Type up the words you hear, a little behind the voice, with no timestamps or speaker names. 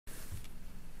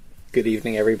Good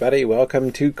evening, everybody.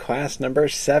 Welcome to class number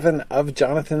 7 of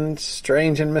Jonathan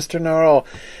Strange and Mr. Norrell.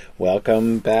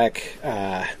 Welcome back.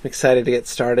 I'm excited to get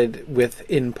started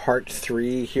in part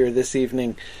 3 here this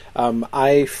evening.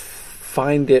 I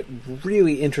find it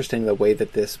really interesting the way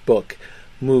that this book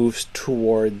moves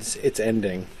towards its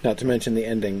ending, not to mention the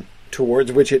ending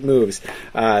towards which it moves.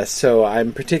 So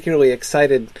I'm particularly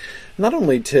excited not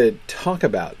only to talk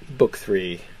about book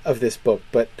 3 of this book,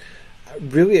 but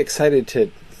really excited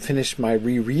to finish my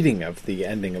rereading of the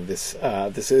ending of this.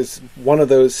 This is one of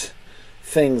those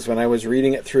things when I was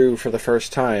reading it through for the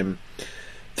first time.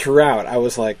 Throughout, I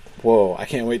was like, whoa, I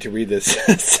can't wait to read this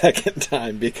a second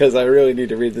time because I really need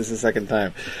to read this a second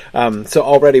time. So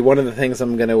already one of the things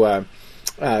we're going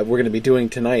to be doing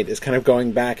tonight is kind of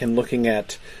going back and looking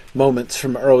at moments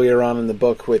from earlier on in the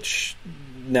book which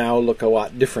now look a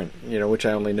lot different, which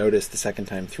I only noticed the second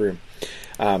time through.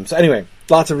 So anyway,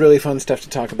 lots of really fun stuff to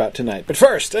talk about tonight. But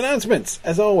first, announcements,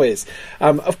 as always.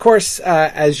 Of course,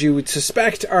 as you would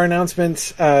suspect, our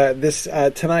announcements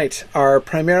tonight are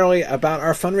primarily about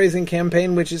our fundraising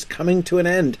campaign, which is coming to an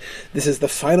end. This is the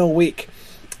final week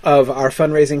of our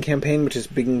fundraising campaign, which has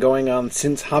been going on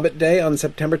since Hobbit Day on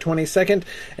September 22nd,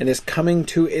 and is coming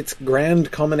to its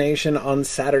grand culmination on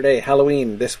Saturday,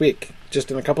 Halloween, this week, just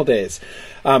in a couple days.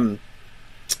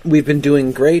 We've been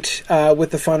doing great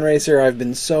with the fundraiser. I've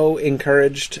been so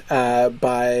encouraged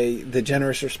by the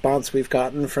generous response we've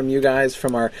gotten from you guys,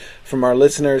 from our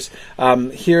listeners.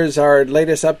 Here's our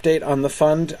latest update on the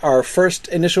fund. Our first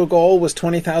initial goal was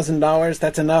 $20,000.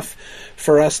 That's enough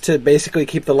for us to basically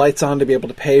keep the lights on, to be able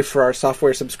to pay for our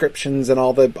software subscriptions and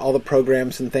all the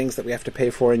programs and things that we have to pay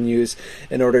for and use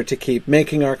in order to keep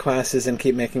making our classes and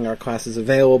keep making our classes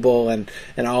available and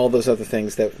all those other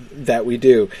things that we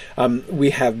do.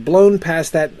 We have blown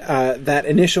past that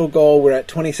initial goal. We're at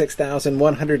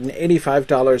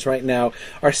 $26,185 right now.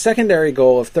 Our secondary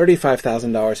goal of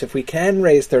 $35,000, if we can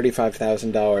raise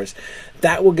 $35,000,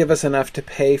 that will give us enough to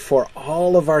pay for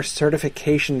all of our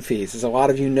certification fees. As a lot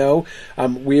of you know,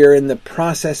 we're in the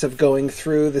process of going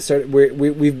through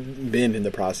we've been in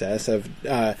the process of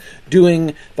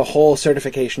doing the whole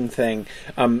certification thing.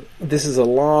 This is a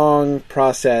long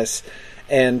process.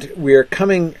 And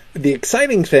the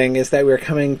exciting thing is that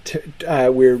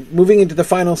we're moving into the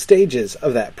final stages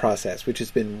of that process, which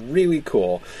has been really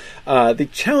cool. The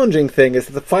challenging thing is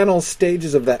that the final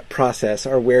stages of that process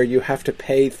are where you have to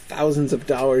pay thousands of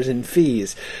dollars in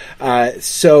fees.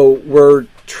 So we're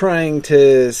trying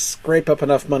to scrape up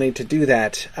enough money to do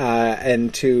that,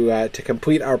 and to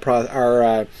complete our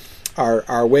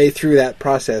way through that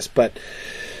process, but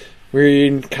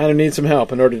we kind of need some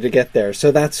help in order to get there.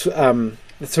 So that's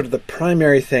sort of the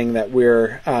primary thing that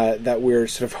we're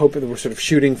sort of hoping, that we're sort of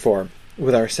shooting for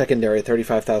with our secondary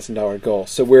 $35,000 goal.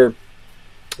 So we're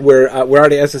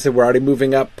already, as I said, we're already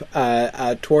moving up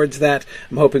towards that.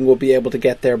 I'm hoping we'll be able to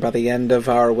get there by the end of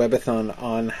our webathon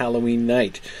on Halloween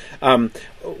night.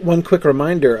 One quick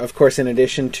reminder, of course, in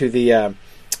addition to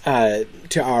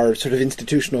to our sort of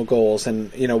institutional goals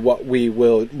and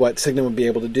what Signum will be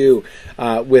able to do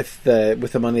with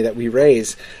the money that we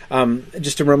raise.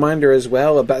 Just a reminder as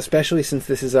well about, especially since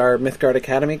this is our Mythgard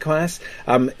Academy class,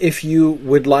 if you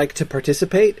would like to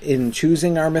participate in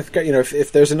choosing our Mythgard,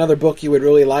 if there's another book you would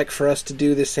really like for us to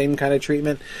do the same kind of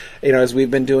treatment, as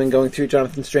we've been doing, going through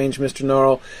Jonathan Strange, Mr.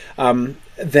 Norrell,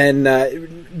 then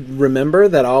remember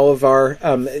that all of our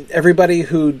everybody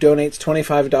who donates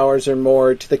 $25 or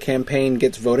more to the campaign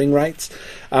gets voting rights.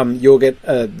 You'll get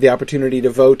the opportunity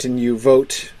to vote, and you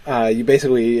vote. You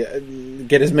basically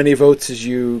get as many votes as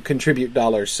you contribute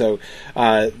dollars. So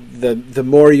the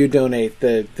more you donate,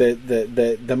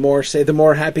 the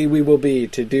more happy we will be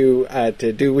to do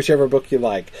whichever book you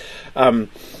like.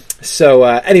 So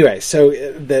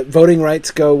the voting rights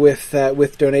go with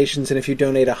donations, and if you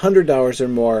donate $100 or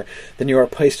more, then you are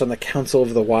placed on the Council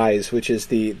of the Wise, which is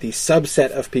the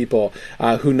subset of people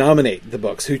who nominate the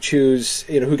books, who choose,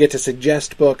 who get to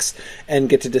suggest books and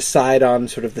get to decide on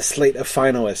sort of the slate of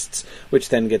finalists, which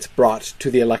then gets brought to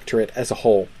the electorate as a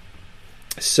whole.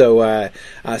 So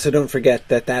don't forget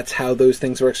that that's how those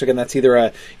things work. So again, that's either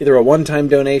a one-time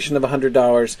donation of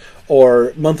 $100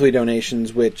 or monthly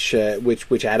donations, which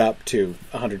add up to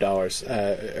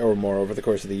 $100 or more over the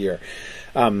course of the year.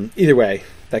 Either way,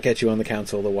 that gets you on the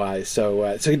Council of the Wise.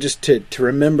 So just to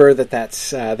remember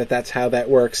that's how that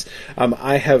works.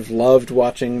 I have loved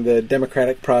watching the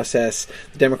democratic process.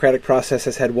 The democratic process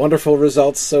has had wonderful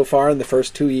results so far in the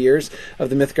first 2 years of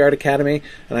the Mythgard Academy,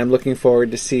 and I'm looking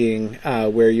forward to seeing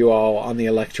where you all on the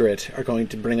electorate are going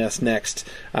to bring us next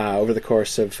over the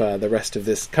course of the rest of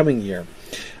this coming year.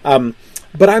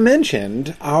 But I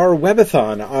mentioned our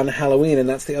webathon on Halloween, and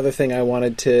that's the other thing I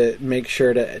wanted to make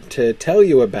sure to tell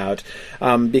you about,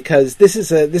 because this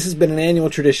has been an annual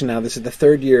tradition now. This is the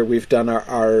third year we've done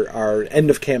our end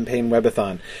of campaign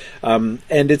webathon,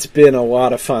 and it's been a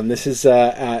lot of fun. This is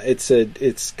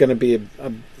it's going to be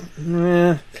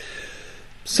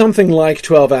something like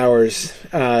 12 hours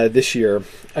this year.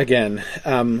 Again,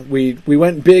 we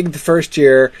went big the first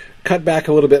year, cut back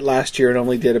a little bit last year, and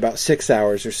only did about 6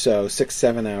 hours or so,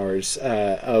 6-7 hours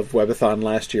of webathon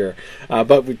last year.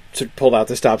 But we sort of pulled out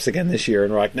the stops again this year,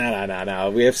 and we're like,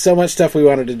 no. We have so much stuff we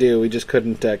wanted to do, we just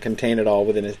couldn't contain it all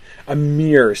within a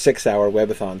mere 6-hour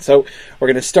webathon. So we're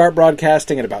going to start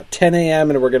broadcasting at about 10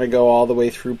 a.m., and we're going to go all the way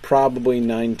through probably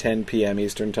 9-10 p.m.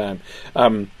 Eastern Time.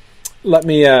 Let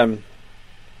me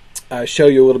show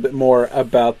you a little bit more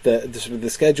about the sort of the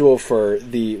schedule for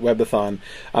the webathon.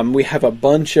 We have a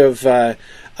bunch of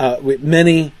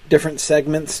many different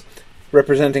segments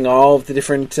representing all of the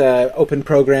different open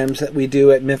programs that we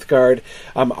do at Mythgard.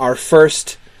 Our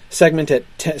first segment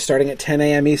starting at 10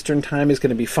 a.m. Eastern Time is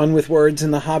going to be Fun with Words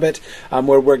in The Hobbit,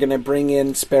 where we're going to bring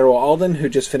in Sparrow Alden, who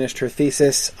just finished her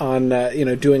thesis on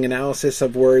doing analysis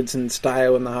of words and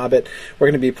style in The Hobbit. We're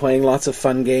going to be playing lots of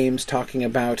fun games, talking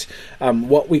about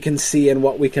what we can see and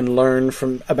what we can learn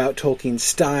about Tolkien's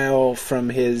style, from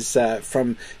his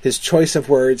choice of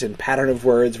words and pattern of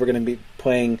words. We're going to be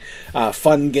playing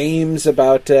fun games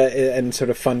about and sort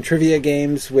of fun trivia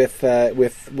games with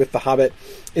The Hobbit.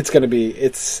 It's going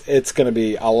to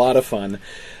be a lot of fun.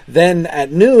 Then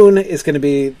at noon is going to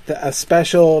be a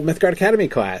special Mythgard Academy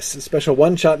class, a special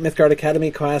one-shot Mythgard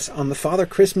Academy class on the Father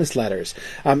Christmas letters.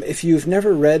 If you've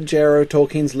never read J.R.R.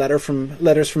 Tolkien's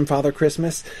Letters from Father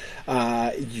Christmas,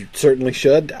 you certainly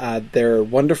should. They're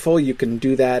wonderful. You can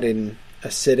do that in a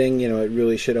sitting. It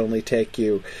really should only take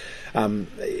you. I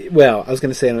was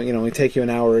going to say, only take you an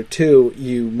hour or two.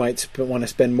 You might want to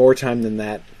spend more time than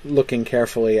that looking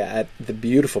carefully at the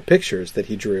beautiful pictures that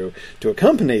he drew to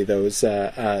accompany those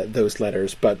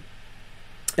letters.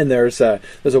 And there's a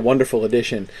wonderful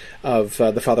edition of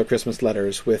the Father Christmas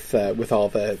letters with all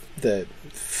the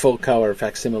full color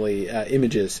facsimile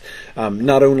images,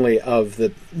 not only of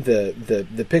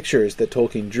the pictures that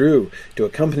Tolkien drew to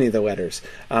accompany the letters,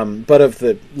 but of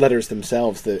the letters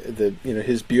themselves.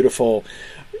 His beautiful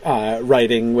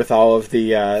writing with all of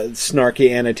the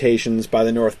snarky annotations by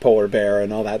the North Polar Bear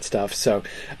and all that stuff. So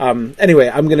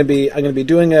anyway, I'm going to be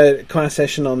doing a class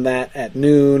session on that at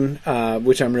noon,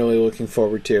 which I'm really looking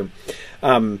forward to.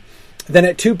 Then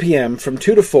at 2 p.m., from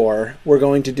 2 to 4, we're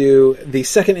going to do the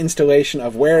second installation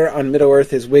of Where on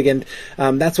Middle-earth is Wigand.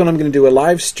 That's when I'm going to do a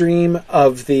live stream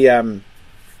of the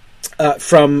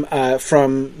from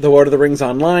the Lord of the Rings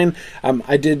Online.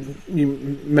 You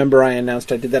remember I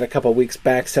announced I did that a couple of weeks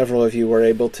back. Several of you were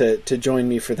able to join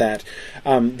me for that.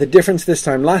 The difference this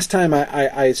time, last time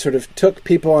I sort of took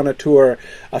people on a tour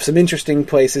of some interesting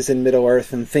places in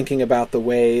Middle-earth and thinking about the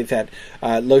way that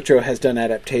Lotro has done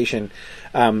adaptation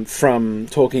from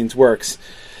Tolkien's works.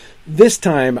 This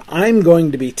time, I'm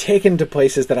going to be taken to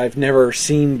places that I've never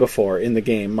seen before in the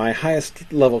game. My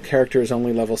highest level character is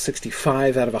only level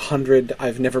 65 out of 100.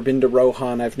 I've never been to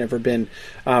Rohan.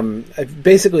 I've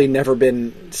basically never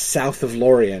been south of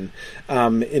Lorien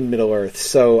in Middle-earth.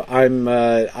 So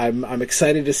I'm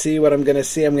excited to see what I'm going to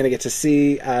see. I'm going to get to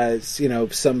see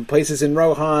some places in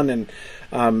Rohan,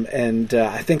 and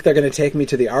I think they're going to take me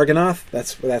to the Argonath.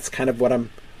 That's kind of what I'm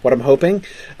hoping.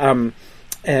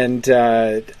 And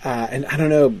I don't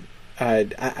know.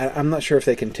 I'm not sure if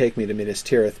they can take me to Minas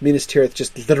Tirith. Minas Tirith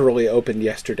just literally opened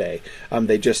yesterday.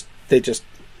 They just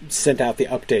sent out the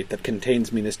update that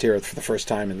contains Minas Tirith for the first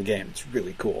time in the game. It's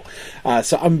really cool.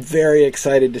 So I'm very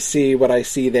excited to see what I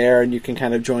see there, and you can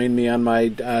kind of join me on my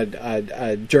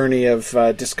journey of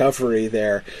discovery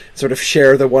there. Sort of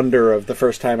share the wonder of the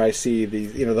first time I see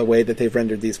the way that they've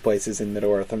rendered these places in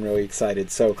Middle-earth. I'm really excited.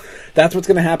 So that's what's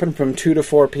going to happen from 2 to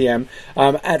 4 p.m.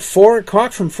 At 4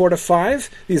 o'clock, from 4 to 5,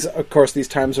 these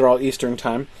times are all Eastern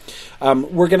Time,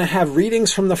 we're going to have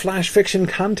readings from the Flash Fiction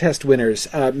Contest winners.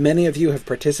 Many of you have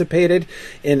participated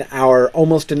in our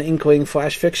Almost an Inkling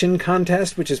Flash Fiction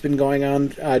Contest, which has been going on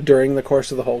during the course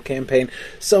of the whole campaign.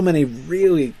 So many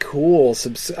really cool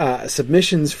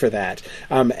submissions for that.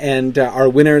 And our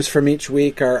winners from each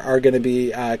week are going to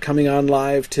be coming on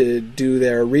live to do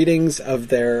their readings of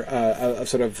their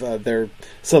their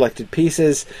selected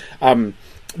pieces.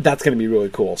 That's going to be really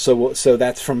cool. So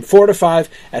that's from 4 to 5.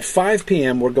 At 5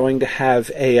 p.m., we're going to have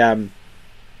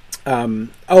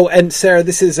Oh, and Sarah,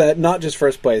 this is not just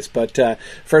first place, but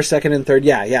first, second, and third.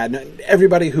 Yeah. No,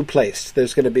 everybody who placed.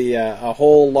 There's going to be a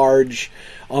whole large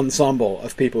ensemble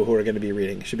of people who are going to be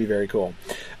reading. It should be very cool.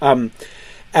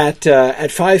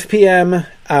 At 5 p.m.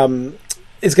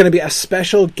 Is going to be a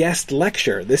special guest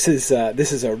lecture. This is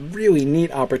a really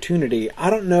neat opportunity. I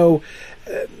don't know.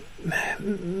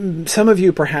 Some of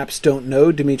you perhaps don't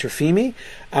know Dimitra Fimi,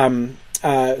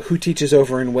 who teaches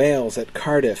over in Wales at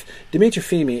Cardiff. Dimitra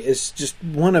Fimi is just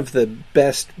one of the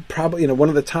best, probably one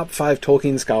of the top 5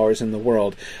 Tolkien scholars in the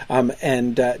world,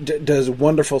 and does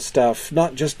wonderful stuff,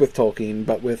 not just with Tolkien,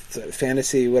 but with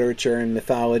fantasy literature and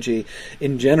mythology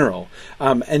in general.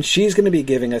 And she's going to be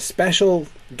giving a special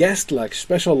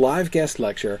live guest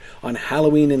lecture on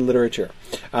Halloween in literature.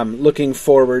 Looking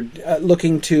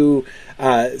to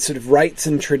sort of rites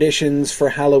and traditions for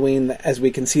Halloween as we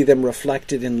can see them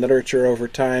reflected in literature over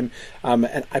time.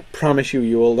 And I promise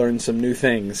you will learn some new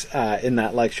things in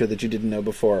that lecture that you didn't know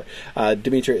before.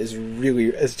 Dimitra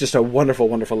is just a wonderful,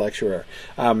 wonderful lecturer.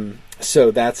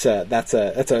 So it's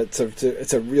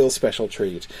a real special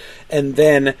treat. And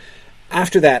then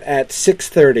after that, at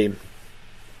 6:30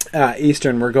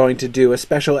 Eastern, we're going to do a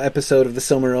special episode of the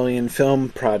Silmarillion Film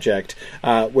Project,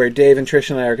 where Dave and Trish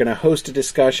and I are going to host a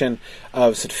discussion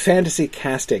of sort of fantasy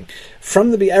casting.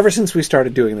 Ever since we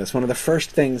started doing this, one of the first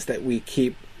things that we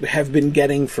have been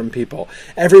getting from people,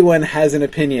 everyone has an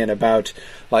opinion about,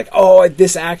 like, oh,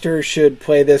 this actor should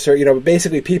play this, or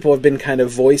basically people have been kind of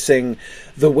voicing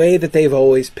the way that they've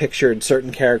always pictured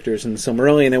certain characters in the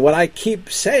Silmarillion. And what I keep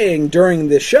saying during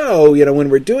the show, when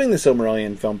we're doing the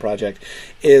Silmarillion Film Project,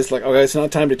 is like, okay, it's not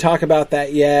time to talk about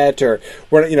that yet, or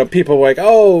people are like,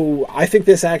 oh, I think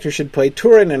this actor should play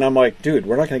Turin, and I'm like, dude,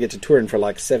 we're not going to get to Turin for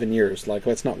like 7 years. Like,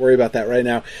 let's not worry about that right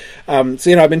now.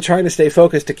 So I've been trying to stay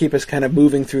focused to keep us kind of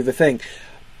moving through the thing.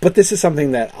 But this is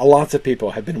something that lots of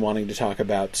people have been wanting to talk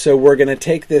about. So we're going to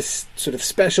take this sort of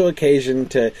special occasion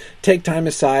to take time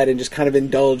aside and just kind of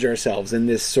indulge ourselves in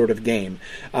this sort of game.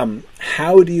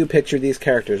 How do you picture these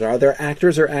characters? Are there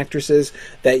actors or actresses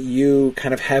that you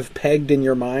kind of have pegged in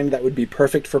your mind that would be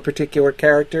perfect for particular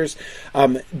characters?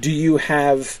 Do you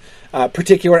have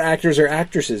particular actors or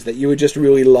actresses that you would just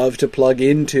really love to plug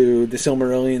into the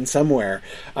Silmarillion somewhere?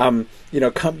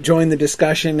 Come join the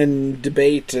discussion and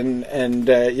debate, and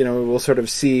we'll sort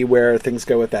of see where things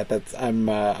go with that.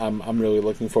 I'm really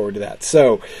looking forward to that.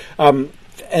 So, and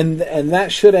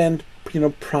that should end.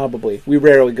 Probably. We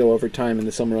rarely go over time in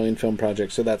the Silmarillion Film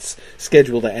Project, so that's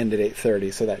scheduled to end at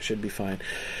 8:30. So that should be fine.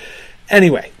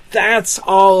 Anyway, that's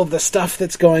all of the stuff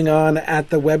that's going on at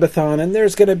the Webathon, and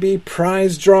there's going to be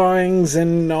prize drawings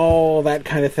and all that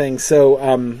kind of thing.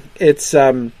 So it's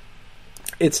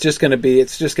just going to be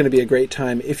a great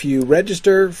time if you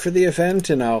register for the event,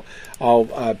 and I'll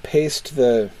paste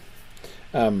the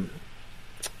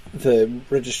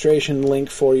registration link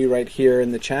for you right here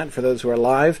in the chat for those who are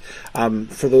live.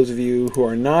 For those of you who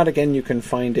are not, again, you can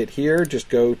find it here. Just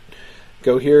go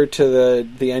here to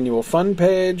the annual fund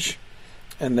page,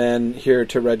 and then here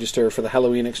to register for the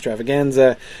Halloween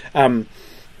extravaganza.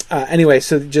 Anyway,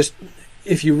 so just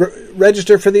if you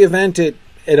register for the event,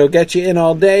 it'll get you in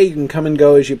all day. You can come and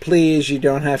go as you please. You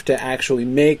don't have to actually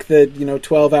make the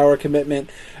 12-hour commitment.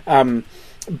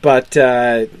 But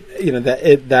that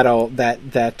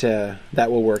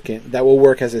will work That will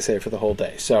work, as I say, for the whole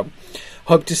day. So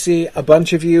hope to see a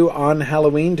bunch of you on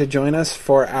Halloween to join us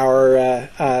for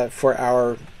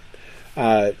our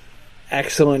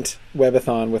excellent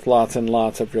Webathon with lots and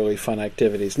lots of really fun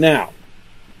activities. Now,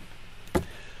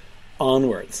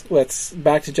 onwards. Let's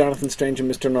back to Jonathan Strange and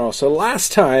Mr. Norrell. So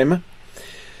last time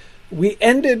we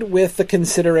ended with the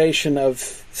consideration of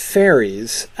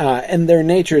fairies and their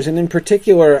natures, and in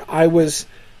particular, I was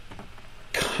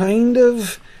kind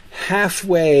of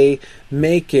halfway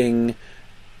making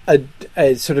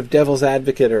a sort of devil's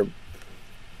advocate, or,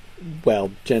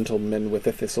 well, gentleman with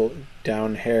a thistle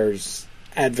down hair's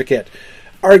advocate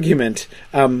argument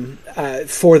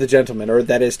for the gentleman, or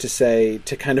that is to say,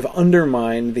 to kind of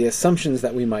undermine the assumptions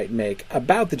that we might make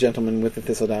about the gentleman with the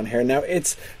thistledown hair. Now,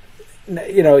 it's,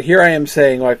 here I am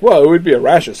saying, like, well, it would be a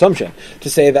rash assumption to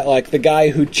say that, like, the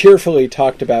guy who cheerfully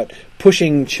talked about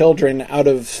pushing children out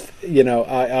of,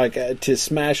 to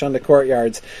smash onto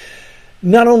courtyards,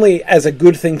 not only as a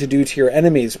good thing to do to your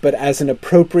enemies, but as an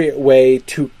appropriate way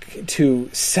to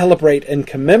celebrate and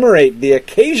commemorate the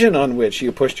occasion on which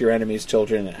you pushed your enemy's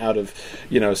children out of,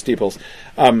 steeples.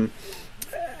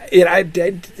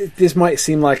 This might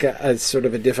seem like a sort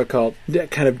of a difficult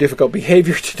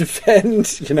behavior to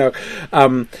defend.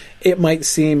 It might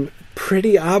seem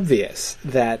pretty obvious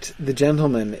that the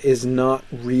gentleman is not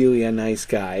really a nice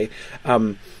guy.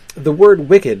 the word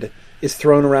wicked is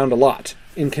thrown around a lot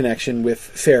in connection with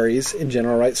fairies in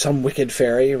general, right? Some wicked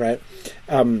fairy, right?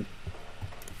 And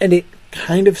it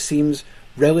kind of seems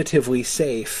relatively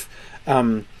safe,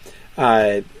 to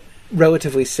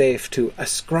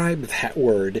ascribe that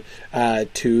word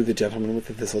to the gentleman with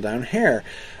the thistledown hair.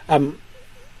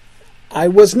 I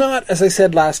was not, as I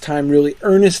said last time, really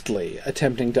earnestly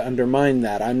attempting to undermine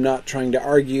that. I'm not trying to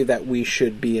argue that we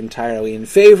should be entirely in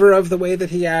favor of the way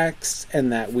that he acts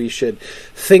and that we should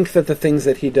think that the things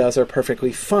that he does are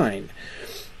perfectly fine.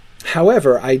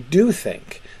 However, I do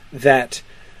think that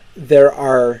there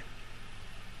are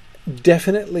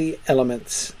definitely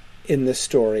elements in this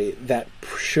story that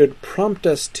should prompt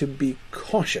us to be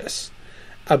cautious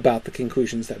about the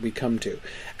conclusions that we come to.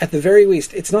 At the very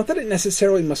least, it's not that it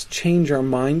necessarily must change our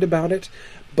mind about it,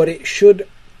 but it should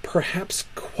perhaps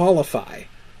qualify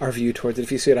our view towards it,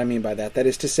 if you see what I mean by that. That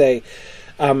is to say,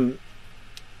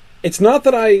 it's not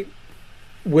that I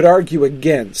would argue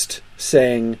against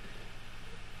saying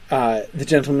the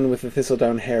gentleman with the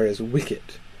thistledown hair is wicked,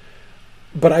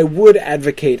 but I would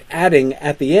advocate adding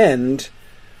at the end,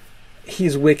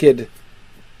 he's wicked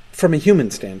from a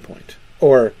human standpoint,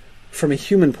 or from a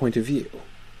human point of view,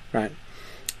 right?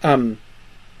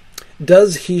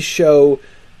 Does he show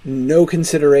no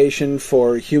consideration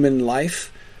for human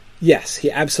life? Yes, he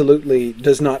absolutely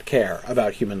does not care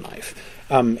about human life.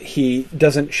 He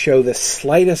doesn't show the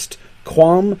slightest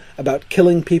qualm about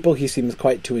killing people. He seems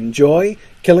quite to enjoy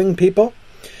killing people.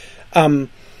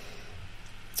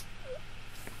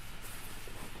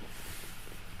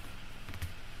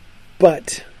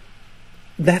 But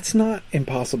that's not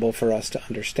impossible for us to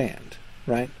understand,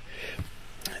 right?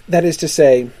 That is to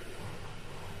say,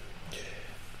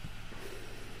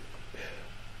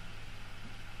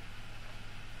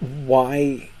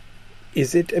 why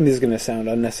is it, and this is going to sound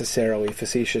unnecessarily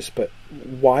facetious, but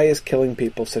why is killing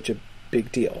people such a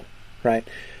big deal, right?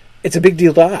 It's a big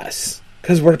deal to us,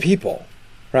 because we're people,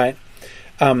 right?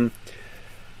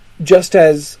 Just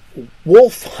as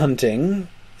wolf hunting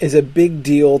is a big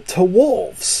deal to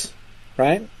wolves,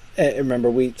 right? Remember,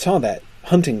 we saw that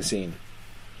hunting scene,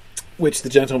 which the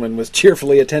gentleman was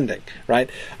cheerfully attending, right?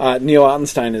 Neil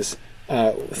Ottenstein is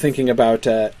thinking about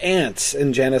ants,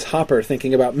 and Janice Hopper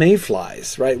thinking about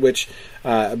mayflies, right? Which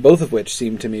both of which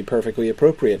seem to me perfectly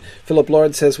appropriate. Philip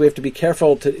Lord says we have to be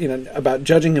careful about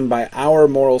judging him by our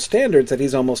moral standards, that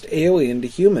he's almost alien to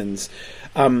humans.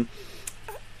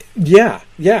 Yeah,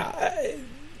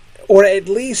 or at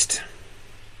least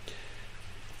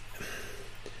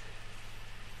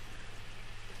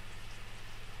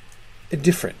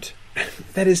different.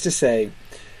 That is to say,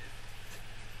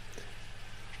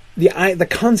 the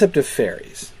concept of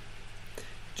fairies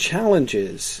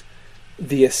challenges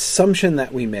the assumption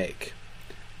that we make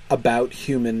about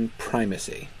human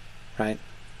primacy, right?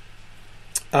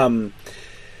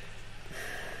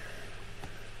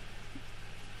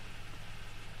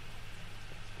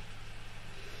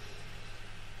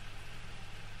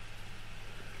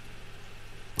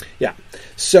 Yeah.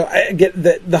 So I get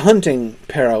the hunting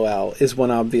parallel is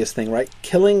one obvious thing, right?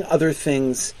 Killing other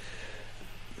things.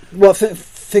 Well,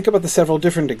 think about the several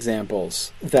different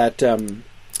examples that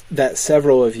that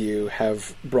several of you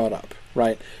have brought up,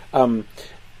 right?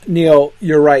 Neil,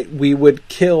 you're right. We would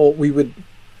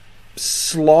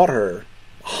slaughter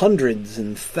hundreds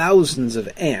and thousands of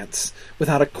ants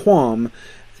without a qualm,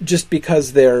 just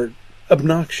because they're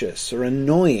obnoxious or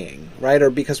annoying, right?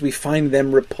 Or because we find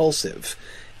them repulsive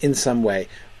in some way,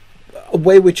 a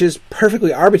way which is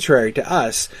perfectly arbitrary to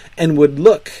us and would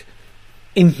look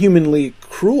inhumanly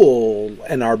cruel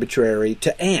and arbitrary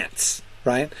to ants,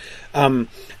 right?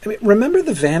 Remember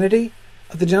the vanity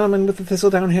of the gentleman with the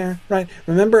thistledown hair, right?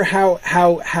 Remember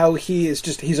how he is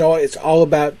it's all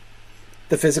about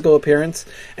the physical appearance,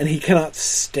 and he cannot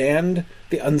stand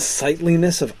the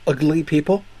unsightliness of ugly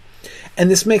people,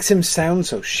 and this makes him sound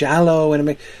so shallow.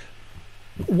 And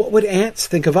what would ants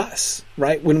think of us,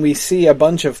 right? When we see a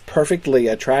bunch of perfectly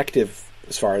attractive,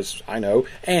 as far as I know,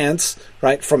 ants,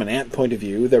 right? From an ant point of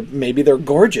view, maybe they're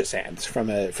gorgeous ants from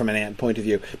an ant point of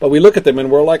view, but we look at them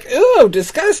and we're like, "Ew,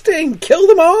 disgusting! Kill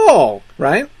them all!"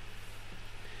 Right?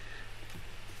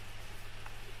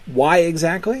 Why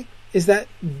exactly is that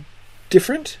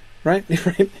different? Right?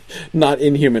 Not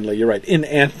inhumanly. You're right.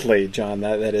 Inantly, John.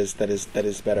 That is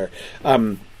better.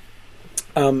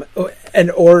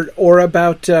 Or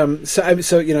about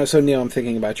so Neil, I'm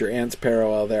thinking about your ants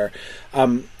parallel there.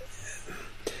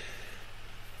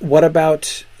 What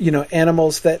about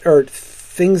animals that are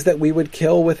things that we would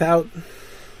kill without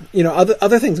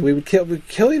other things we would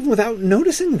kill even without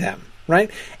noticing them,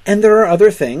 right? And there are other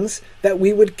things that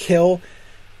we would kill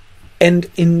and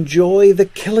enjoy the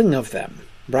killing of them,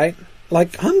 right?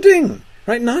 Like hunting,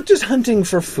 right? Not just hunting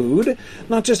for food,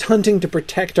 not just hunting to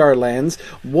protect our lands.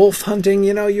 Wolf hunting,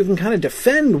 you can kind of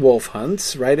defend wolf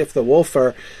hunts, right? If the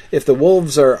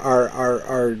wolves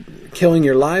are killing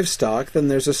your livestock, then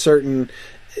there's a certain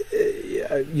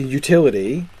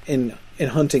utility in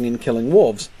hunting and killing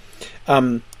wolves.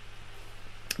 Sorry,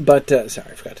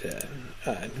 I forgot to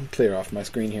clear off my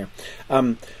screen here.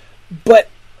 But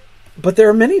there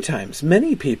are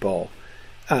many people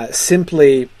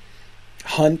simply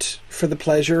hunt for the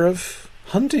pleasure of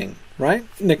hunting, right?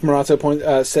 Nick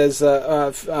Morazzo says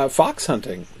fox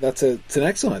hunting. It's an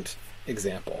excellent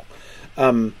example.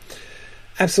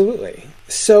 Absolutely.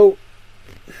 So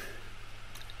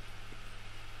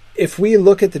if we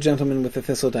look at the gentleman with the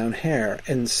thistledown hair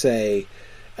and say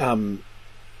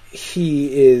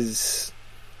he is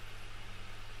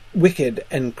wicked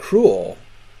and cruel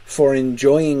for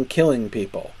enjoying killing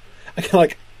people, it's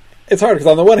hard because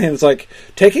on the one hand it's like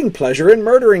taking pleasure in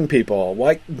murdering people,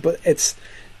 but it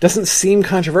doesn't seem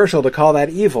controversial to call that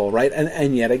evil, right?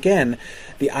 And yet again,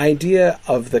 the idea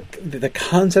of the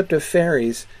concept of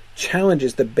fairies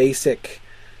challenges the basic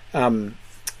sort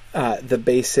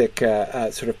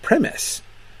of premise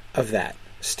of that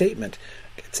statement.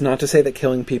 It's not to say that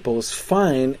killing people is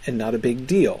fine and not a big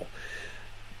deal,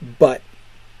 but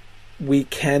we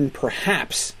can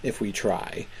perhaps, if we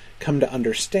try, come to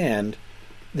understand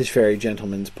this fairy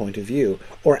gentleman's point of view,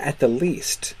 or at the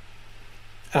least,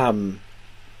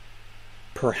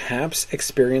 perhaps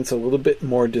experience a little bit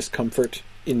more discomfort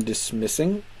in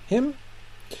dismissing him.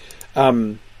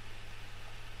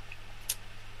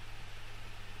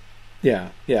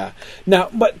 Yeah. Now,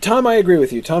 but Tom, I agree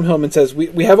with you. Tom Hillman says,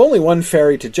 we have only one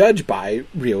fairy to judge by,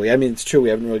 really. I mean, it's true, we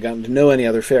haven't really gotten to know any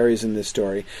other fairies in this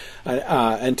story.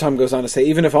 And Tom goes on to say,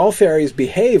 even if all fairies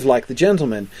behave like the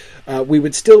gentleman, we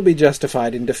would still be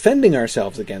justified in defending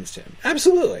ourselves against him.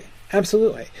 Absolutely.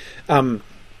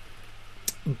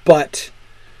 But,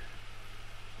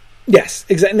 yes,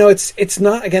 exactly. No, it's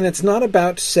not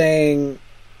about saying,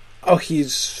 oh,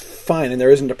 he's fine and there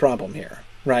isn't a problem here,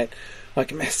 right?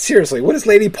 Like, seriously, what is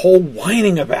Lady Pole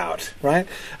whining about, right?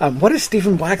 What is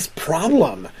Stephen Black's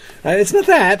problem? Right? It's not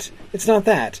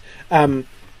that.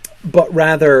 But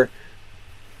rather,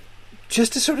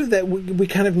 just to sort of that we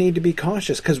kind of need to be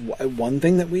cautious, because one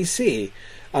thing that we see,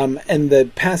 and the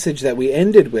passage that we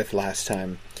ended with last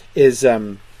time is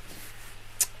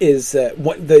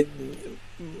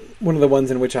one of the ones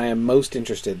in which I am most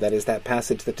interested. That is that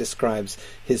passage that describes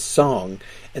his song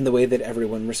and the way that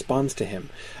everyone responds to him.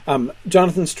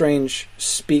 Jonathan Strange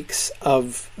speaks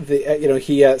of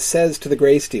he says to the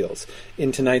Greysteels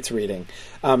in tonight's reading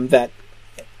that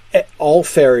all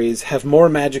fairies have more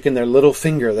magic in their little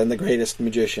finger than the greatest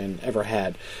magician ever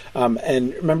had.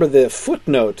 And remember, the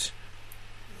footnote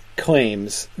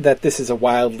claims that this is a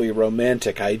wildly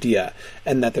romantic idea,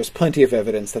 and that there's plenty of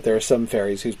evidence that there are some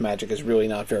fairies whose magic is really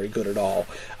not very good at all.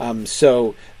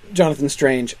 So Jonathan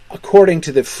Strange, according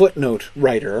to the footnote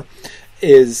writer,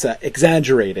 is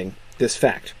exaggerating this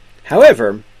fact.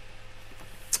 However,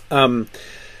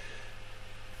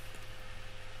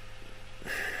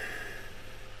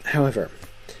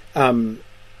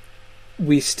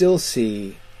 we still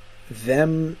see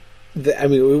them.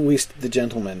 The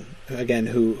gentleman, again,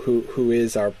 who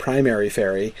is our primary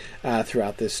fairy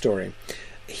throughout this story,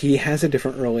 he has a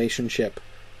different relationship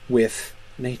with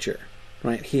nature,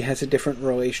 right? He has a different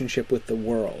relationship with the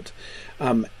world,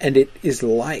 and it is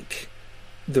like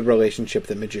the relationship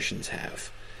that magicians have,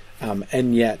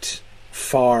 and yet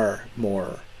far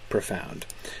more profound.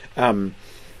 And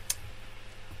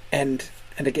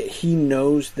again, he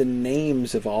knows the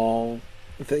names of all.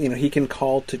 He can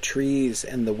call to trees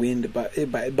and the wind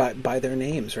by their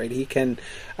names, right? He can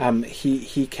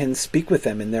he can speak with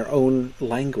them in their own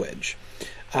language.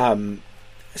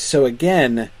 So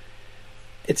again,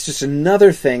 it's just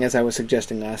another thing, as I was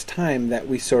suggesting last time, that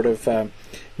we sort of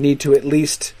need to at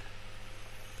least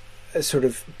sort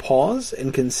of pause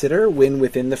and consider when,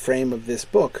 within the frame of this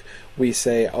book, we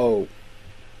say, "Oh,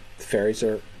 the fairies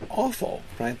are awful,"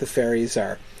 right? The fairies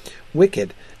are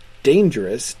wicked.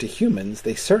 Dangerous to humans,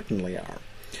 they certainly are.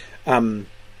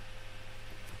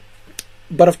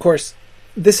 But of course,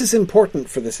 this is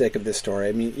important for the sake of this story.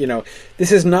 I mean,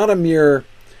 this is not a mere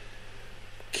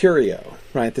curio,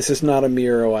 right? This is not a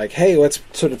mere like, hey, let's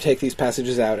sort of take these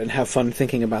passages out and have fun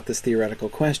thinking about this theoretical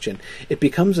question. It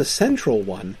becomes a central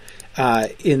one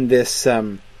in this.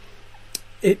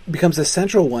 It becomes a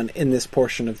central one in this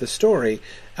portion of the story,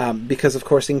 because, of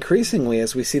course, increasingly,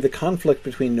 as we see the conflict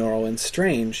between Norrell and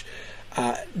Strange,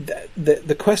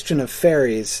 the question of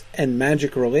fairies and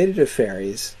magic related to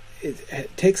fairies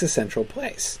it takes a central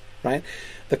place, right?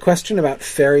 The question about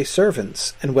fairy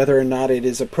servants and whether or not it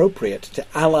is appropriate to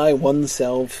ally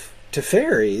oneself to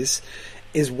fairies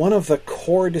is one of the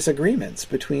core disagreements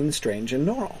between Strange and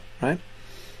Norrell, right?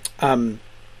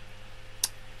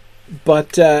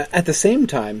 But at the same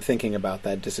time, thinking about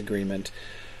that disagreement,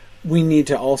 we need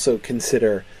to also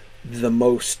consider the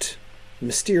most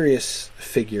mysterious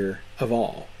figure of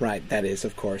all, right? That is,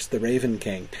 of course, the Raven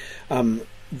King.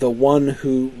 The one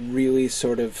who really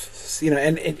sort of,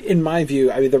 and in my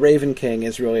view, I mean, the Raven King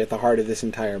is really at the heart of this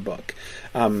entire book.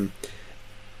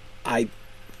 I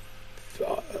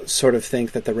sort of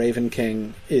think that the Raven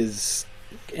King is,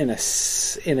 in a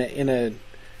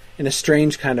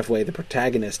strange kind of way, the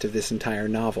protagonist of this entire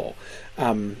novel.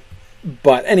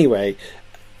 But anyway,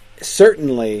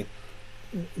 certainly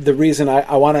the reason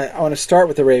I want to start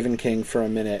with the Raven King for a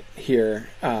minute here.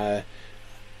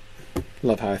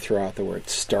 Love how I throw out the word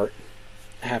 "start"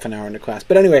 half an hour into class.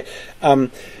 But anyway,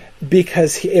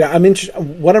 because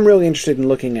what I'm really interested in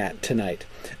looking at tonight,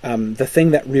 the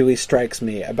thing that really strikes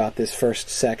me about this first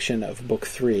section of Book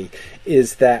 3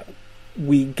 is that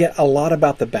we get a lot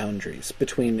about the boundaries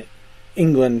between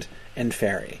England and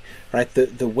fairy, right?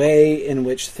 The way in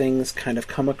which things kind of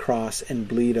come across and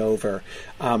bleed over,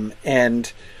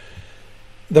 and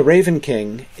the Raven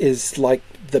King is like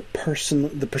the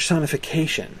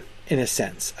personification, in a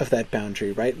sense, of that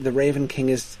boundary, right? The Raven King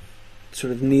is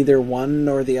sort of neither one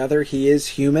nor the other. He is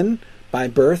human by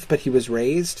birth, but he was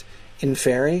raised in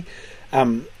fairy.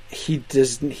 He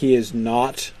is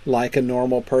not like a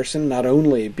normal person, not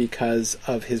only because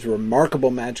of his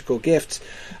remarkable magical gifts,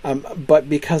 but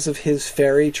because of his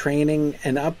fairy training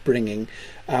and upbringing.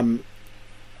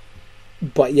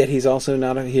 But yet he's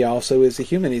also he also is a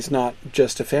human. He's not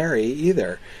just a fairy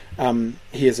either.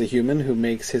 He is a human who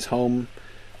makes his home,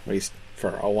 at least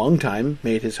for a long time,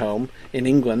 made his home in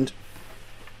England,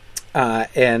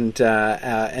 and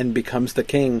becomes the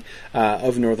king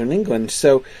of Northern England.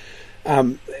 So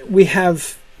we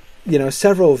have,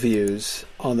 several views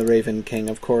on the Raven King.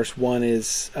 Of course, one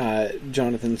is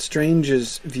Jonathan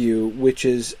Strange's view, which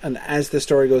is an, as the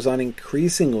story goes on,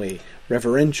 increasingly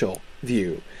reverential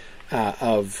view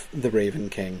of the Raven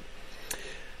King.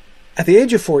 At the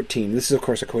age of 14, this is of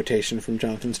course a quotation from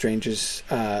Jonathan Strange's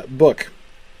book.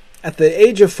 At the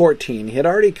age of 14, he had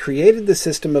already created the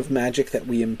system of magic that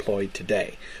we employ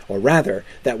today, or rather,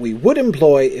 that we would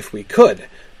employ if we could.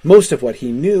 Most of what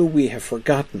he knew we have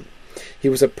forgotten. He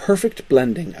was a perfect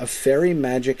blending of fairy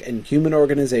magic and human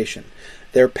organization.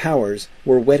 Their powers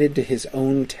were wedded to his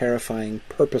own terrifying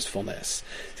purposefulness.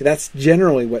 See, that's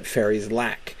generally what fairies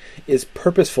lack, is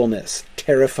purposefulness,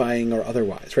 terrifying or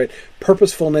otherwise, right?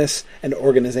 Purposefulness and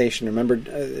organization.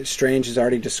 Remember, Strange has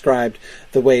already described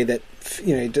the way that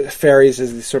fairies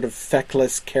as these sort of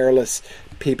feckless, careless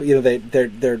people.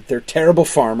 They're terrible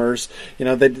farmers.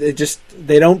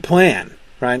 They don't plan,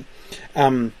 right?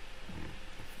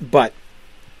 But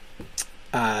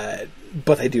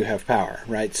they do have power,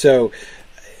 right? So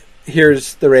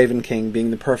here's the Raven King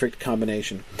being the perfect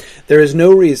combination. There is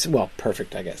no reason, well,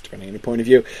 perfect, I guess, depending on your point of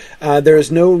view. There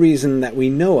is no reason that we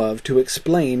know of to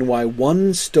explain why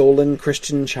one stolen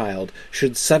Christian child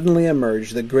should suddenly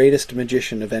emerge the greatest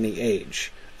magician of any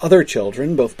age. Other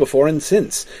children, both before and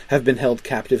since, have been held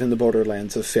captive in the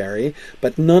borderlands of fairy,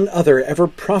 but none other ever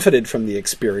profited from the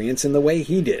experience in the way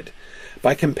he did.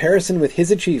 By comparison with his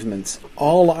achievements,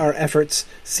 all our efforts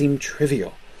seem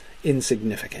trivial,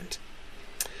 insignificant.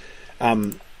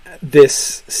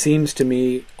 This seems to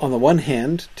me, on the one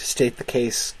hand, to state the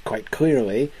case quite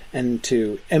clearly and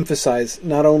to emphasize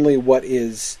not only what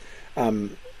is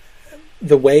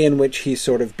the way in which he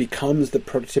sort of becomes the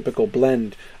prototypical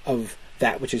blend of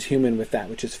that which is human with that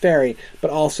which is fairy,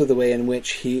 but also the way in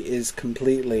which he is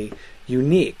completely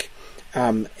unique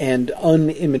and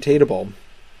unimitatable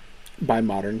by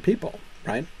modern people,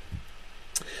 right?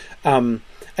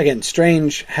 Again,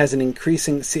 Strange has an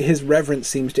increasing, his reverence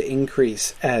seems to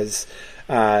increase as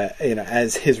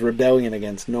his rebellion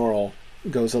against Norrell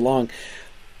goes along.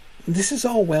 This is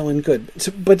all well and good,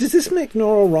 but does this make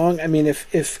Norrell wrong? I mean,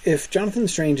 if Jonathan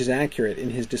Strange is accurate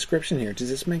in his description here, does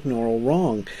this make Norrell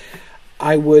wrong?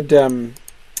 I would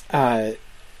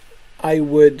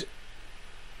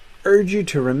urge you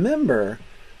to remember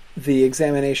the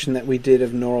examination that we did of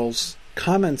Norrell's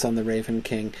comments on the Raven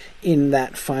King in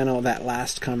that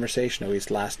last conversation, at least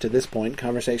last to this point,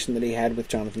 conversation that he had with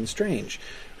Jonathan Strange,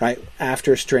 right?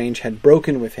 After Strange had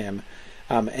broken with him,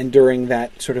 and during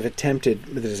that sort of attempted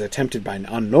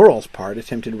on Norrell's part,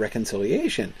 attempted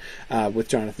reconciliation with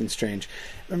Jonathan Strange,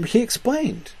 he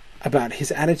explained about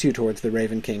his attitude towards the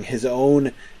Raven King, his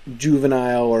own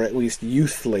juvenile or at least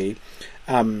youthly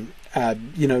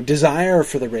desire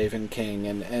for the Raven King,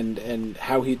 and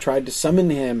how he tried to summon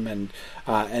him and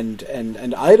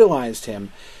idolized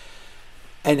him,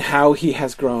 and how he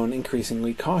has grown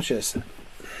increasingly cautious.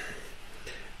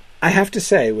 I have to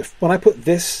say, when I put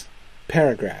this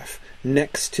paragraph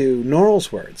next to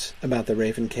Norrell's words about the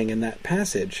Raven King in that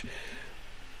passage,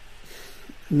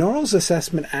 Norrell's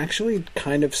assessment actually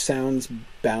kind of sounds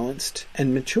balanced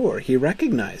and mature. He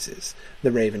recognizes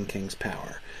the Raven King's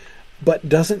power, but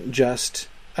doesn't just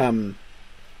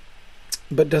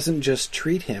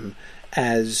treat him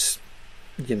as,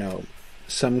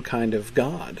 some kind of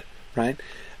god, right?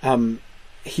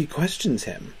 He questions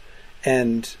him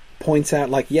and points out,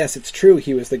 like, yes, it's true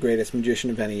he was the greatest magician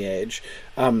of any age.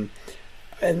 And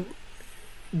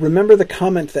remember the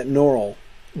comment that Norrell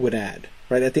would add,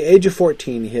 right? At the age of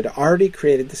 14, he had already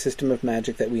created the system of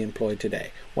magic that we employ today.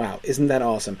 Wow, isn't that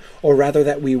awesome? Or rather,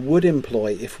 that we would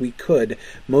employ if we could.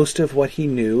 Most of what he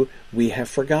knew, we have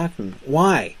forgotten.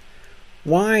 Why?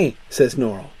 Why, says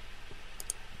Norrell.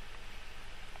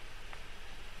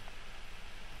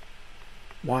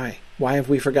 Why? Why have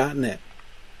we forgotten it?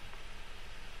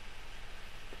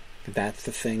 That's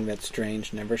the thing that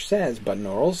Strange never says, but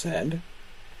Norrell said.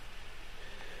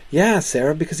 Yeah,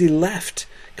 Sarah, because he left.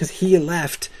 Because he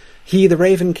left. He, the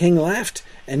Raven King, left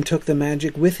and took the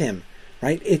magic with him.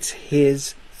 Right? It's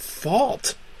his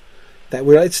fault.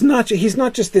 He's not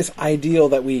just this ideal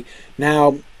that we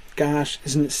now, gosh,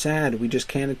 isn't it sad? We just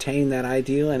can't attain that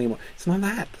ideal anymore. It's not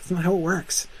that. That's not how it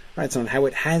works. Right? It's not how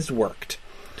it has worked.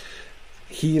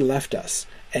 He left us,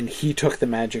 and he took the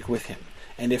magic with him.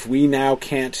 And if we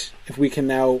can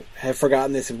now have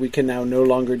forgotten this, if we can now no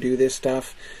longer do this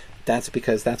stuff, that's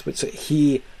because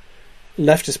he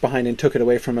left us behind and took it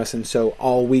away from us. And so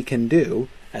all we can do,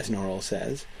 as Norrell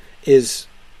says, is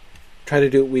try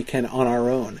to do what we can on our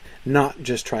own, not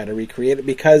just try to recreate it.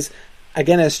 Because,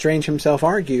 again, as Strange himself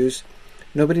argues,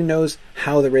 nobody knows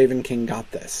how the Raven King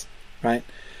got this, right?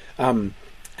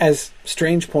 As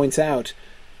Strange points out,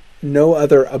 no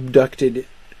other abducted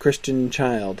Christian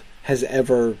child has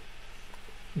ever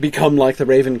become like the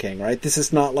Raven King, right? This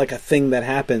is not like a thing that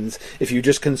happens if you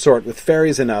just consort with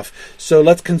fairies enough. So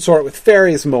let's consort with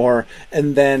fairies more,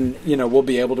 and then, we'll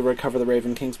be able to recover the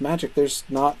Raven King's magic. There's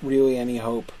not really any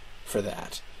hope for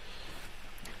that.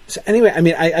 So anyway,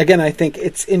 I think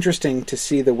it's interesting to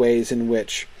see the ways in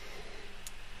which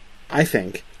I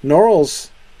think Norrell's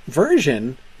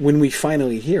version, when we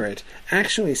finally hear it,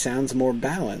 actually sounds more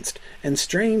balanced. And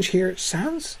Strange here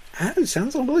sounds a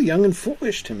little young and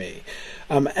foolish to me.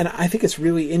 And I think it's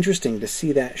really interesting to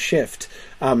see that shift.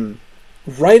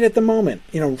 Right at the moment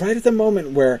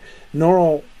where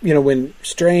Norrell, when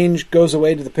Strange goes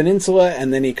away to the peninsula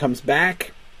and then he comes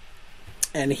back,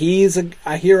 and he's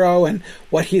a hero, and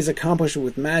what he's accomplished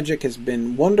with magic has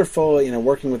been wonderful,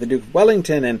 working with the Duke of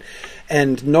Wellington,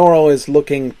 and Norrell is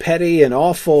looking petty and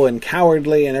awful and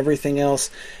cowardly and everything else.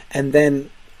 And then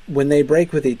when they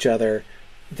break with each other,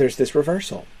 there's this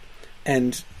reversal.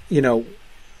 And,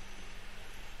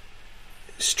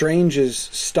 Strange's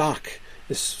stock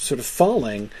is sort of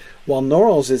falling, while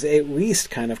Norrell's is at least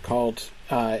kind of called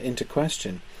into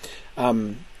question.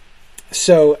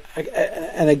 So,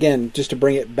 and again, just to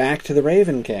bring it back to the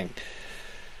Raven King,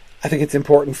 I think it's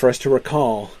important for us to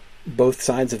recall both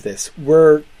sides of this.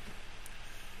 We're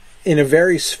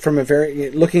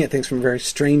looking at things from a very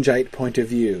Strangeite point of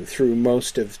view through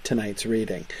most of tonight's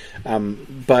reading.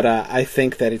 But I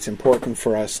think that it's important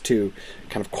for us to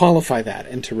kind of qualify that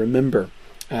and to remember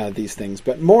these things.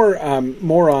 But more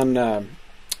on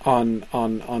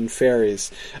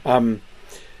fairies.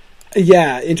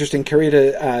 Yeah, interesting.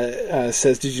 Carita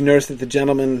says, did you notice that the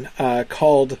gentleman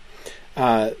called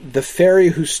the fairy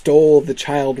who stole the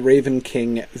child Raven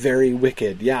King very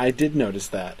wicked? Yeah, I did notice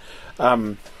that.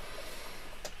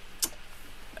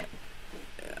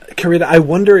 Carita, I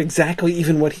wonder exactly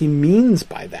even what he means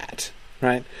by that,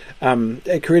 right?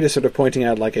 Carita sort of pointing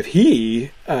out, like, if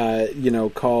he,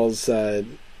 calls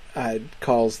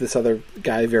this other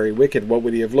guy very wicked, what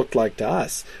would he have looked like to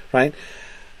us, right?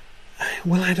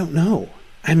 Well, I don't know.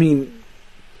 Because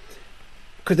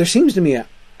there seems to me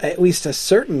at least a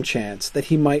certain chance that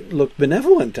he might look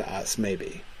benevolent to us,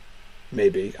 maybe.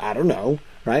 I don't know,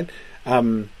 right?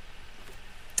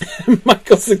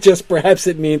 Michael suggests perhaps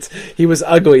it means he was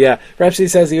ugly. Yeah, perhaps he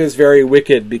says he was very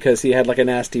wicked because he had like a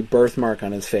nasty birthmark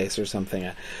on his face or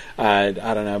something. I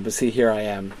don't know, but see, here I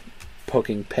am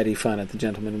poking petty fun at the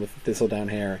gentleman with the thistledown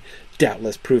hair,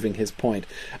 doubtless proving his point.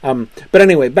 But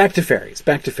anyway, back to fairies.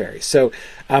 So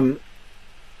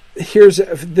Here's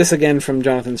this again from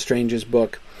Jonathan Strange's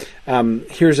book.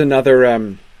 Here's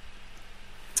another.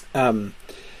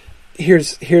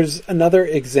 Here's another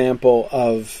example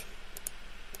of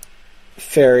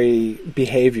fairy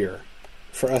behavior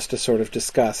for us to sort of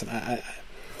discuss. And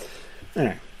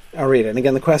anyway, I'll read it. And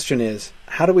again, the question is,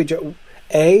 how do we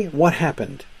A, what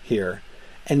happened here?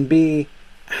 And B,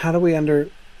 how do we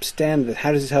understand it?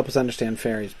 How does this help us understand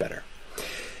fairies better?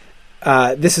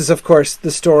 This is, of course, the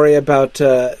story about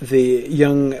the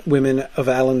young women of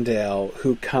Allendale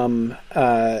who come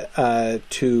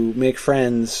to make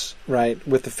friends, right,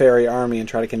 with the fairy army and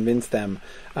try to convince them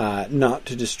not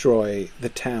to destroy the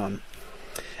town.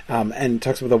 And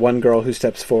talks about the one girl who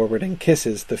steps forward and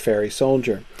kisses the fairy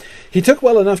soldier. He took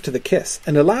well enough to the kiss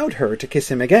and allowed her to kiss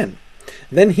him again.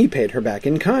 Then he paid her back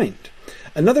in kind.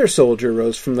 Another soldier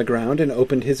rose from the ground and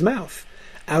opened his mouth.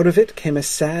 Out of it came a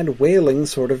sad, wailing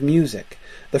sort of music.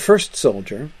 The first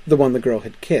soldier, the one the girl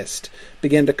had kissed,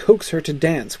 began to coax her to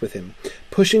dance with him,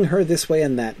 pushing her this way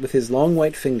and that with his long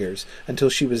white fingers until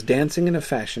she was dancing in a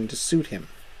fashion to suit him.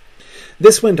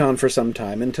 This went on for some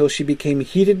time until she became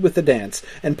heated with the dance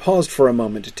and paused for a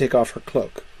moment to take off her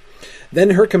cloak.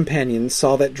 Then her companions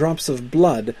saw that drops of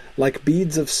blood, like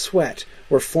beads of sweat,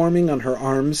 were forming on her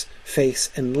arms, face,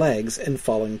 and legs and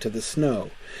falling to the snow.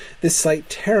 This sight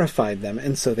terrified them,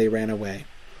 and so they ran away.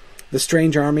 The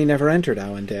strange army never entered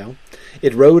Allendale.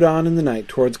 It rode on in the night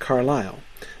towards Carlisle.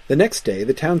 The next day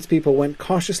the townspeople went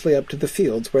cautiously up to the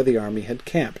fields where the army had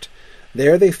camped.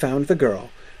 There they found the girl,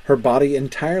 her body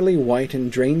entirely white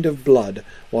and drained of blood,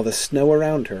 while the snow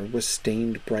around her was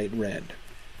stained bright red.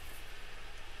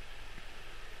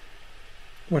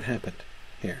 What happened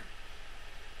here?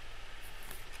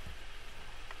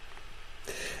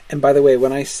 And by the way,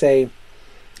 when I say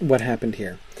what happened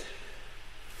here,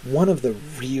 one of the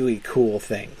really cool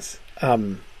things,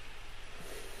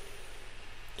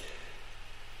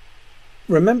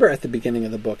 remember at the beginning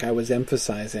of the book I was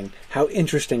emphasizing how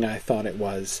interesting I thought it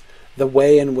was, the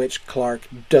way in which Clark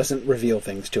doesn't reveal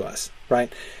things to us,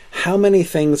 right? How many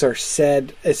things are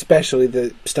said, especially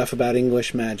the stuff about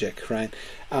English magic, right?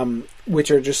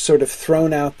 Which are just sort of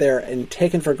thrown out there and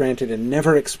taken for granted and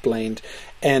never explained.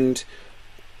 And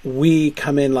we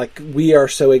come in like we are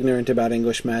so ignorant about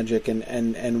English magic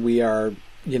and we are,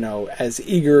 you know, as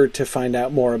eager to find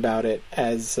out more about it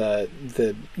as the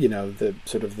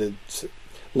sort of the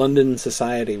London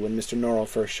society when Mr. Norrell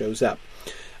first shows up.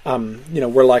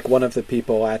 We're like one of the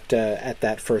people at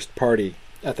that first party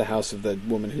at the house of the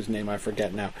woman whose name I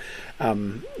forget now,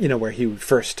 where he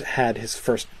first had his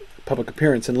first public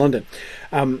appearance in London.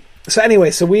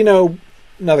 So we know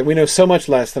nothing. We know so much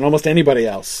less than almost anybody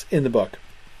else in the book.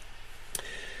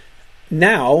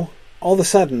 Now, all of a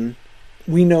sudden,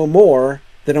 we know more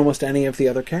than almost any of the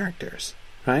other characters,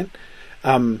 right?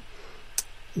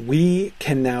 We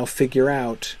can now figure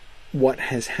out what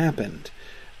has happened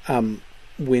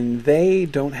when they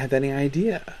don't have any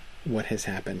idea what has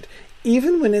happened,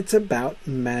 even when it's about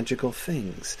magical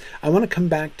things. I want to come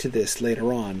back to this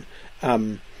later on.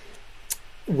 Because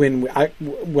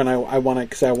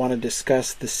I want to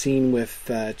discuss the scene with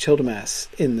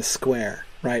Childemas in the square,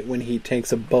 right, when he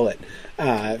takes a bullet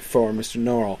for Mr.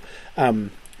 Norrell.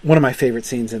 One of my favorite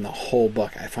scenes in the whole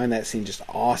book. I find that scene just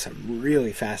awesome,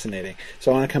 really fascinating.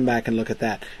 So I want to come back and look at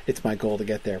that. It's my goal to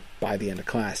get there by the end of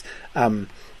class.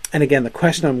 And again, the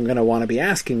question I'm going to want to be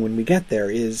asking when we get there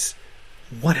is,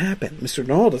 what happened? Mr.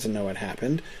 Norrell doesn't know what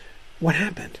happened. What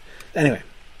happened? Anyway.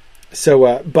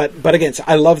 So, but again, so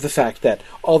I love the fact that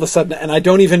all of a sudden, and I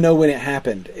don't even know when it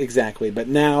happened exactly, but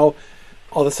now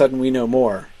all of a sudden we know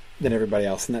more than everybody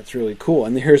else, and that's really cool.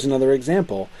 And here's another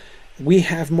example. We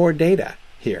have more data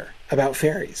here about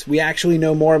fairies. We actually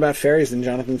know more about fairies than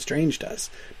Jonathan Strange does,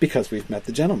 because we've met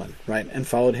the gentleman, right, and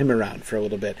followed him around for a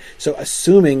little bit. So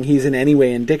assuming he's in any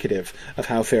way indicative of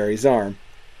how fairies are,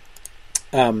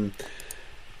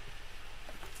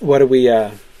 what do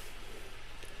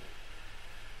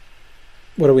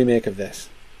we make of this?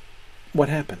 What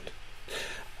happened?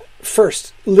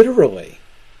 First, literally,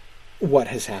 what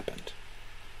has happened?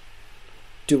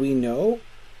 Do we know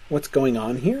what's going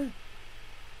on here?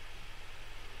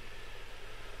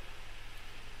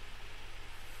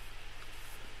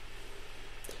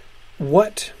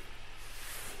 What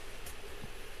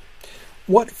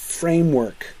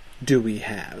framework do we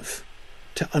have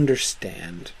to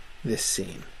understand this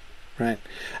scene, right?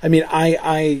 I mean,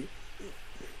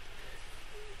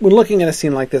 when looking at a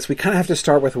scene like this, we kind of have to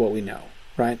start with what we know,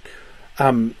 right?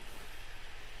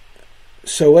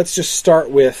 So let's just start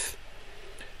with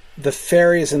the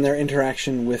fairies and their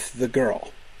interaction with the girl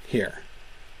here.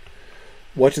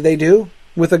 What do they do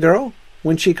with the girl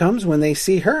when she comes, when they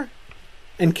see her?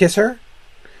 and kiss her,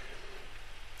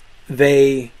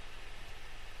 are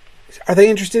they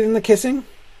interested in the kissing?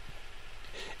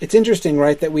 It's interesting,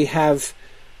 right, that we have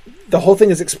the whole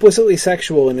thing is explicitly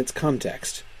sexual in its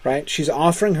context, right? She's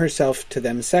offering herself to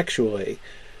them sexually.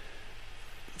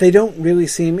 They don't really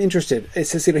seem interested. It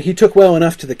says, he took well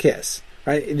enough to the kiss,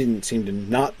 right? It didn't seem to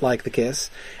not like the kiss,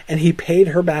 and he paid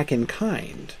her back in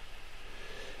kind.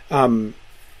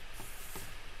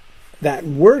 That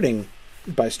wording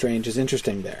by Strange is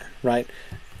interesting there, right?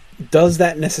 Does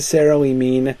that necessarily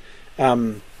mean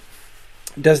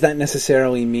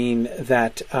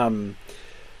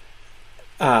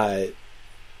that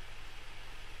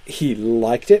he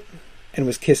liked it and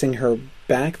was kissing her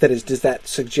back? That is, does that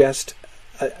suggest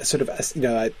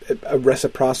a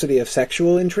reciprocity of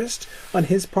sexual interest on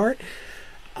his part?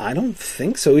 I don't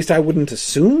think so. At least I wouldn't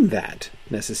assume that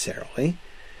necessarily.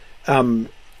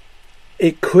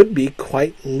 It could be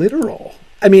quite literal.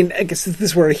 I mean, I guess if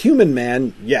this were a human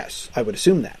man, yes, I would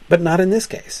assume that. But not in this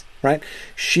case, right?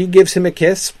 She gives him a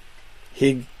kiss.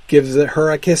 He gives her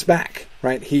a kiss back,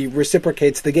 right? He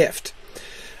reciprocates the gift.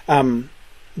 But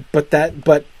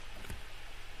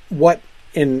what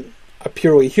in a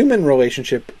purely human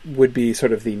relationship would be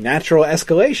sort of the natural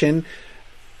escalation,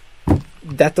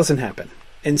 that doesn't happen.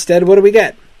 Instead, what do we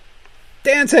get?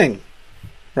 Dancing,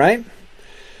 right?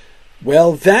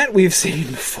 Well, that we've seen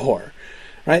before,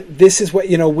 right? This is what,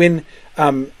 when,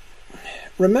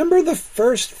 remember the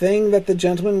first thing that the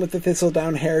gentleman with the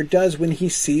thistledown hair does when he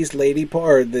sees Lady Pole,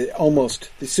 or the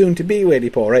soon-to-be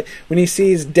Lady Pole, right? When he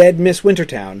sees dead Miss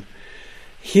Wintertown,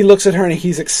 he looks at her and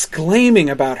he's exclaiming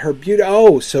about her beauty.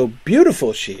 Oh, so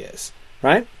beautiful she is,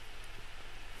 right?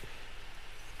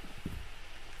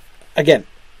 Again,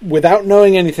 without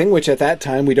knowing anything, which at that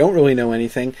time we don't really know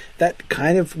anything, that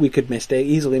kind of, we could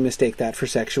easily mistake that for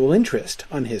sexual interest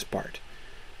on his part.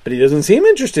 But he doesn't seem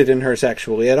interested in her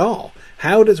sexually at all.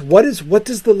 What does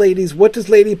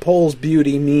Lady Pole's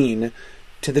beauty mean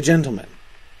to the gentleman?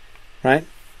 Right?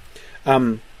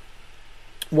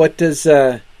 What does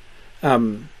it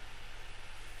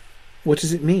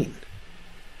mean?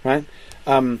 Right?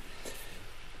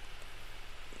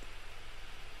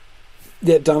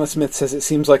 Yet Donna Smith says it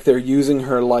seems like they're using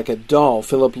her like a doll.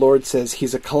 Philip Lord says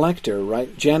he's a collector,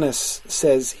 right? Janice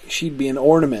says she'd be an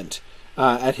ornament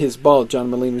at his ball.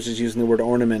 John Moline was just using the word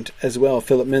ornament as well.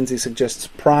 Philip Menzies suggests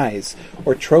prize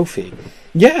or trophy.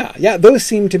 Yeah, those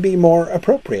seem to be more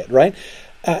appropriate, right?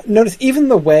 Notice even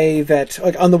the way that,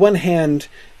 like, on the one hand,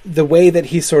 the way that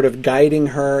he's sort of guiding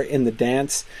her in the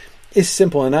dance is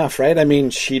simple enough, right? I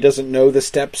mean, she doesn't know the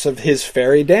steps of his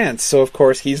fairy dance, so of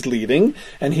course he's leading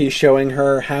and he's showing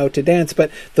her how to dance. But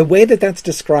the way that that's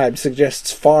described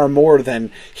suggests far more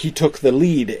than he took the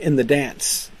lead in the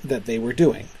dance that they were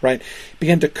doing, right?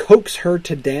 Began to coax her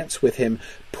to dance with him,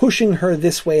 pushing her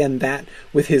this way and that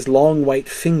with his long white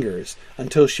fingers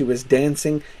until she was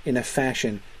dancing in a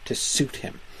fashion to suit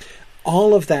him.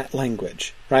 All of that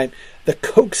language, right? The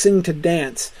coaxing to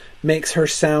dance makes her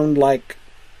sound like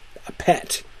a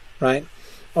pet, right?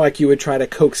 Like you would try to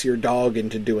coax your dog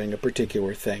into doing a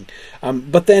particular thing.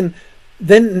 But then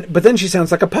she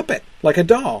sounds like a puppet, like a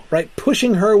doll, right?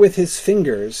 Pushing her with his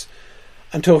fingers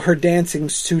until her dancing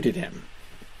suited him,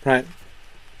 right?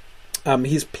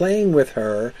 He's playing with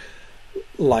her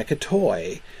like a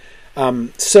toy.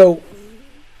 So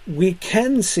we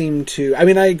can seem to... I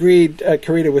mean, I agreed,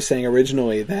 Karita was saying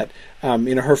originally that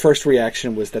her first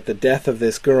reaction was that the death of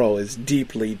this girl is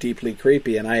deeply, deeply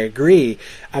creepy, and I agree.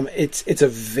 It's a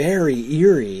very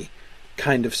eerie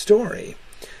kind of story.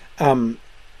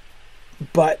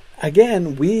 But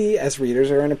again, we as readers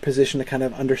are in a position to kind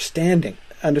of understand.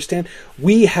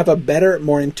 We have a better,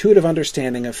 more intuitive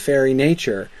understanding of fairy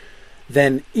nature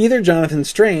than either Jonathan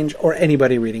Strange or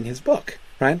anybody reading his book,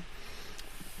 right?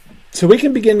 So we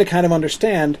can begin to kind of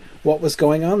understand what was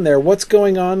going on there, what's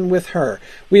going on with her.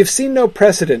 We have seen no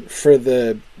precedent for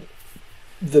the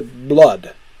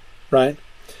blood, right?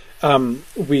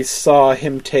 We saw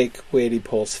him take Lady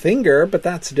Pole's finger, but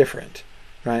that's different,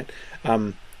 right?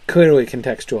 Clearly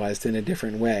contextualized in a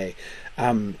different way.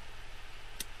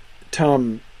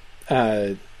 Tom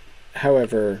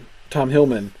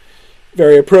Hillman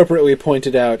very appropriately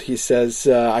pointed out, he says,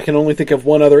 I can only think of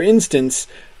one other instance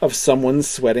of someone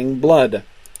sweating blood.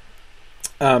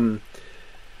 Yeah,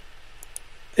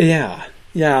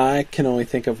 I can only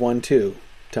think of one too,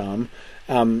 Tom.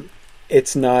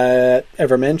 It's not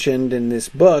ever mentioned in this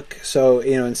book, so,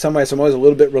 in some ways I'm always a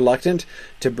little bit reluctant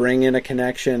to bring in a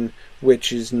connection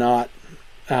which is not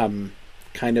kind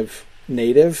of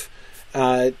native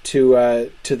to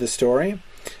the story.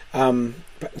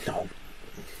 But no,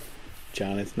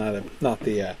 John, it's not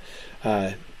the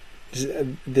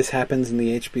this happens in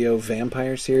the HBO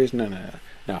vampire series. No.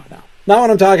 Not what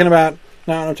I'm talking about.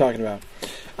 Not what I'm talking about.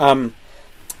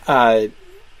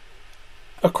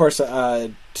 Of course,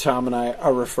 Tom and I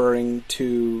are referring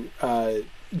to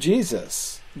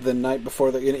Jesus the night before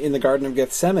in the Garden of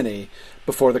Gethsemane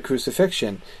before the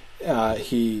crucifixion.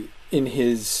 He in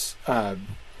his I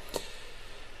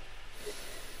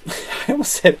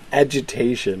almost said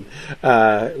agitation,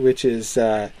 which is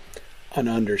an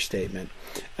understatement.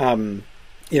 In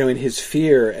his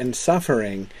fear and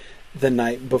suffering the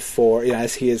night before,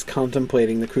 as he is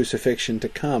contemplating the crucifixion to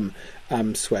come,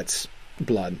 sweats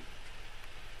blood.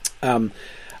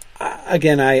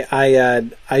 Again,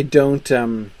 I don't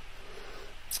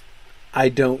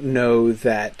know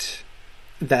that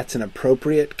that's an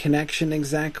appropriate connection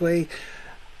exactly.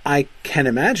 I can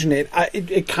imagine it.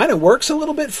 It kind of works a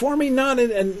little bit for me,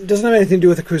 and doesn't have anything to do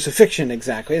with the crucifixion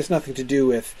exactly. It's nothing to do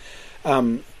with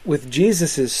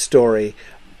Jesus's story,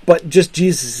 but just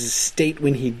Jesus' state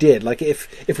when he did. Like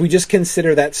if we just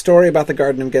consider that story about the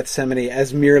Garden of Gethsemane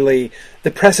as merely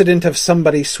the precedent of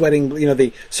somebody sweating,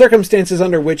 the circumstances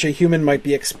under which a human might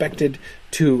be expected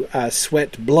to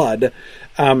sweat blood,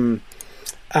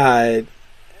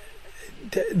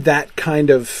 that kind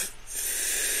of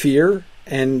fear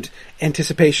and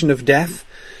anticipation of death,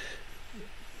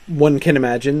 one can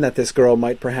imagine that this girl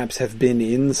might perhaps have been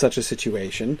in such a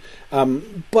situation.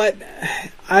 But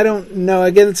I don't know.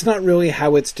 Again, it's not really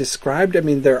how it's described. I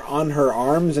mean, they're on her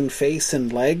arms and face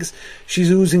and legs.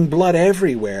 She's oozing blood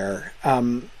everywhere.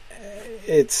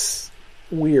 It's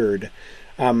weird.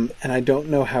 And I don't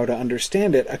know how to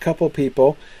understand it. A couple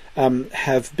people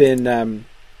have been...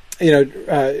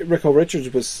 Rico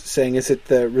Richards was saying, is it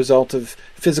the result of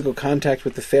physical contact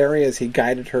with the fairy as he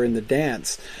guided her in the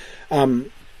dance?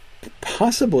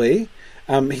 Possibly.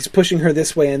 He's pushing her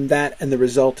this way and that, and the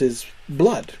result is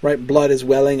blood, right? Blood is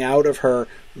welling out of her,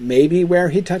 maybe where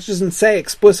he touches. Doesn't say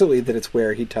explicitly that it's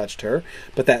where he touched her,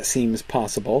 but that seems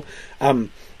possible.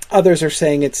 Others are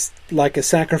saying it's like a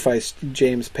sacrifice.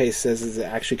 James Pace says it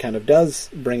actually kind of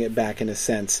does bring it back in a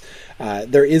sense.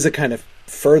 There is a kind of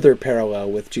further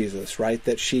parallel with Jesus, right?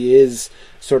 That she is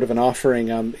sort of an offering,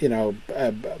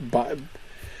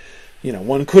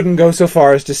 one couldn't go so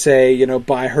far as to say,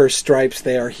 by her stripes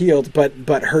they are healed,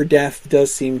 but her death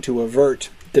does seem to avert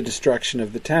the destruction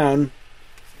of the town.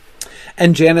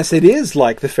 And Janice, it is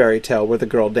like the fairy tale where the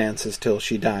girl dances till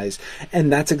she dies.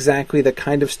 And that's exactly the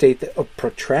kind of state that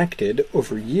protracted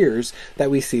over years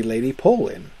that we see Lady Pole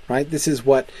in, right? This is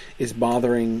what is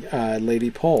bothering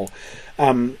Lady Pole.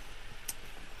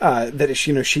 That is,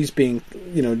 she's being,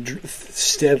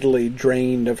 steadily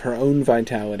drained of her own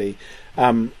vitality.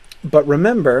 But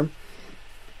remember,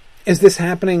 is this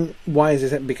happening? Why is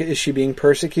this? Because is she being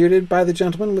persecuted by the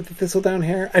gentleman with the thistledown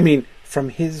hair? I mean, from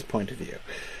his point of view,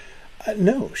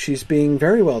 no. She's being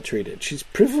very well treated. She's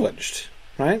privileged,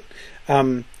 right?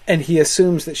 And he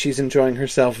assumes that she's enjoying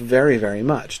herself very, very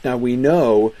much. Now we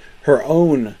know her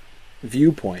own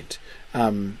viewpoint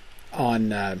on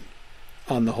the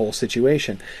whole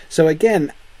situation. So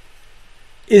again,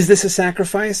 is this a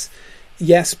sacrifice?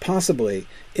 Yes, possibly.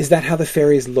 Is that how the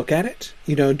fairies look at it?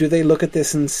 Do they look at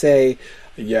this and say,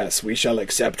 yes, we shall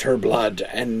accept her blood,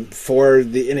 and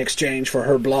in exchange for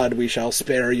her blood, we shall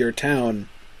spare your town?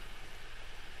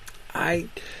 I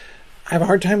have a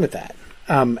hard time with that.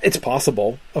 It's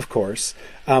possible, of course.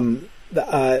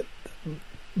 But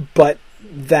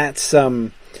that's,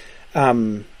 I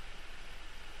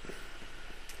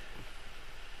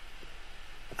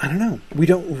don't know. We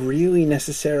don't really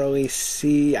necessarily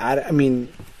see... I mean,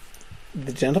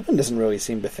 the gentleman doesn't really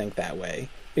seem to think that way,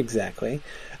 exactly.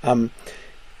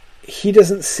 He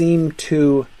doesn't seem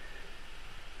to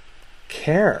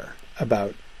care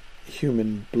about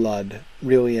human blood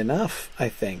really enough, I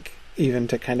think, even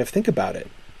to kind of think about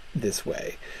it this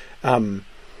way.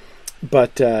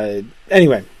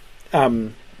 Anyway...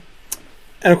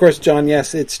 And of course, John,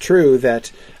 yes, it's true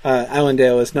that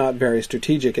Allendale is not very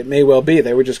strategic. It may well be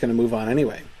they were just going to move on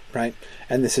anyway, right?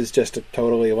 And this is just a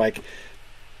totally like,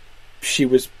 she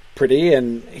was pretty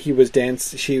and he was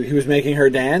he was making her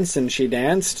dance and she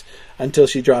danced until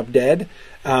she dropped dead.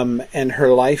 And her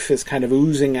life is kind of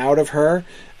oozing out of her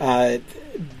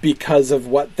because of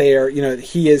what they are,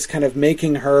 he is kind of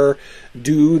making her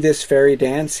do this fairy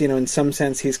dance. In some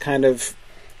sense, he's kind of,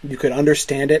 you could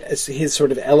understand it as he's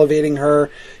sort of elevating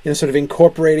her, sort of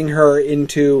incorporating her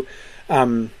into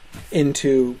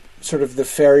sort of the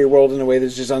fairy world in a way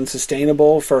that's just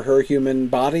unsustainable for her human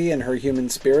body and her human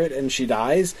spirit, and she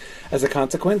dies as a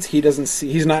consequence.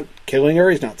 He's not killing her,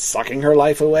 he's not sucking her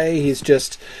life away, he's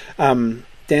just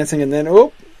dancing, and then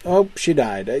oh, she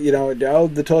died. Oh,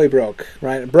 the toy broke,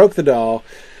 right? It broke the doll.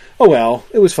 Oh, well,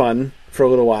 it was fun for a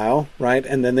little while, right?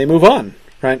 And then they move on,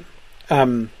 right?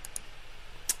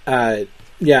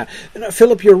 Yeah.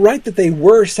 Philip, you're right that they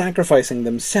were sacrificing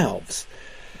themselves.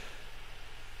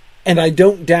 And I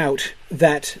don't doubt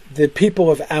that the people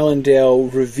of Allendale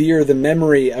revere the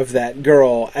memory of that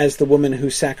girl as the woman who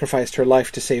sacrificed her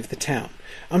life to save the town.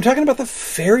 I'm talking about the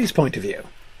fairy's point of view,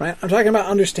 right? I'm talking about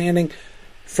understanding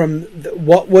from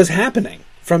what was happening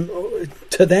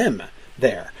to them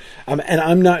there. And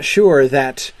I'm not sure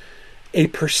that a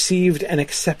perceived and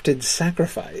accepted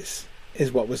sacrifice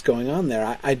is what was going on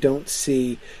there. I don't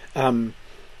see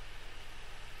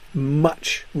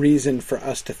much reason for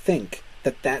us to think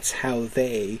that that's how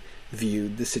they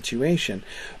viewed the situation.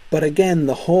 But again,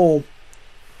 the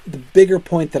bigger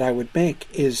point that I would make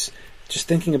is just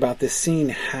thinking about this scene,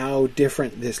 how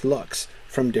different this looks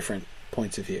from different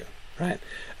points of view, right?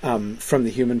 From the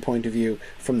human point of view,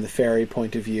 from the fairy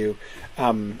point of view,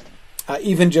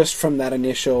 even just from that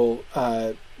initial,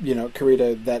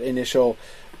 Karita, that initial,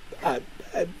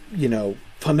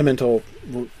 fundamental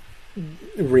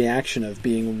reaction of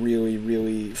being really,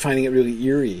 really, finding it really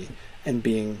eerie and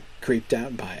being creeped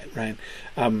out by it, right?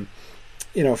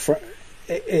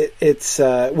 It's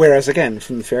whereas again,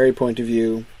 from the fairy point of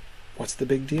view, what's the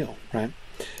big deal, right?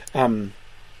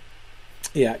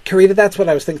 Yeah, Karita, that's what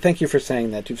I was thinking. Thank you for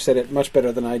saying that. You've said it much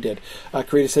better than I did.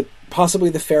 Karita said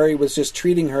possibly the fairy was just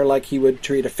treating her like he would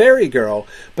treat a fairy girl,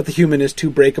 but the human is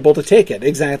too breakable to take it.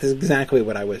 Exactly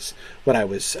what I was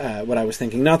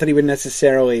thinking. Not that he would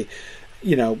necessarily,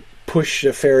 push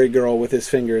a fairy girl with his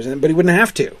fingers, but he wouldn't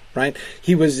have to, right?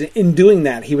 He was, in doing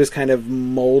that, he was kind of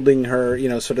molding her,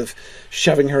 sort of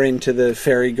shoving her into the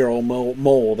fairy girl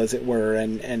mold, as it were,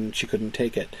 and she couldn't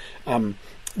take it.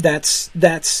 That's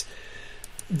a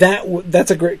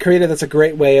great, Karita, that's a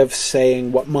great way of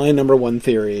saying what my number one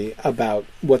theory about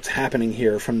what's happening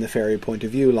here from the fairy point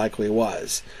of view likely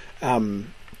was.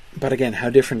 But again, how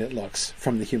different it looks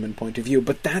from the human point of view.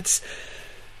 But that's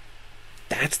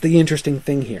the interesting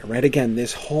thing here, right? Again,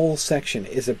 this whole section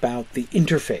is about the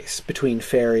interface between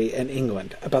fairy and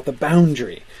England, about the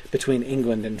boundary between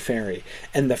England and fairy.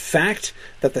 And the fact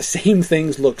that the same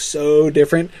things look so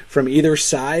different from either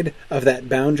side of that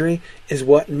boundary is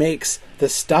what makes the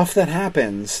stuff that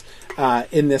happens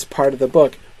in this part of the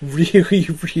book really,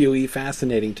 really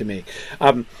fascinating to me.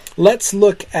 Let's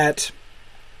look at...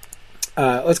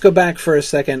 let's go back for a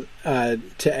second to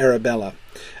Arabella.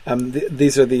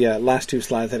 These are the last two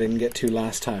slides I didn't get to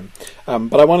last time.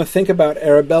 But I want to think about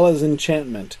Arabella's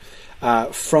enchantment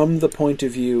from the point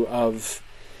of view of,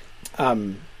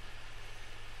 again,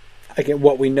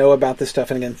 what we know about this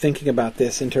stuff, and again, thinking about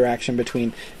this interaction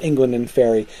between England and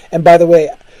fairy. And by the way,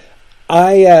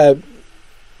 there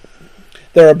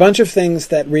are a bunch of things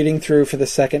that reading through for the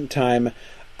second time,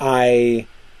 I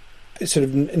sort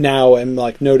of now am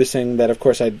like noticing that, of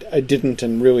course, I didn't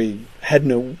and really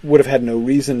would have had no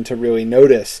reason to really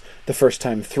notice the first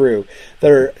time through.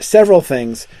 There are several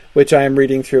things which I am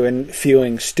reading through and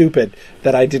feeling stupid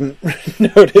that I didn't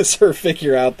notice or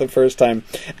figure out the first time.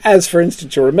 As, for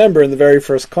instance, you'll remember in the very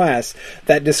first class,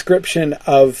 that description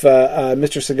of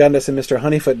Mr. Segundus and Mr.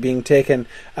 Honeyfoot being taken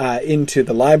into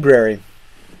the library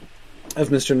of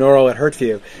Mr. Norrell at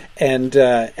Hertview, and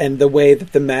the way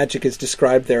that the magic is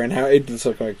described there, and how it just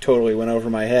like totally went over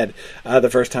my head the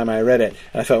first time I read it,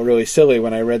 and I felt really silly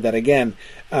when I read that again.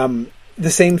 The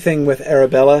same thing with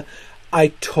Arabella. I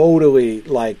totally,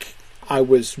 I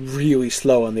was really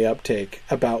slow on the uptake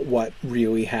about what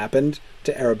really happened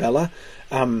to Arabella.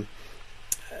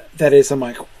 That is, I'm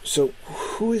like, so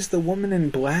who is the woman in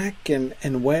black,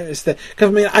 and where is the... Because,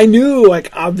 I mean, I knew,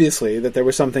 obviously, that there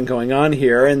was something going on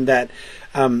here, and that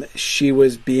she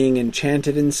was being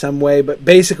enchanted in some way, but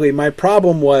basically my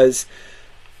problem was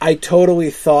I totally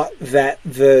thought that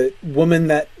the woman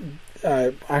that...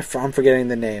 I'm forgetting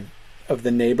the name of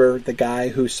the neighbor, the guy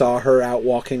who saw her out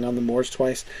walking on the moors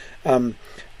twice.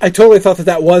 I totally thought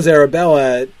that was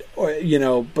Arabella,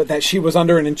 but that she was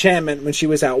under an enchantment when she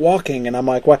was out walking, and I'm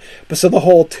like, what? But so the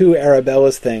whole two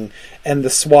Arabellas thing and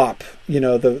the swap,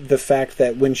 the fact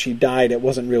that when she died it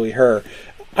wasn't really her,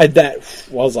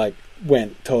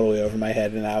 went totally over my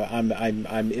head, and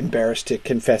I'm embarrassed to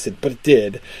confess it, but it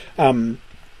did.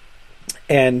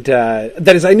 And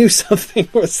that is, I knew something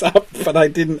was up, but I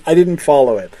didn't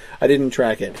follow it. I didn't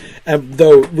track it.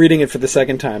 Though reading it for the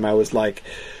second time, I was like,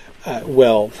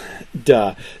 Well,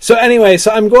 duh. So anyway,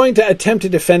 so I'm going to attempt to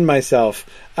defend myself,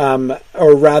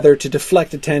 or rather to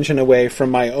deflect attention away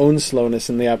from my own slowness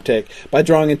in the uptake by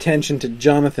drawing attention to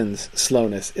Jonathan's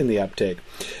slowness in the uptake.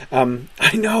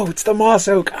 I know, it's the moss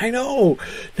oak. I know.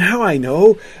 Now I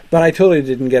know. But I totally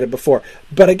didn't get it before.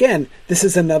 But again, this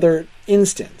is another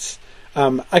instance.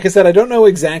 Like I said, I don't know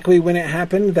exactly when it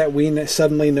happened that we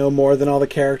suddenly know more than all the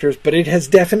characters, but it has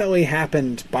definitely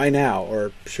happened by now,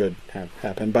 or should have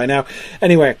happened by now.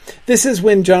 Anyway, this is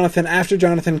when after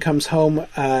Jonathan comes home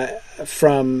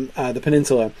from the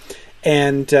peninsula,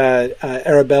 and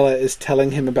Arabella is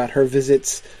telling him about her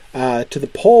visits to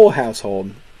the Pole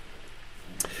household.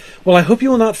 Well, I hope you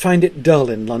will not find it dull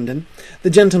in London. The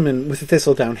gentleman with the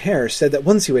thistledown hair said that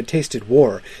once you had tasted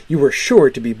war, you were sure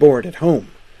to be bored at home.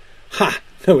 Ha!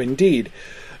 No, indeed.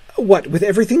 What, with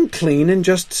everything clean and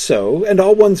just so, and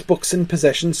all one's books and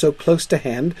possessions so close to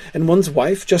hand, and one's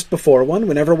wife just before one,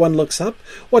 whenever one looks up?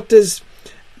 What does...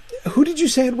 Who did you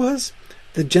say it was?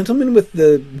 The gentleman with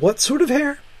the what sort of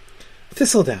hair?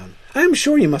 Thistledown. I am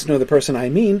sure you must know the person I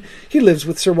mean. He lives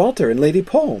with Sir Walter and Lady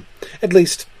Pole. At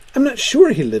least, I'm not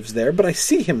sure he lives there, but I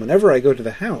see him whenever I go to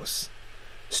the house.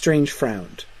 Strange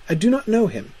frowned. I do not know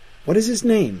him. What is his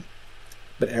name?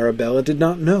 But Arabella did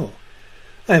not know.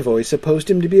 I have always supposed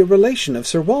him to be a relation of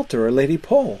Sir Walter or Lady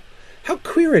Pole. How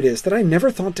queer it is that I never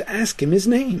thought to ask him his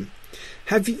name.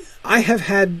 I have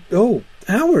had,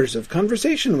 hours of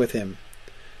conversation with him.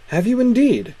 Have you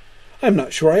indeed? I am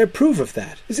not sure I approve of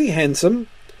that. Is he handsome?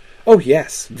 Oh,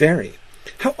 yes, very.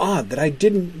 How odd that I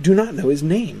do not know his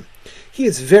name. He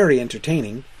is very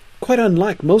entertaining, quite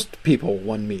unlike most people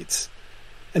one meets.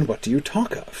 And what do you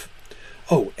talk of?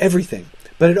 Oh, everything.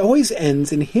 But it always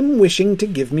ends in him wishing to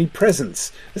give me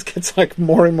presents. This gets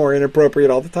more and more inappropriate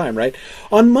all the time, right?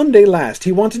 On Monday last,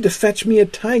 he wanted to fetch me a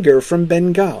tiger from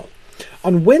Bengal.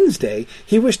 On Wednesday,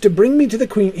 he wished to bring me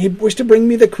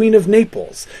the Queen of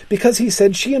Naples, because he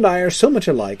said she and I are so much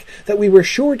alike that we were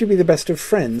sure to be the best of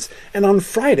friends, and on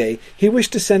Friday he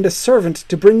wished to send a servant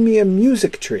to bring me a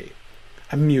music tree.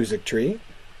 A music tree?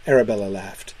 Arabella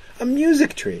laughed. A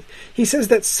music tree. He says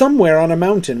that somewhere on a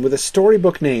mountain with a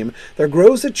storybook name there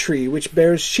grows a tree which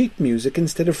bears sheet music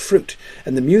instead of fruit,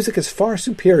 and the music is far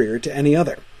superior to any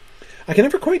other. I can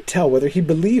never quite tell whether he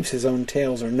believes his own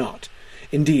tales or not.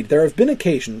 Indeed, there have been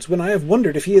occasions when I have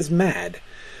wondered if he is mad.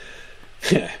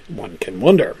 One can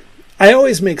wonder. I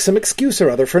always make some excuse or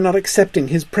other for not accepting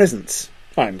his presents.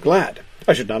 I'm glad.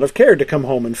 I should not have cared to come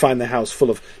home and find the house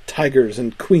full of tigers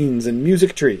and queens and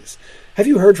music trees. Have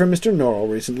you heard from Mr.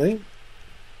 Norrell recently?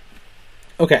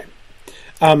 Okay.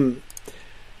 What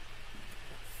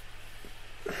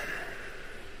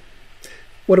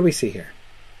do we see here?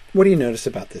 What do you notice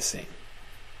about this scene?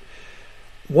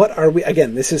 What are we...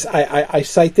 Again, this is... I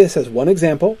cite this as one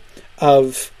example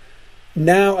of...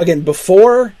 Now, again,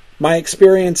 before my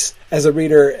experience as a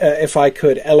reader, if I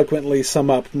could eloquently sum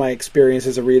up my experience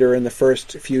as a reader in the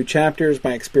first few chapters,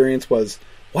 my experience was,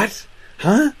 what?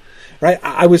 Huh? Right?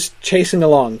 I was chasing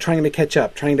along, trying to catch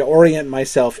up, trying to orient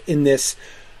myself in this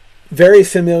very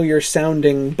familiar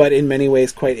sounding, but in many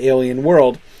ways quite alien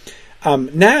world.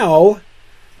 Now,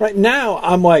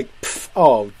 I'm like,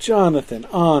 oh, Jonathan,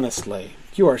 honestly,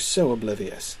 you are so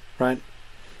oblivious, right?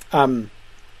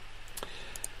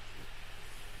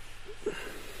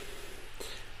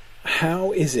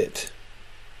 How is it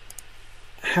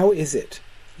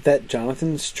that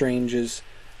Jonathan Strange's,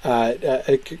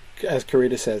 as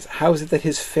Carita says, how is it that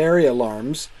his fairy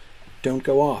alarms don't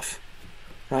go off,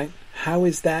 right? How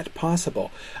is that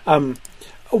possible?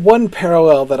 One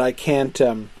parallel that I can't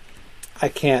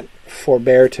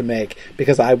forbear to make,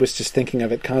 because I was just thinking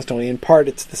of it constantly. In part,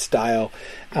 it's the style.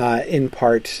 In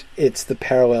part, it's the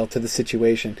parallel to the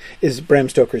situation, is Bram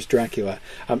Stoker's Dracula.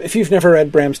 If you've never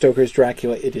read Bram Stoker's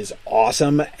Dracula, it is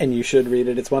awesome, and you should read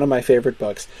it. It's one of my favorite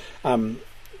books.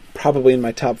 Probably in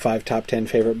my top 5, top 10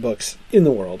 favorite books in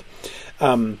the world.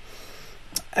 And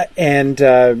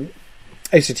I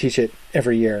used to teach it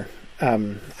every year.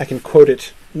 I can quote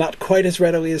it not quite as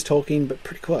readily as Tolkien, but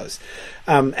pretty close.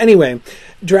 Anyway,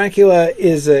 Dracula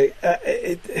is in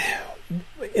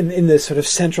the sort of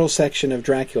central section of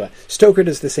Dracula. Stoker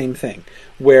does the same thing,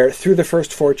 where through the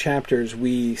first 4 chapters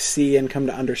we see and come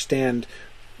to understand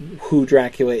who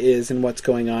Dracula is and what's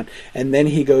going on, and then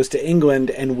he goes to England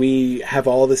and we have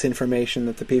all this information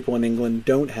that the people in England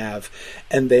don't have,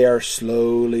 and they are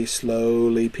slowly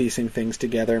piecing things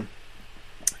together.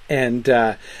 And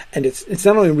it's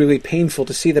not only really painful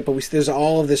to see that, but there's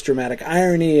all of this dramatic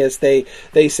irony as they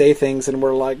say things, and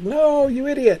we're like, no, you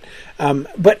idiot.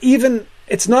 But even,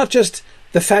 it's not just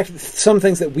the fact that some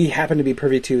things that we happen to be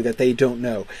privy to that they don't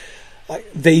know.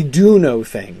 they do know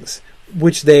things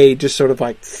which they just sort of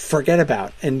like forget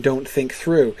about and don't think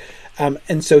through.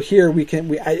 And so here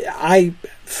I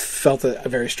felt a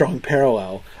very strong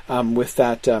parallel with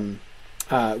that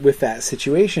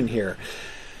situation here.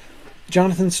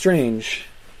 Jonathan Strange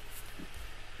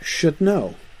should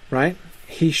know, right?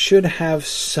 He should have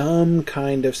some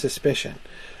kind of suspicion.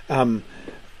 But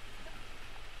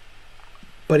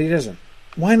he doesn't.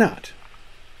 Why not?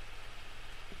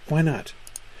 Why not?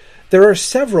 There are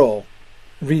several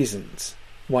reasons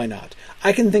why not.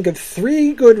 I can think of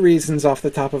 3 good reasons off the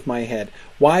top of my head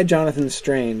why Jonathan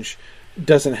Strange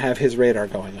doesn't have his radar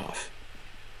going off.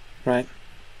 Right?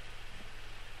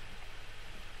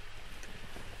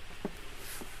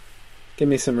 Give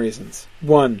me some reasons.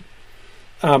 1,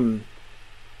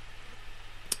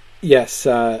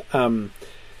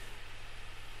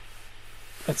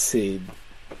 let's see,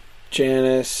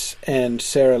 Janice and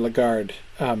Sarah Lagarde.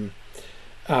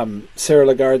 Sarah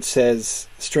Lagarde says,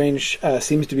 Strange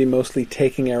seems to be mostly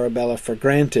taking Arabella for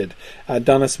granted.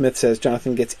 Donna Smith says,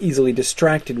 Jonathan gets easily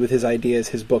distracted with his ideas,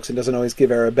 his books, and doesn't always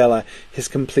give Arabella his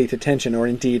complete attention, or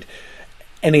indeed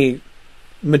any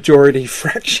majority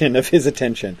fraction of his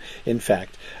attention, in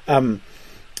fact.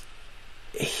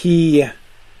 He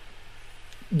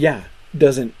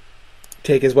doesn't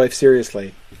take his wife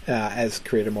seriously, as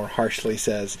Creator more harshly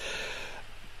says.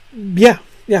 I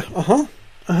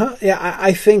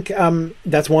think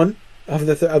that's one of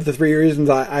the 3 reasons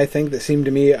I think that seem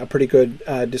to me a pretty good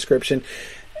description.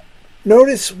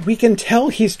 Notice we can tell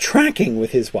he's tracking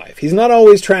with his wife. He's not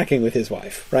always tracking with his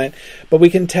wife, right? But we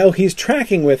can tell he's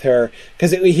tracking with her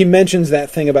because he mentions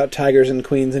that thing about tigers and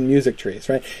queens and music trees,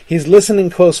 right? He's listening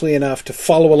closely enough to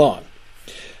follow along.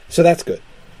 So that's good.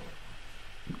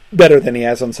 Better than he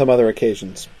has on some other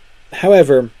occasions.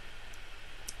 However,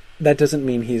 that doesn't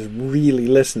mean he's really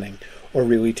listening or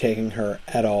really taking her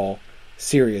at all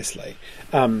seriously.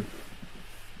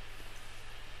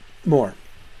 More.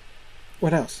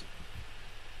 What else?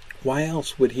 Why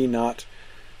else would he not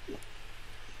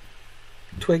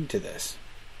twig to this?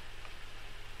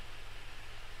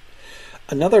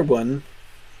 Another one,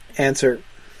 answer.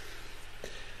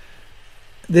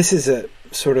 This is a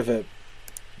sort of a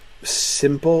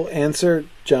simple answer.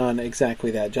 John, exactly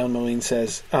that. John Moline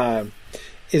says,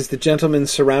 is the gentleman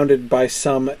surrounded by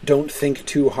some don't think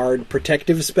too hard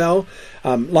protective spell?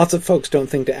 Lots of folks don't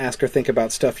think to ask or think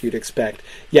about stuff you'd expect.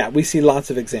 Yeah, we see lots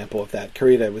of example of that.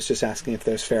 Karita was just asking if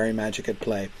there's fairy magic at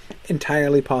play.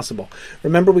 Entirely possible.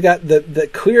 Remember, we got the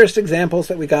clearest examples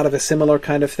that we got of a similar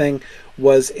kind of thing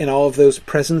was in all of those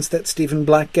presents that Stephen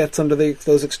Black gets under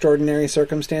those extraordinary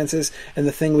circumstances, and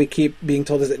the thing we keep being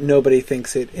told is that nobody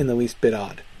thinks it in the least bit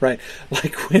odd, right?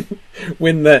 Like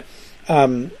when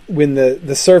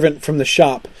the servant from the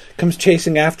shop comes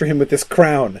chasing after him with this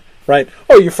crown, right?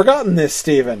 Oh, you've forgotten this,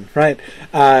 Stephen, right?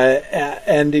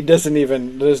 And he doesn't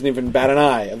even bat an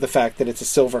eye of the fact that it's a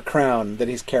silver crown that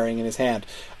he's carrying in his hand.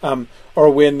 Or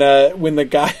when the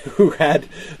guy who had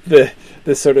the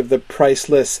sort of the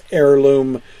priceless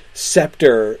heirloom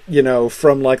scepter,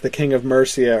 from like the King of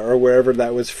Mercia or wherever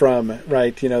that was from,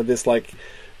 right? This like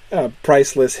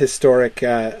priceless historic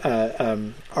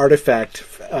artifact,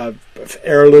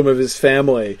 heirloom of his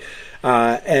family,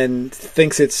 and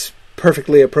thinks it's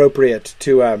perfectly appropriate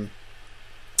to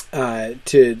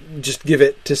just give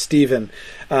it to Stephen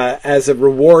as a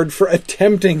reward for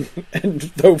attempting and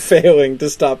though failing to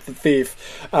stop the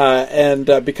thief,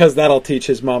 and because that'll teach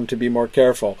his mom to be more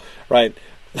careful, right?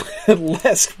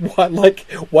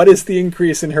 What is the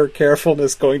increase in her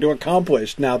carefulness going to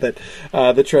accomplish now that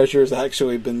the treasure has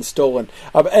actually been stolen?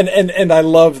 And I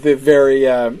love the very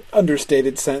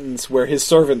understated sentence where his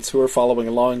servants who are following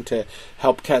along to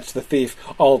help catch the thief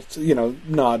all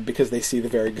nod because they see the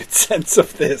very good sense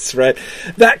of this, right?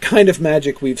 That kind of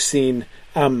magic we've seen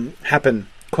happen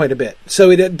quite a bit.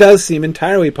 So it does seem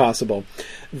entirely possible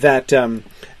that Tom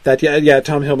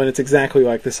Hillman, it's exactly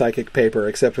like the psychic paper,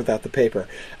 except without the paper.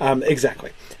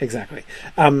 Exactly.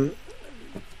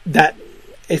 That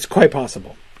it's quite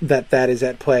possible that is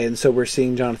at play, and so we're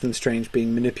seeing Jonathan Strange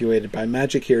being manipulated by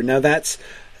magic here. Now that's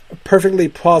perfectly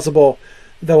plausible,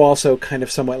 though also kind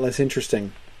of somewhat less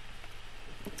interesting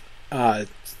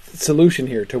solution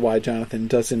here to why Jonathan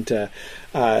doesn't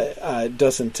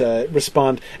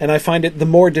respond, and I find it the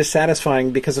more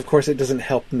dissatisfying because, of course, it doesn't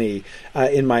help me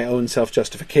in my own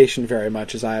self-justification very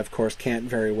much, as I, of course, can't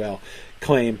very well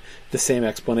claim the same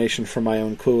explanation for my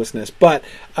own cluelessness. But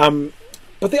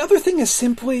the other thing is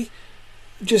simply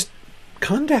just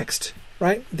context,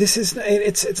 right? This is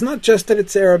it's not just that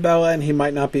it's Arabella and he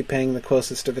might not be paying the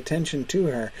closest of attention to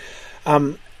her,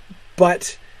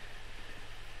 but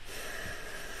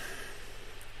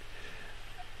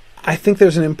I think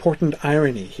there's an important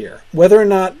irony here. Whether or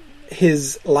not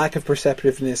his lack of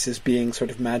perceptiveness is being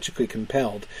sort of magically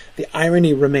compelled, the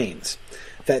irony remains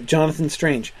that Jonathan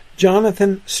Strange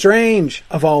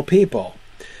of all people,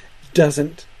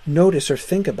 doesn't notice or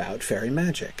think about fairy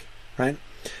magic, right?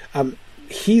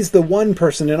 He's the one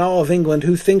person in all of England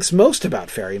who thinks most about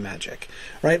fairy magic,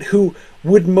 right? Who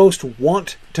would most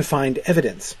want to find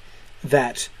evidence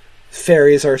that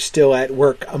fairies are still at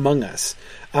work among us.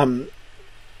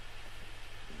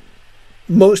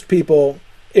 Most people,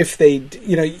 if they,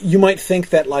 you might think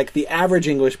that like the average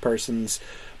English person's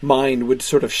mind would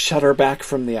sort of shudder back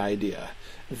from the idea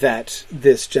that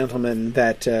this gentleman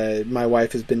that my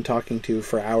wife has been talking to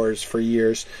for hours, for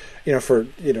years,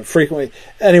 frequently,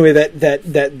 anyway,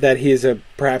 that he is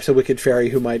perhaps a wicked fairy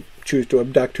who might choose to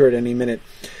abduct her at any minute.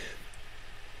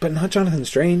 But not Jonathan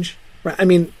Strange. Right? I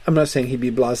mean, I'm not saying he'd be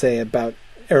blasé about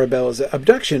Arabella's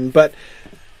abduction, but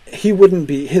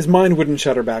his mind wouldn't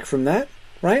shudder back from that,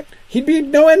 right? He'd be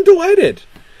no end delighted.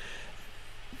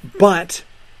 But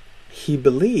he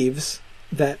believes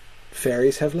that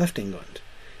fairies have left England.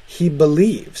 He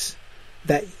believes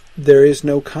that there is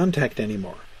no contact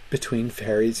anymore between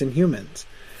fairies and humans.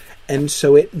 And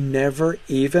so it never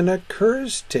even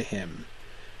occurs to him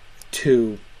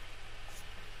to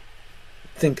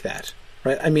think that,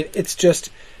 right? I mean, it's just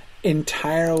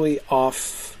entirely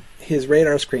off his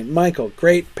radar screen. Michael,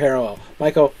 great parallel.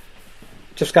 Michael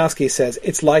Jeffkowski says,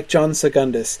 it's like John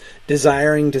Segundus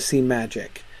desiring to see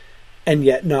magic and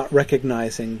yet not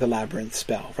recognizing the labyrinth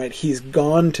spell, right? He's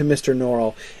gone to Mr.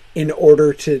 Norrell in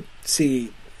order to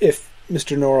see if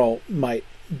Mr. Norrell might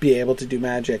be able to do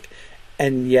magic,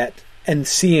 and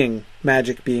seeing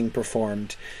magic being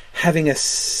performed, having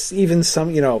even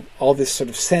some, all this sort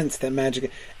of sense that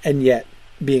magic, and yet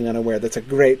being unaware. That's a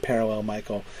great parallel,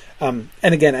 Michael. And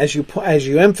again, as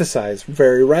you emphasize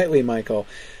very rightly, Michael,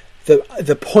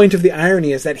 the point of the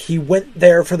irony is that he went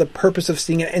there for the purpose of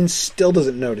seeing it and still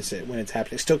doesn't notice it when it's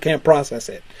happening, still can't process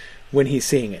it when he's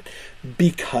seeing it,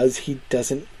 because he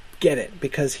doesn't get it,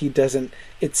 because he doesn't,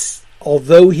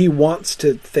 although he wants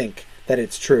to think that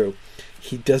it's true,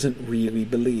 he doesn't really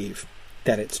believe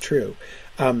that it's true.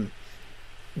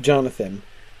 Jonathan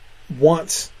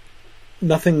wants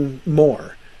nothing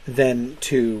more than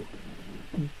to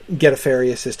get a fairy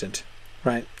assistant,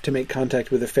 right, to make contact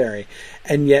with a fairy.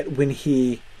 And yet when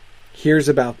he hears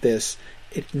about this,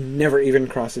 it never even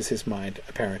crosses his mind,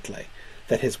 apparently,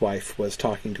 that his wife was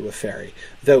talking to a fairy.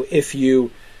 Though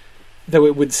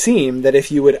it would seem that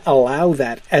if you would allow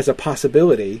that as a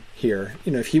possibility here,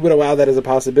 if he would allow that as a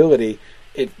possibility,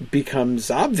 it becomes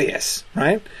obvious,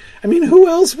 right? I mean, who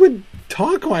else would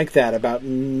talk like that about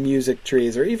music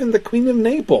trees, or even the Queen of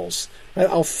Naples, right?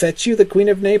 I'll fetch you the Queen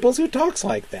of Naples. Who talks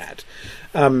like that?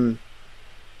 But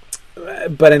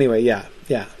anyway, yeah.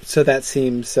 So that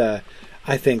seems, I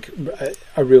think,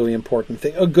 a really important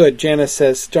thing. Oh, good. Janice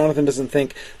says, Jonathan doesn't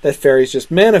think that fairies just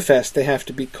manifest. They have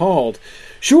to be called.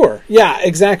 Sure. Yeah,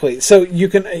 exactly. So you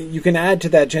can add to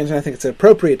that, James, and I think it's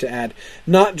appropriate to add,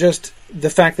 not just the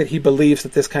fact that he believes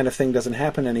that this kind of thing doesn't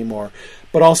happen anymore,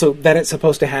 but also that it's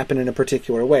supposed to happen in a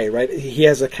particular way, right? He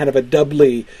has a kind of a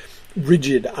doubly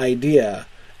rigid idea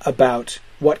about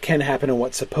what can happen and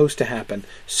what's supposed to happen,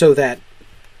 so that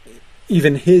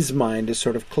even his mind is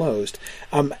sort of closed.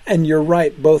 And you're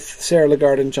right, both Sarah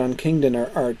Lagarde and John Kingdon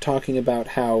are talking about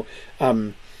how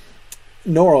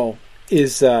Norrell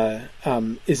is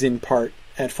in part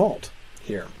at fault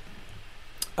here.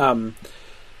 I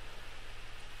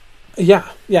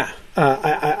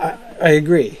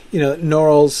agree.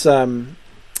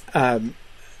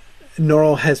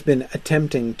 Norrell has been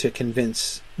attempting to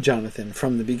convince Jonathan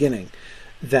from the beginning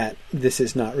that this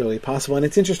is not really possible. And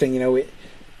it's interesting,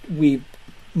 we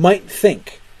might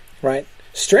think, right?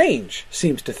 Strange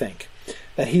seems to think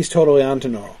that he's totally onto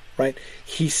Norrell, right?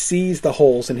 He sees the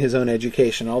holes in his own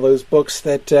education, all those books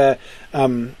that that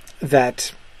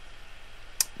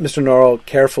Mr. Norrell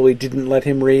carefully didn't let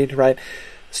him read, right?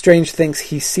 Strange thinks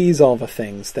he sees all the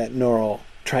things that Norrell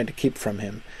tried to keep from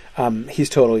him. He's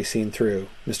totally seen through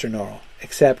Mr. Norrell,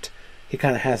 except he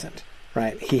kind of hasn't,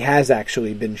 right? He has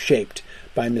actually been shaped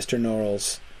by Mr.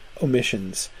 Norrell's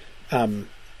omissions.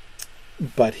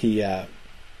 But he,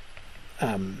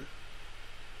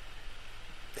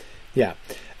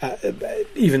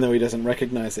 even though he doesn't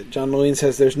recognize it. John Moline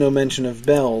says there's no mention of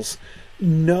bells.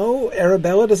 No,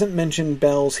 Arabella doesn't mention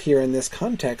bells here in this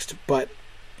context, but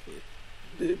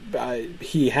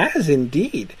he has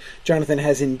indeed. Jonathan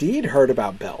has indeed heard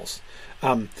about bells.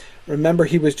 Remember,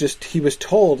 he was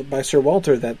told by Sir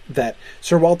Walter that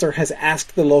Sir Walter has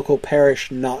asked the local parish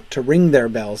not to ring their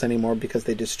bells anymore because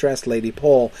they distress Lady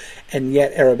Pole, and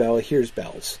yet Arabella hears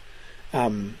bells.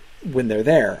 when they're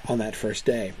there on that first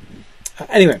day.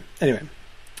 Anyway.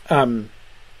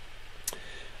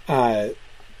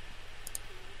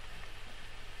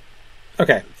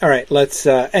 Okay, all right, let's...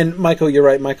 and Michael, you're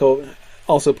right. Michael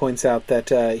also points out that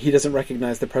he doesn't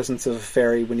recognize the presence of a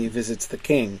fairy when he visits the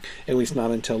king, at least not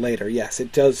until later. Yes,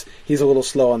 it does. He's a little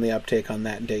slow on the uptake on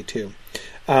that day, too.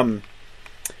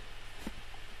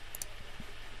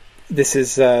 This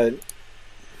is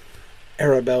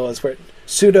Arabella's word,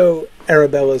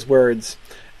 pseudo-Arabella's words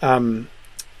when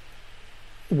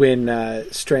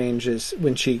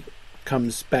she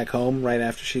comes back home right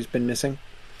after she's been missing.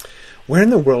 "Where in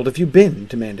the world have you been?"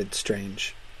 demanded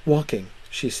Strange. "Walking,"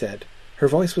 she said. Her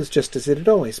voice was just as it had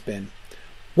always been.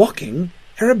 "Walking?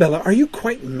 Arabella, are you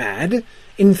quite mad?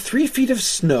 In 3 feet of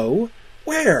snow?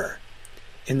 Where?"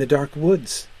 "In the dark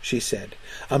woods," she said,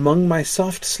 "among my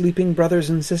soft-sleeping brothers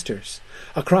and sisters,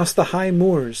 across the high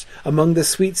moors, among the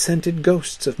sweet-scented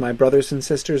ghosts of my brothers and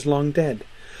sisters long dead,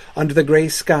 under the grey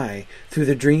sky, through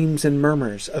the dreams and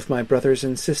murmurs of my brothers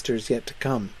and sisters yet to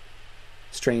come."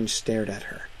 Strange stared at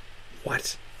her.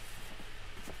 "What?"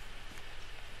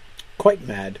 "Quite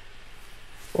mad.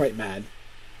 Quite mad."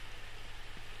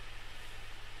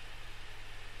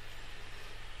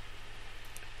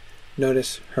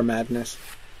 Notice her madness.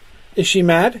 Is she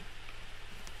mad?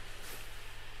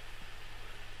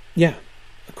 Yeah,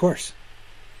 of course.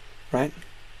 Right?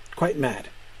 Quite mad.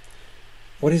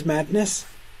 What is madness?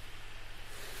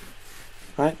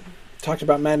 Right? Talked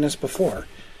about madness before.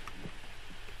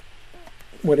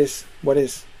 What is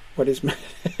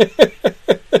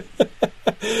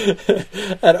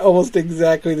At almost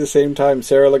exactly the same time,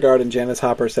 Sarah Lagarde and Janice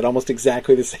Hopper said almost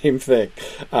exactly the same thing.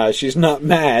 She's not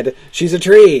mad, she's a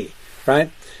tree,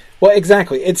 right? Well,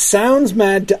 exactly. It sounds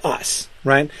mad to us,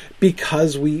 right?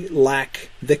 Because we lack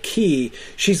the key.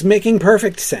 She's making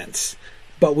perfect sense,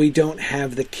 but we don't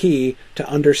have the key to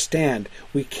understand.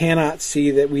 We cannot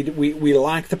see that we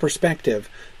lack the perspective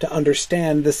to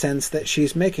understand the sense that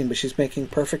she's making, but she's making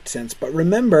perfect sense. But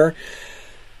remember,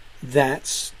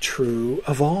 that's true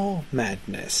of all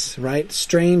madness, right?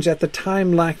 Strange at the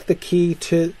time lacked the key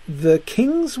to the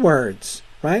king's words,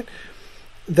 right?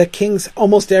 The king's,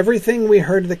 almost everything we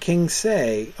heard the king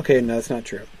say, okay, no, that's not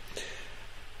true.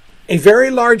 A very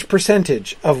large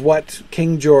percentage of what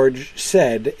King George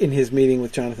said in his meeting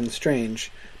with Jonathan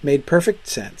Strange made perfect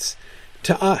sense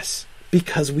to us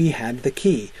because we had the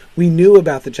key. We knew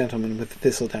about the gentleman with the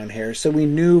thistledown hair, so we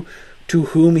knew to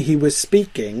whom he was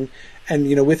speaking and,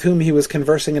 with whom he was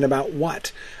conversing and about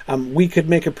what. We could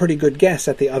make a pretty good guess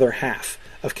at the other half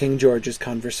of King George's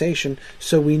conversation,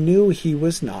 so we knew he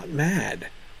was not mad,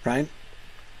 right?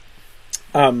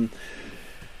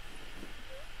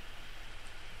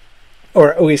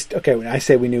 Or at least, okay, when I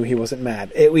say we knew he wasn't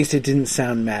mad, at least it didn't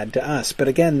sound mad to us. But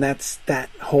again, that's that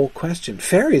whole question.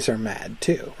 Fairies are mad,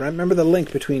 too, right? Remember the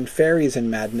link between fairies and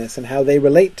madness and how they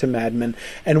relate to madmen,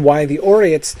 and why the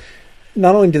Oriates,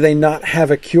 not only do they not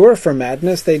have a cure for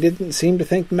madness, they didn't seem to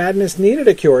think madness needed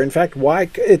a cure. In fact, why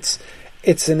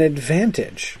it's an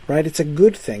advantage, right? It's a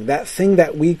good thing. That thing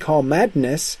that we call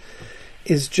madness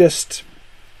is just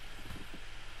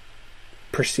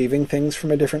perceiving things from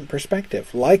a different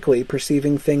perspective, likely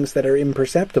perceiving things that are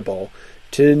imperceptible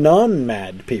to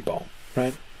non-mad people,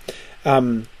 right?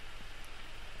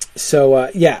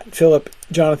 Philip,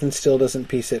 Jonathan still doesn't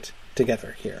piece it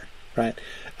together here, right?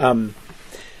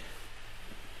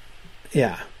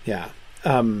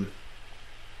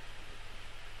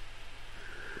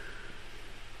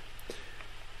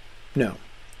 No,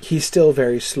 he's still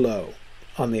very slow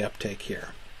on the uptake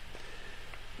here.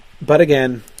 But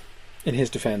again, in his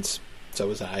defense, so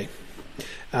was I.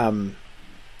 And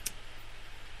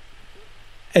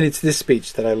it's this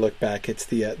speech that I look back, it's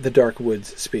the Dark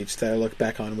Woods speech that I look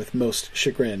back on with most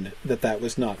chagrin, that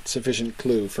was not sufficient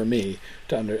clue for me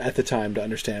at the time to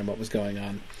understand what was going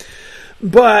on.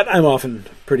 But I'm often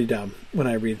pretty dumb when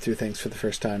I read through things for the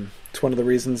first time. It's one of the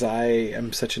reasons I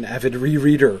am such an avid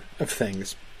rereader of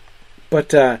things.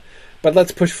 But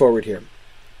let's push forward here.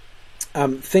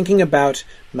 Thinking about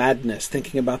madness,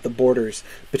 thinking about the borders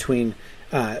between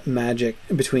magic,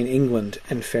 between England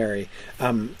and fairy.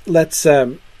 Let's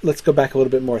go back a little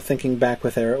bit more.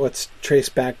 Let's trace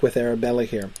back with Arabella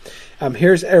here.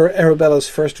 Here's Arabella's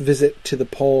first visit to the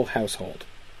Pole household,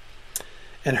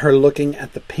 and her looking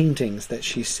at the paintings that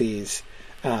she sees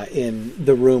in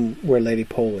the room where Lady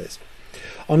Pole is.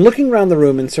 On looking round the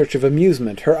room in search of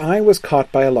amusement, her eye was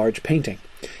caught by a large painting.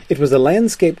 It was a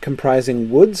landscape comprising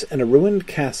woods and a ruined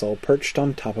castle perched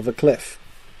on top of a cliff.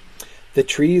 The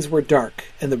trees were dark,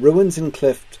 and the ruins and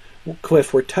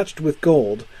cliff were touched with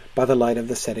gold by the light of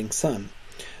the setting sun.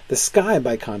 The sky,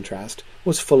 by contrast,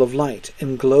 was full of light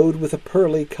and glowed with a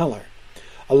pearly color.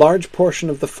 A large portion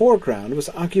of the foreground was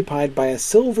occupied by a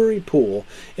silvery pool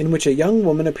in which a young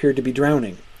woman appeared to be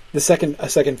drowning. A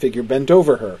second figure bent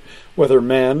over her. Whether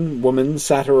man, woman,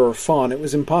 satyr, or faun, it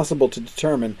was impossible to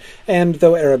determine, and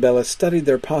though Arabella studied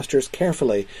their postures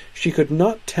carefully, she could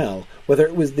not tell whether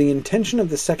it was the intention of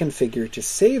the second figure to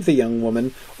save the young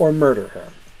woman or murder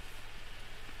her.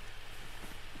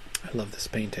 I love this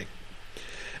painting.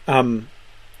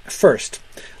 First,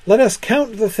 let us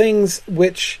count the things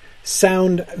which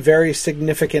sound very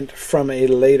significant from a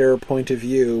later point of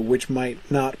view, which might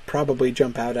not probably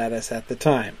jump out at us at the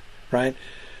time, right?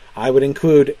 I would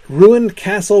include ruined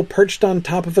castle perched on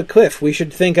top of a cliff. We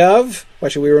should think of,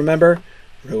 what should we remember?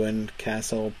 Ruined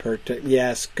castle perched,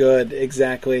 yes, good,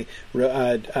 exactly.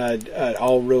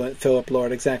 All ruined, Philip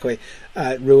Lord, exactly.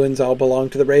 Ruins all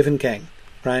belong to the Raven King,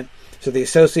 right? So the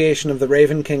association of the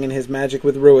Raven King and his magic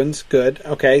with ruins, good.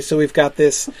 Okay, so we've got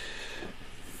this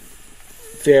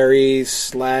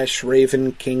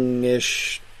fairy/Raven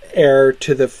King-ish air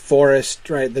to the forest,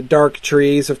 right? The dark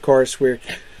trees, of course,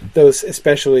 those,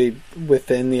 especially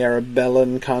within the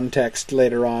Arabellan context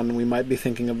later on, we might be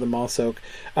thinking of them also.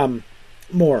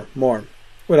 More.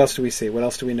 What else do we see? What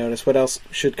else do we notice? What else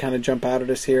should kind of jump out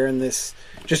at us here in this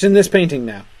painting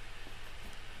now?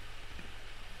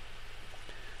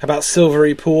 How about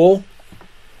silvery pool?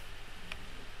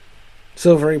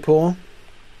 Silvery pool.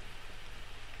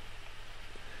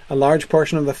 A large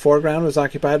portion of the foreground was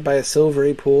occupied by a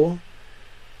silvery pool.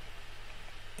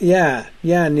 Yeah,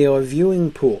 Neil, a viewing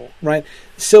pool, right?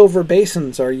 Silver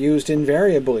basins are used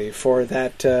invariably for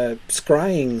that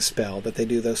scrying spell that they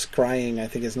do. Though scrying, I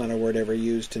think, is not a word ever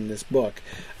used in this book.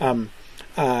 For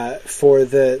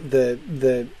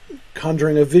the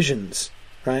conjuring of visions,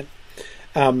 right?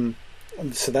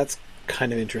 So that's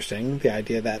kind of interesting.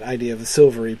 That idea of the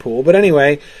silvery pool. But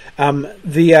anyway,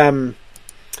 the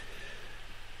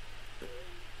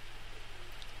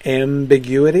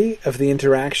ambiguity of the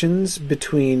interactions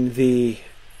between the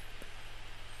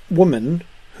woman,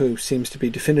 who seems to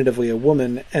be definitively a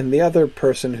woman, and the other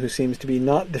person who seems to be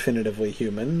not definitively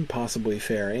human, possibly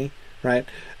fairy, right?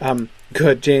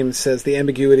 Good. James says the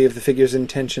ambiguity of the figure's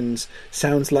intentions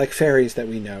sounds like fairies that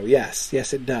we know. Yes,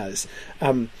 it does.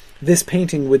 This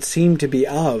painting would seem to be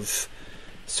of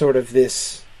sort of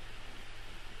this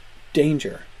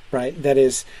danger, right? That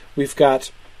is, we've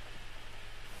got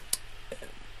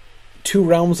two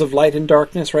realms of light and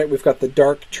darkness, right? We've got the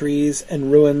dark trees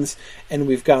and ruins, and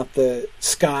we've got the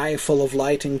sky full of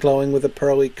light and glowing with a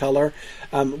pearly color.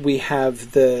 We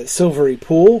have the silvery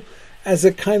pool as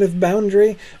a kind of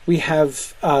boundary. We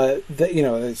have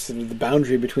it's sort of the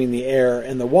boundary between the air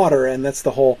and the water, and that's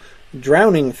the whole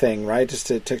drowning thing, right? Just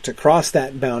to cross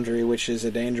that boundary, which is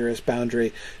a dangerous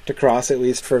boundary to cross, at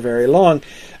least for very long.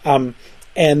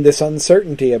 And this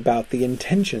uncertainty about the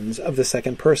intentions of the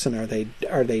second person. Are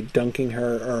they dunking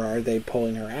her, or are they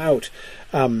pulling her out?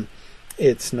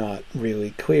 It's not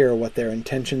really clear what their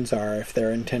intentions are, if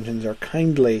their intentions are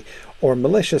kindly or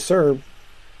malicious, or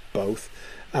both,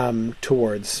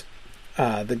 towards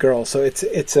the girl. So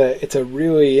it's a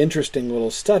really interesting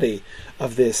little study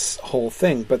of this whole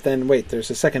thing. But then wait,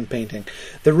 there's a second painting.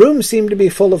 The room seemed to be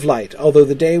full of light, although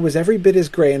the day was every bit as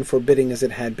grey and forbidding as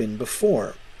it had been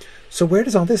before. So where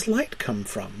does all this light come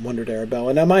from? Wondered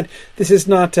Arabella. Now mind, this is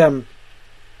not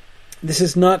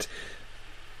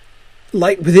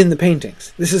light within the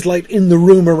paintings. This is light in the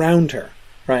room around her,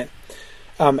 right?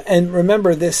 And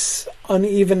remember, this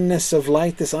unevenness of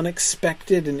light, this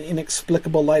unexpected and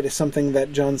inexplicable light, is something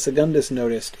that John Segundus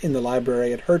noticed in the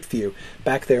library at Hertview,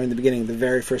 back there in the beginning, the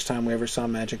very first time we ever saw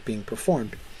magic being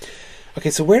performed. Okay,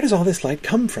 so where does all this light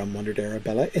come from, wondered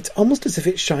Arabella. It's almost as if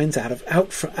it shines out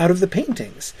of the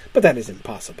paintings, but that is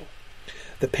impossible.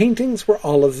 The paintings were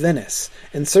all of Venice,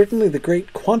 and certainly the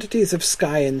great quantities of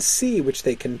sky and sea which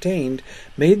they contained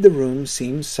made the room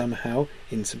seem somehow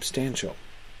insubstantial.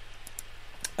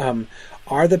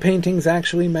 Are the paintings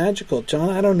actually magical? John,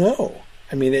 I don't know.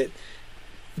 I mean,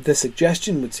 the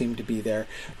suggestion would seem to be there.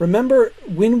 Remember,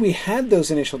 when we had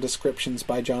those initial descriptions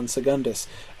by John Segundus,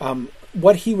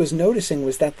 what he was noticing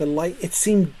was that the light, it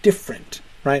seemed different,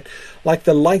 right? Like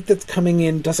the light that's coming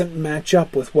in doesn't match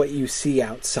up with what you see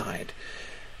outside.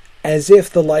 As if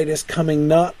the light is coming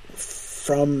not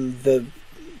from the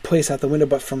place out the window,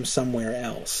 but from somewhere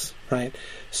else, right?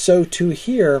 So to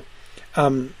here,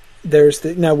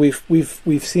 now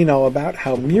we've seen all about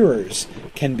how mirrors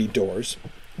can be doors,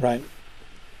 right?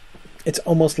 It's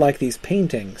almost like these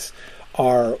paintings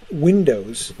are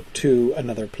windows to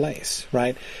another place,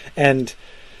 right? And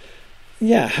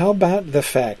Yeah, how about the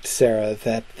fact, Sarah,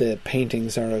 that the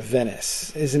paintings are of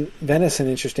Venice? Isn't Venice an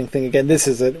interesting thing? Again, this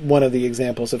is one of the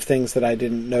examples of things that I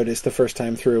didn't notice the first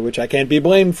time through, which I can't be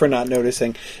blamed for not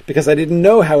noticing, because I didn't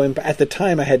know how, at the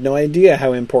time, I had no idea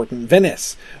how important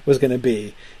Venice was going to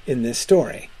be in this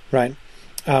story, right?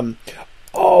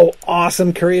 Oh,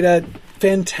 awesome, Karita.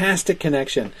 Fantastic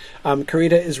connection.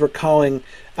 Karita is recalling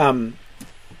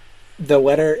the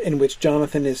letter in which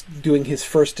Jonathan is doing his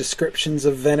first descriptions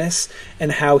of Venice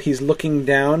and how he's looking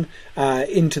down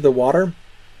into the water,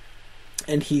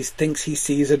 and he thinks he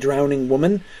sees a drowning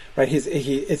woman. Right?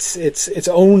 It's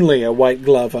only a white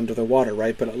glove under the water,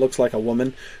 right? But it looks like a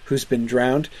woman who's been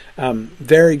drowned.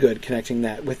 Very good connecting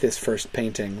that with this first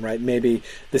painting, right? Maybe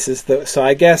this is so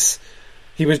I guess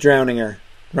he was drowning her,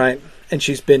 right? And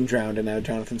she's been drowned, and now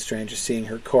Jonathan Strange is seeing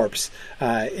her corpse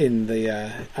in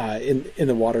the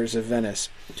waters of Venice.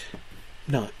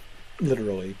 Not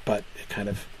literally, but it kind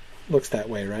of looks that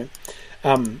way, right?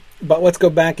 But let's go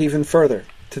back even further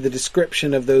to the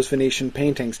description of those Venetian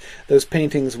paintings, those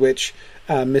paintings which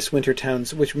Mrs.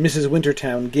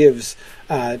 Wintertown gives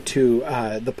to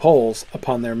the Poles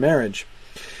upon their marriage.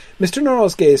 Mr.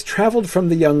 Norrell's gaze traveled from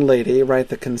the young lady, right,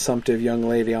 the consumptive young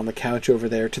lady on the couch over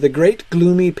there, to the great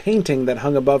gloomy painting that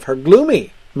hung above her.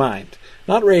 Gloomy, mind.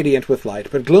 Not radiant with light,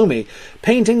 but gloomy.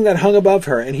 Painting that hung above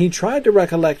her, and he tried to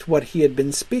recollect what he had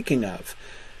been speaking of.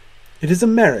 "It is a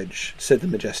marriage," said the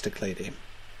majestic lady.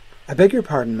 "I beg your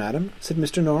pardon, madam," said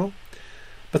Mr. Norrell.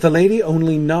 But the lady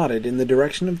only nodded in the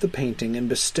direction of the painting and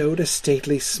bestowed a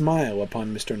stately smile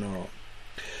upon Mr. Norrell.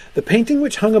 The painting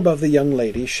which hung above the young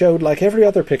lady showed, like every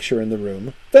other picture in the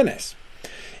room, Venice.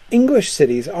 English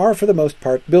cities are for the most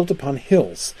part built upon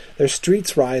hills. Their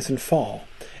streets rise and fall.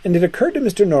 And it occurred to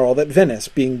Mr. Norrell that Venice,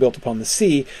 being built upon the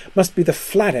sea, must be the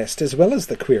flattest as well as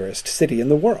the queerest city in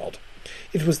the world.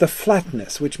 It was the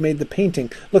flatness which made the painting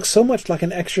look so much like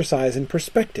an exercise in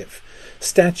perspective.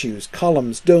 Statues,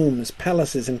 columns, domes,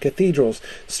 palaces, and cathedrals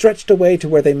stretched away to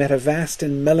where they met a vast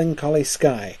and melancholy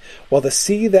sky, while the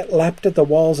sea that lapped at the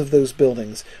walls of those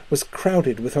buildings was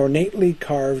crowded with ornately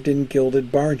carved and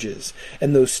gilded barges,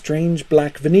 and those strange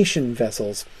black Venetian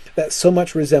vessels that so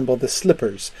much resembled the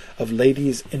slippers of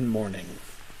ladies in mourning.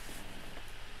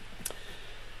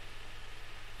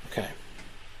 Okay.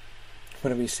 What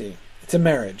do we see? It's a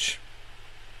marriage,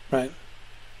 right?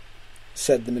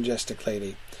 Said the majestic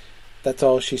lady. That's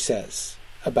all she says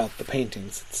about the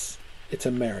paintings. It's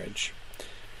a marriage.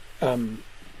 The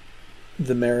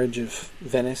marriage of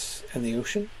Venice and the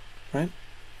ocean, right?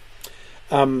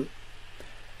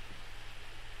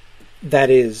 That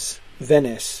is,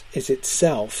 Venice is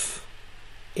itself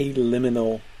a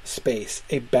liminal space,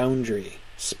 a boundary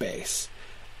space.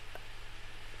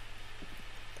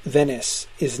 Venice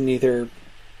is neither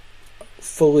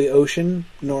fully ocean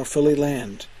nor fully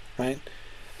land, right?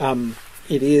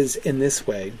 It is, in this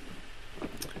way,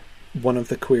 one of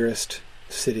the queerest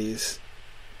cities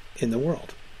in the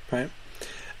world, right?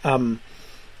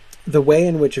 The way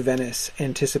in which Venice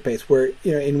anticipates,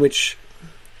 in which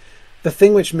the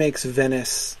thing which makes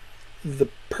Venice the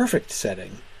perfect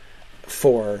setting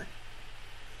for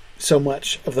so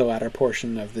much of the latter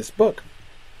portion of this book,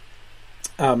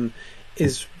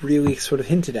 is really sort of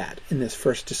hinted at in this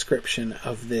first description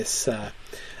of this.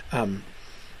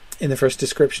 In the first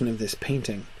description of this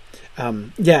painting.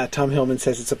 Tom Hillman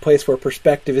says it's a place where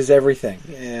perspective is everything.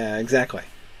 Yeah, exactly.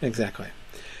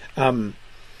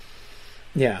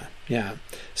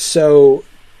 So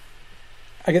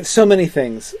I get so many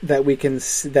things that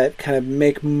that kind of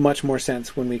make much more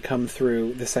sense when we come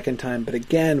through the second time. But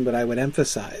again, what I would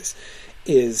emphasize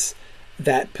is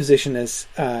that position as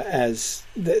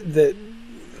the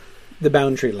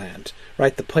boundary land,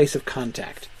 right? The place of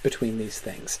contact between these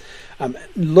things.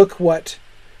 Look what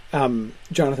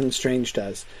Jonathan Strange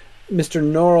does. Mr.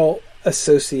 Norrell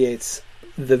associates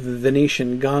the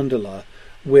Venetian gondola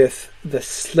with the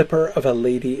slipper of a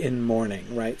lady in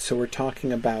mourning, right? So we're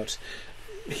talking about,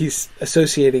 he's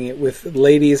associating it with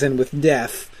ladies and with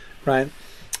death, right?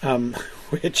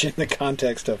 Which in the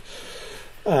context of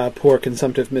poor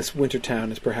consumptive Miss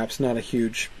Wintertown is perhaps not a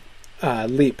huge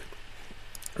leap.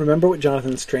 Remember what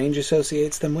Jonathan Strange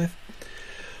associates them with?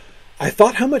 I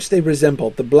thought how much they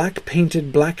resembled the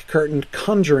black-painted, black-curtained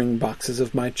conjuring boxes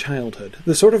of my childhood,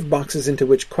 the sort of boxes into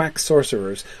which quack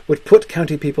sorcerers would put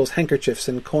county people's handkerchiefs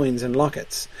and coins and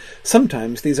lockets.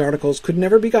 Sometimes these articles could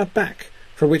never be got back,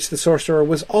 for which the sorcerer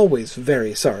was always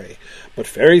very sorry. But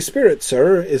fairy spirit,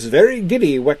 sir, is very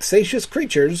giddy, vexatious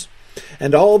creatures.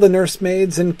 And all the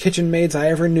nursemaids and kitchen-maids I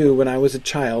ever knew when I was a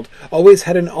child always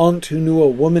had an aunt who knew a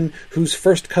woman whose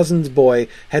first cousin's boy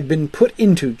had been put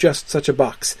into just such a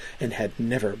box and had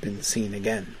never been seen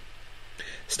again.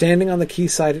 Standing on the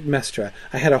quayside at Mestra,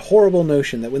 I had a horrible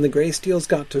notion that when the Greysteels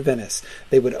got to Venice,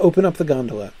 they would open up the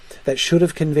gondola that should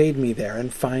have conveyed me there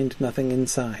and find nothing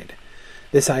inside.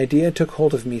 This idea took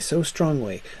hold of me so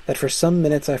strongly that for some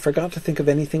minutes I forgot to think of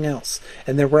anything else,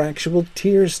 and there were actual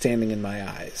tears standing in my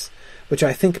eyes, which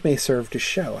I think may serve to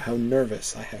show how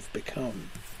nervous I have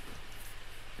become.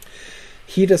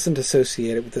 He doesn't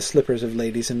associate it with the slippers of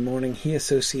ladies in mourning. He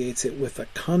associates it with the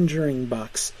conjuring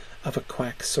box of a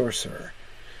quack sorcerer,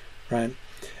 right?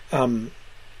 A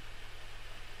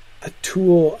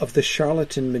tool of the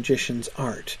charlatan magician's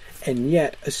art, and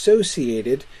yet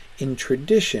associated in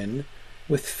tradition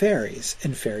with fairies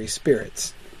and fairy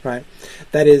spirits, right?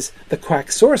 That is, the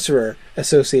quack sorcerer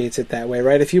associates it that way,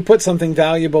 right? If you put something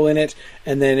valuable in it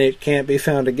and then it can't be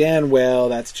found again, well,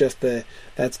 that's just the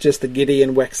giddy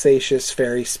and vexatious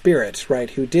fairy spirit, right,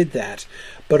 who did that.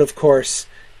 But of course,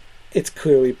 it's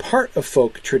clearly part of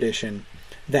folk tradition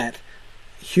that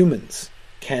humans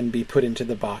can be put into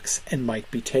the box and might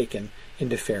be taken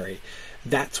into fairy.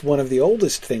 That's one of the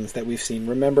oldest things that we've seen.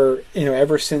 Remember,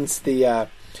 ever since the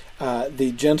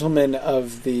gentlemen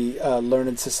of the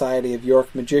Learned Society of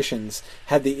York Magicians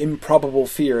had the improbable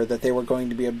fear that they were going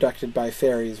to be abducted by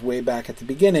fairies way back at the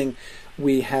beginning,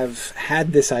 we have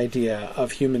had this idea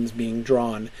of humans being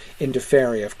drawn into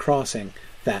fairy, of crossing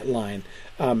that line.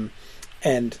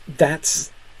 And that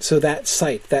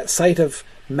sight of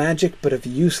magic, but of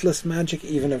useless magic,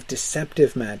 even of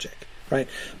deceptive magic, right?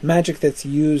 Magic that's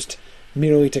used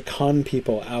merely to con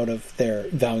people out of their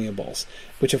valuables,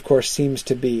 which of course seems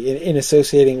to be, in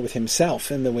associating with himself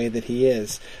in the way that he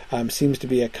is, seems to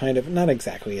be a kind of, not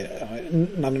exactly,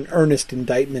 not an earnest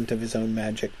indictment of his own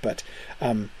magic, but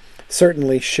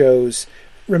certainly shows,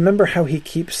 remember how he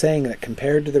keeps saying that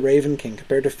compared to the Raven King,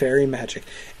 compared to fairy magic,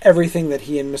 everything that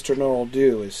he and Mr. Norrell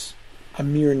do is a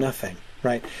mere nothing,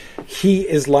 right? He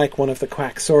is like one of the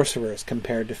quack sorcerers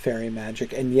compared to fairy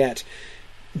magic, and yet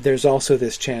there's also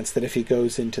this chance that if he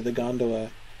goes into the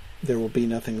gondola, there will be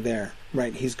nothing there,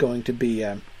 right? He's going to be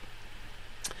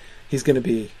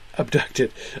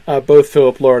abducted. Both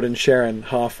Philip Lord and Sharon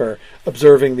Hoffer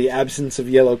observing the absence of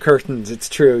yellow curtains. It's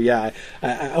true, yeah.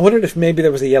 I wondered if maybe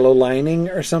there was a yellow lining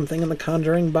or something in the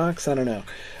conjuring box. I don't know.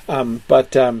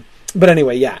 But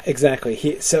anyway, yeah, exactly.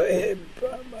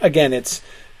 Again, it's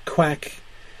quack.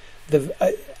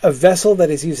 A vessel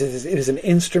that is used as, it is an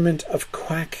instrument of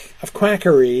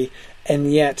quackery,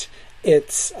 and yet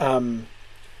it's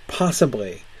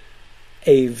possibly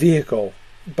a vehicle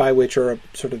by which, or a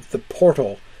sort of the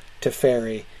portal to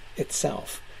fairy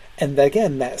itself. And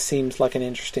again, that seems like an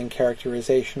interesting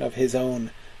characterization of his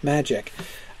own magic.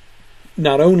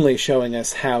 Not only showing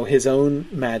us how his own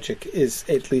magic is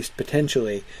at least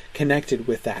potentially connected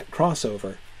with that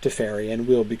crossover to fairy, and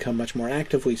will become much more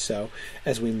actively so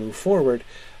as we move forward,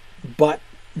 but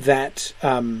that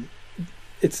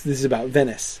this is about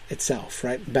Venice itself,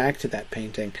 right? Back to that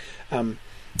painting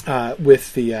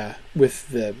with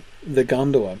the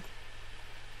gondola,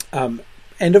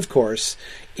 and of course,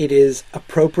 it is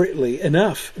appropriately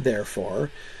enough, therefore,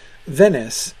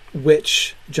 Venice,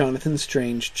 which Jonathan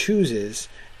Strange chooses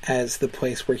as the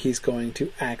place where he's going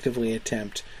to actively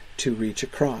attempt to reach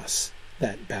across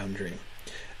that boundary.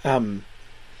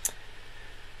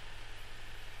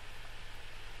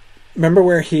 Remember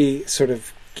where he sort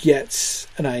of gets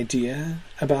an idea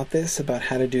about this, about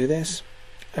how to do this?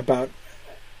 About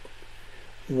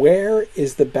where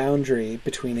is the boundary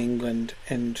between England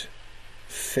and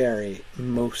fairy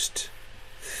most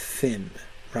thin,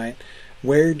 right?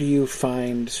 Where do you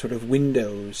find sort of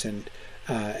windows and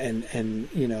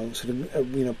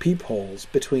peepholes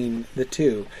between the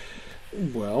two?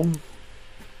 Well,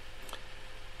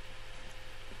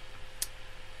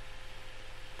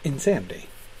 insanity,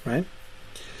 right?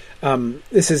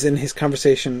 This is in his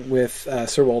conversation with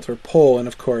Sir Walter Pole, and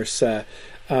of course,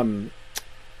 Mr.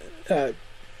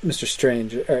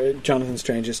 Strange, Jonathan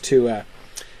Strange,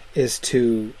 is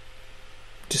too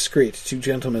discreet, too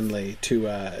gentlemanly, too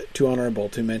honourable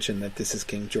to mention that this is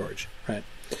King George, right?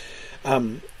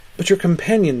 But your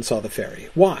companion saw the fairy.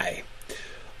 Why?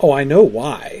 Oh, I know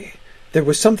why. There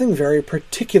was something very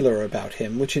particular about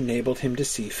him which enabled him to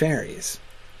see fairies.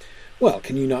 Well,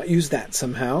 can you not use that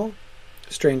somehow?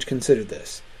 Strange considered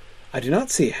this. I do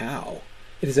not see how.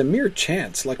 It is a mere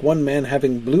chance, like one man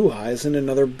having blue eyes and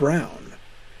another brown.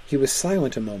 He was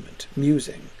silent a moment,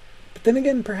 musing. But then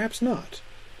again, perhaps not.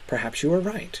 Perhaps you are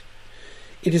right.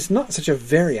 It is not such a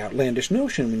very outlandish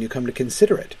notion when you come to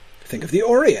consider it. Think of the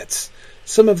Oreads.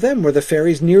 Some of them were the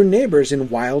fairies' near neighbours in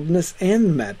wildness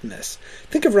and madness.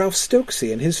 Think of Ralph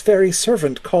Stokesy and his fairy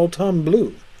servant called Tom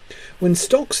Blue. When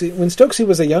Stokesy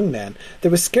was a young man,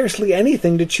 there was scarcely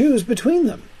anything to choose between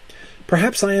them.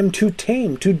 Perhaps I am too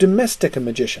tame, too domestic a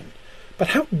magician. But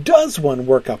how does one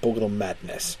work up a little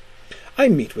madness? I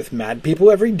meet with mad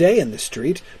people every day in the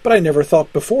street, but I never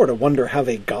thought before to wonder how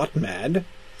they got mad.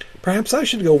 Perhaps I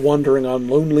should go wandering on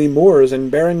lonely moors and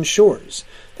barren shores.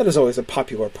 That is always a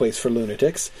popular place for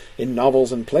lunatics, in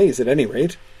novels and plays at any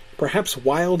rate. Perhaps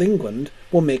wild England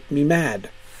will make me mad.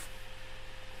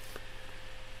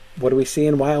 What do we see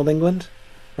in Wild England?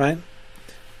 Right?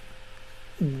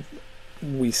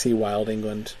 We see Wild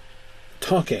England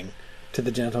talking to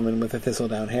the gentleman with the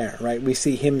thistledown hair, right? We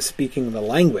see him speaking the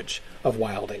language of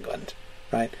Wild England,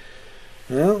 right?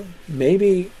 Well,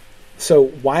 maybe, so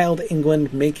Wild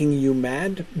England making you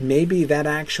mad, maybe that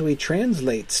actually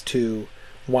translates to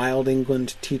Wild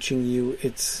England teaching you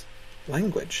its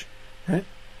language, right?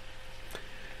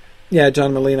 Yeah,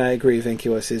 John Molina, I agree,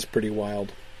 Vinculus is pretty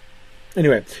wild.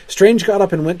 Anyway, Strange got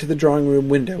up and went to the drawing-room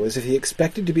window, as if he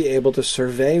expected to be able to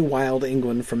survey Wild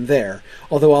England from there,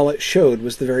 although all it showed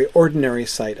was the very ordinary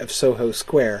sight of Soho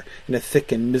Square in a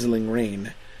thick and mizzling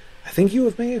rain. I think you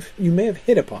may have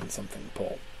hit upon something,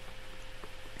 Paul.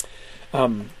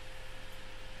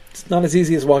 It's not as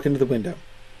easy as walking to the window,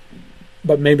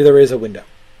 but maybe there is a window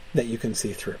that you can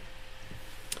see through.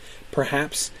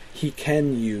 Perhaps he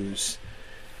can use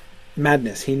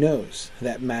madness. He knows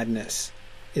that madness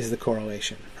is the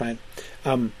correlation, right?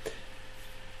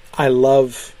 I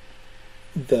love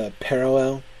the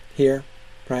parallel here,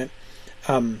 right?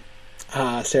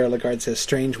 Sarah Lagarde says,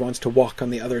 Strange wants to walk on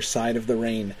the other side of the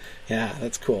rain. Yeah,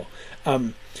 that's cool.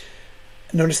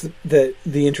 Notice the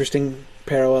interesting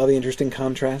parallel, the interesting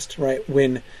contrast, right?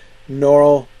 When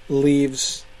Norrell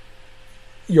leaves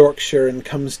Yorkshire and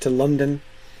comes to London,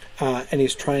 and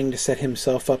he's trying to set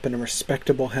himself up in a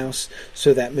respectable house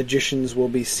so that magicians will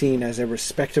be seen as a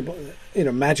respectable,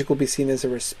 magic will be seen as a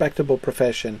respectable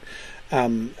profession,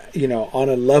 on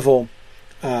a level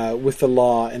with the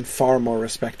law and far more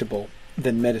respectable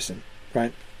than medicine,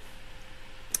 right?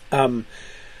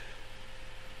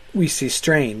 We see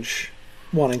Strange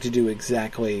wanting to do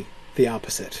exactly the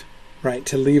opposite, right?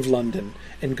 To leave London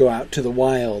and go out to the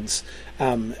wilds,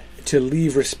 to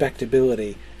leave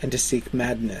respectability and to seek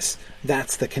madness.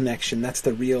 That's the connection. That's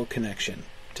the real connection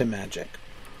to magic.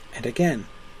 And again,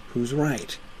 who's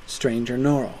right? Strange or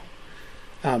Norrell?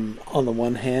 On the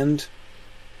one hand,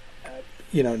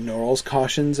 Norrell's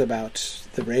cautions about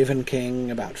the Raven King,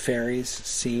 about fairies,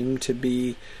 seem to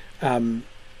be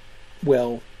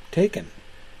well taken.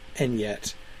 And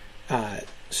yet,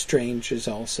 Strange is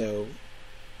also,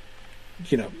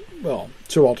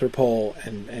 Sir Walter Pole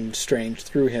and Strange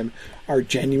through him are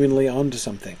genuinely onto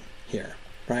something here,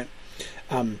 right?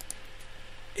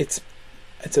 It's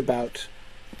about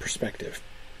perspective.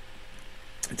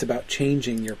 It's about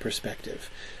changing your perspective.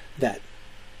 That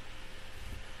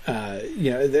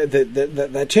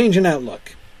that change in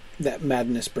outlook that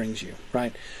madness brings you,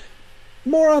 right?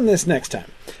 More on this next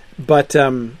time, but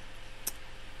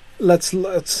let's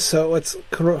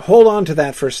hold on to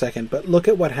that for a second. But look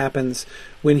at what happens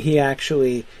when he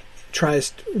actually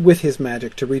tries with his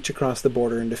magic to reach across the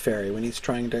border into fairy. When he's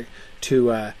trying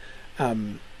to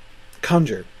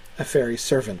conjure a fairy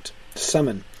servant,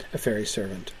 summon a fairy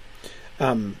servant.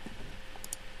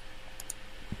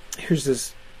 Here's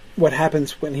this. What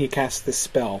happens when he casts this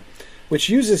spell, which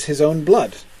uses his own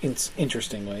blood,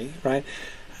 interestingly, right?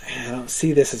 I don't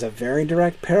see this as a very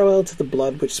direct parallel to the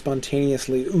blood which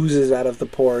spontaneously oozes out of the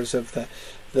pores of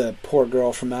the poor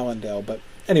girl from Allendale, but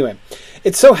anyway,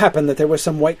 it so happened that there was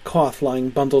some white cloth lying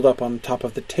bundled up on top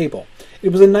of the table.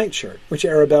 It was a nightshirt, which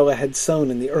Arabella had sewn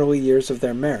in the early years of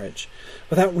their marriage.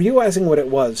 Without realizing what it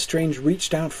was, Strange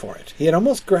reached out for it. He had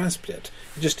almost grasped it.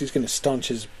 He's going to staunch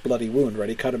his bloody wound, right?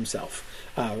 He cut himself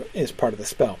as part of the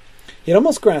spell. He had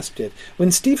almost grasped it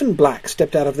when Stephen Black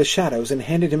stepped out of the shadows and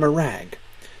handed him a rag.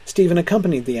 Stephen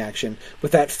accompanied the action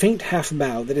with that faint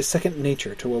half-bow that is second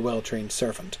nature to a well-trained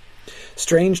servant.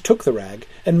 Strange took the rag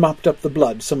and mopped up the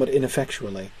blood somewhat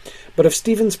ineffectually, but of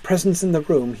Stephen's presence in the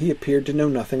room he appeared to know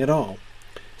nothing at all.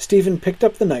 Stephen picked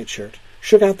up the nightshirt,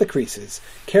 shook out the creases,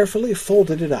 carefully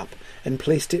folded it up, and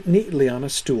placed it neatly on a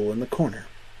stool in the corner.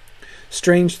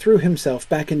 Strange threw himself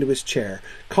back into his chair,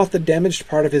 caught the damaged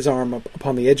part of his arm up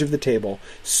upon the edge of the table,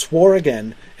 swore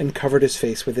again, and covered his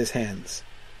face with his hands.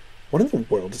 "What in the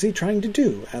world is he trying to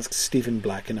do?" asked Stephen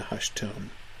Black in a hushed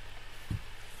tone.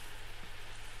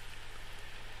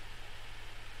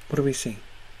 What do we see?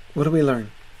 What do we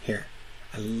learn here?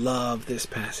 I love this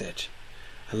passage.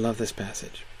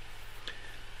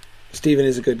 Stephen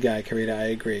is a good guy, Karita, I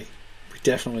agree. We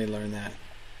definitely learn that.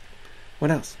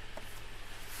 What else?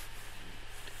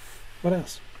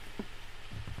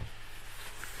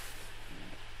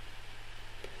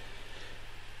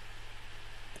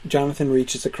 Jonathan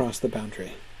reaches across the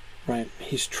boundary, right?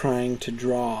 He's trying to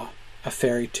draw a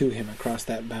fairy to him across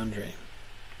that boundary.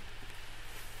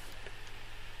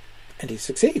 And he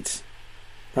succeeds,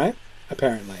 right?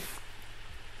 Apparently.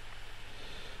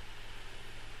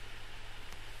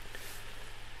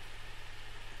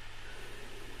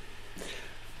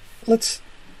 Let's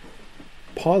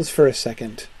pause for a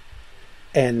second,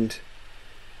 and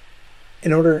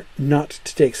in order not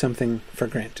to take something for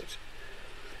granted,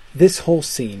 this whole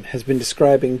scene has been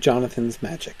describing Jonathan's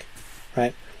magic,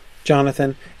 right?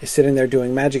 Jonathan is sitting there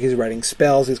doing magic. He's writing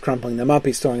spells. He's crumpling them up.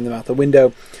 He's throwing them out the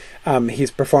window.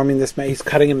 He's performing this. He's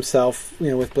cutting himself,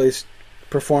 with blades,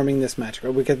 performing this magic.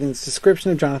 We get this description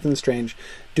of Jonathan Strange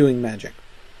doing magic.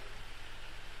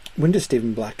 When does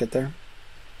Stephen Black get there?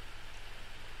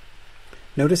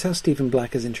 Notice how Stephen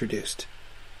Black is introduced.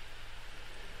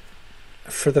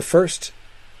 For the first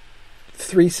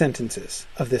 3 sentences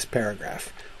of this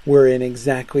paragraph, we're in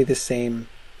exactly the same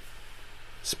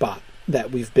spot that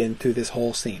we've been through this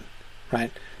whole scene,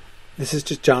 right? This is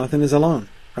just Jonathan is alone,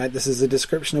 right? This is a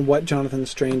description of what Jonathan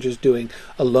Strange is doing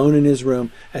alone in his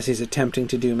room as he's attempting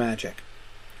to do magic.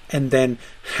 And then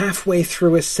halfway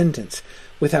through a sentence,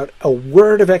 without a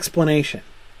word of explanation,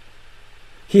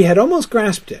 he had almost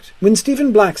grasped it when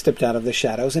Stephen Black stepped out of the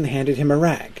shadows and handed him a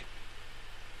rag.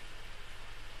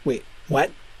 Wait,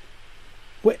 what?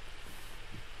 What?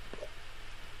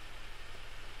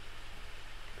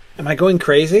 Am I going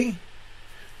crazy?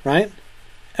 Right?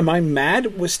 Am I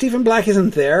mad? Was Stephen Black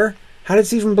isn't there? How did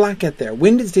Stephen Black get there?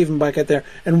 When did Stephen Black get there?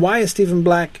 And why is Stephen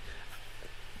Black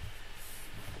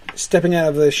stepping out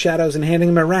of the shadows and handing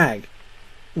him a rag?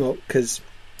 Well, because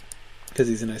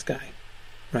he's a nice guy,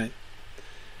 right?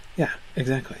 Yeah,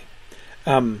 exactly.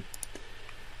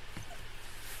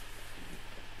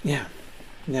 Yeah.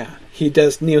 He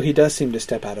does seem to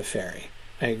step out of fairy.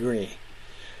 I agree.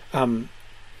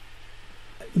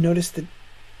 Notice the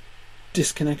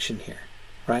disconnection here,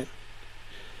 right?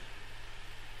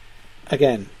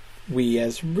 Again, we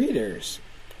as readers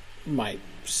might,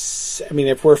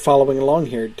 if we're following along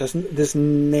here, doesn't this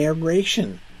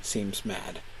narration seems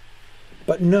mad?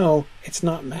 But no, it's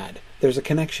not mad. There's a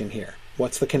connection here.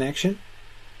 What's the connection?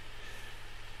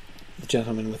 The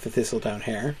gentleman with the thistledown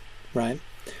hair, right?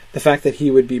 The fact that he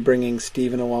would be bringing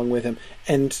Stephen along with him,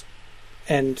 and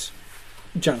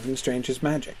Jonathan Strange's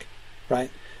magic, right?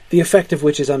 The effect of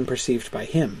which is unperceived by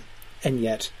him, and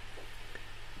yet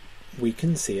we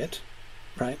can see it,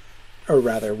 right? Or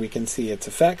rather, we can see its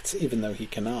effects, even though he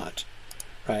cannot,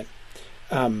 right?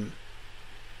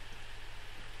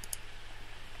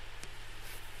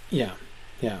 Yeah.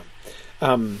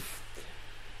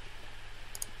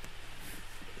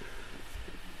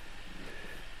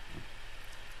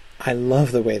 I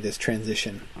love the way this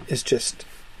transition is just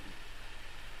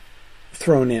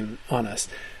thrown in on us.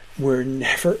 We're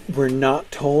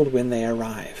not told when they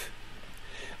arrive.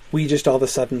 We just all of a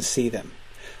sudden see them.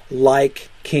 Like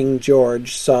King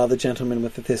George saw the gentleman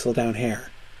with the thistledown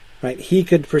hair, right? He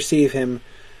could perceive him.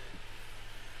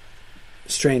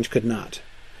 Strange could not.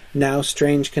 Now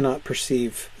Strange cannot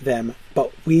perceive them,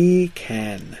 but we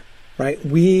can, right?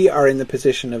 We are in the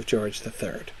position of George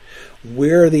III.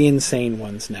 We're the insane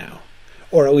ones now.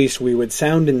 Or at least we would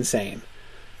sound insane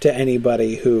to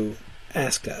anybody who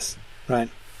asked us, right?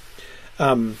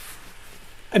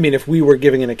 If we were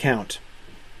giving an account,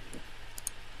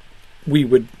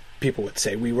 people would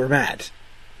say we were mad,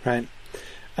 right?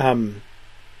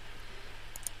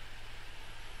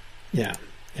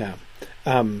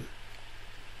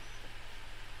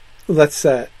 Let's.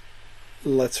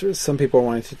 Some people are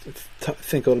wanting to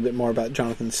think a little bit more about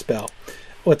Jonathan's spell.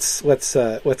 Let's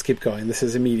keep going. This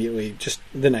is immediately just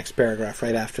the next paragraph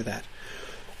right after that.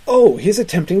 "Oh, he's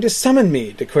attempting to summon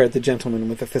me," declared the gentleman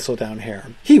with the thistledown hair.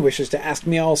 "He wishes to ask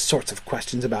me all sorts of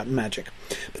questions about magic.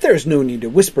 But there is no need to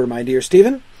whisper, my dear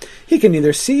Stephen. He can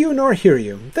neither see you nor hear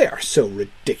you. They are so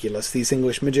ridiculous, these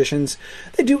English magicians.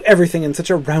 They do everything in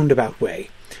such a roundabout way.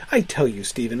 I tell you,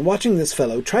 Stephen, watching this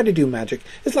fellow try to do magic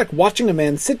is like watching a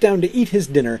man sit down to eat his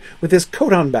dinner with his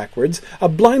coat on backwards, a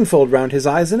blindfold round his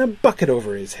eyes, and a bucket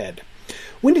over his head.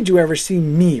 When did you ever see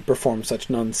me perform such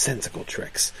nonsensical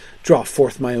tricks? Draw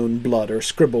forth my own blood, or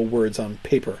scribble words on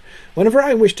paper. Whenever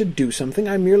I wish to do something,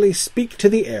 I merely speak to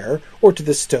the air, or to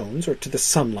the stones, or to the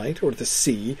sunlight, or the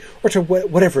sea, or to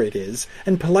whatever it is,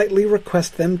 and politely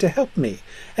request them to help me.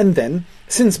 And then,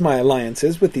 since my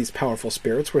alliances with these powerful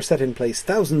spirits were set in place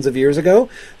thousands of years ago,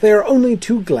 they are only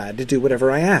too glad to do whatever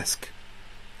I ask."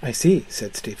 "I see,"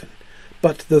 said Stephen.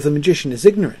 "But though the magician is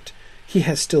ignorant, he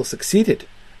has still succeeded.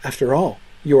 After all,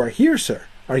 you are here, sir,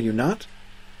 are you not?"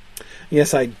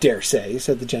 "Yes, I dare say,"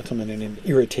 said the gentleman in an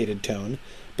irritated tone,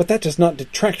 "but that does not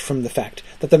detract from the fact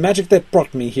that the magic that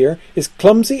brought me here is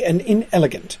clumsy and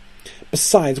inelegant.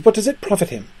 Besides, what does it profit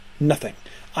him? Nothing.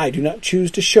 I do not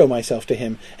choose to show myself to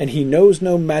him, and he knows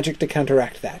no magic to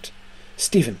counteract that.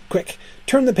 Stephen, quick,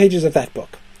 turn the pages of that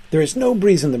book. There is no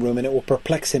breeze in the room, and it will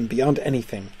perplex him beyond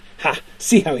anything. Ha!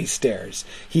 See how he stares.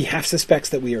 He half suspects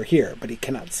that we are here, but he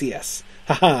cannot see us.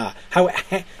 Ha!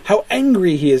 How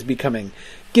angry he is becoming!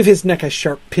 Give his neck a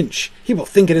sharp pinch. He will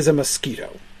think it is a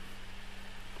mosquito."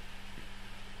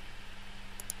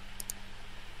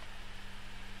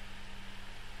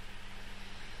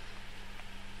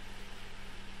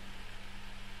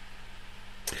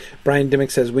 Brian Dimmick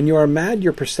says, "When you are mad,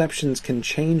 your perceptions can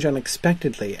change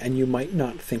unexpectedly, and you might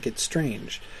not think it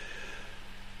strange."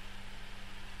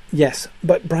 Yes,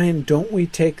 but Brian, don't we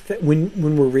take that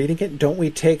when we're reading it? Don't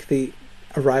we take the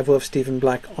arrival of Stephen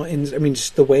Black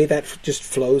just the way that just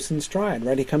flows in stride,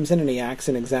 right? He comes in and he acts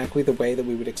in exactly the way that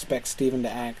we would expect Stephen to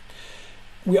act.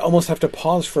 We almost have to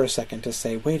pause for a second to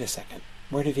say, "Wait a second,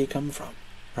 where did he come from?"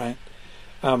 Right?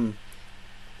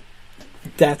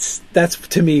 That's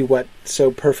to me what so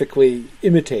perfectly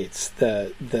imitates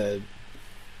the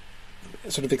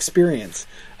sort of experience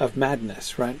of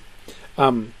madness, right?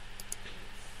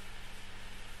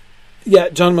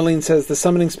 John Moline says the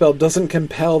summoning spell doesn't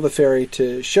compel the fairy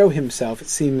to show himself. It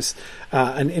seems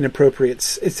an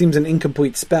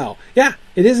incomplete spell. Yeah,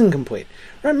 it is incomplete.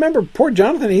 Remember, poor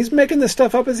Jonathan, he's making this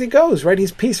stuff up as he goes, right?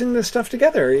 He's piecing this stuff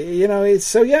together. He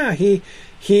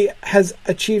has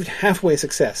achieved halfway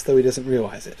success, though he doesn't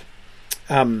realize it.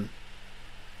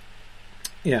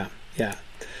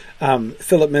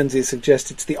 Philip Menzies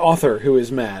suggests it's the author who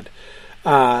is mad.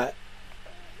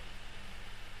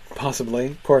 Possibly.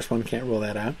 Of course, one can't rule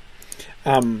that out.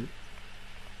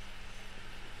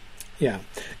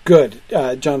 Good.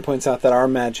 John points out that our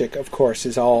magic, of course,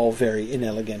 is all very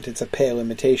inelegant. It's a pale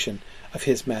imitation of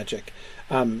his magic.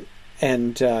 In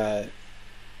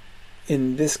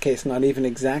this case, not even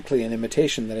exactly an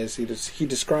imitation. That is, he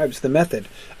describes the method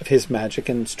of his magic,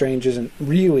 and Strange isn't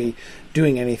really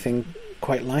doing anything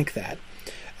quite like that.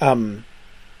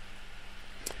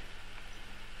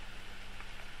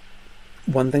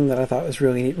 One thing that I thought was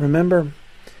really neat, remember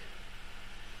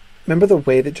the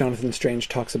way that Jonathan Strange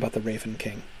talks about the Raven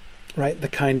King, right? The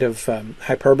kind of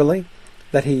hyperbole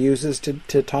that he uses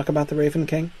to talk about the Raven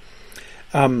King.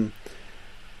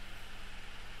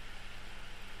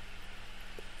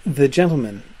 The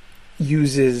gentleman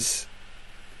uses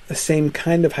the same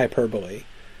kind of hyperbole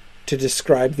to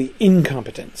describe the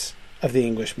incompetence of the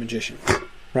English magician,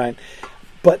 right?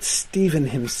 But Stephen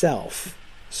himself,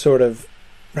 sort of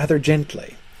rather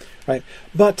gently, right?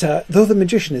 But though the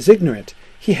magician is ignorant,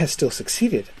 he has still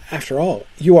succeeded. After all,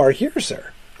 you are here,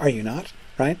 sir, are you not?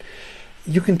 Right?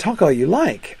 You can talk all you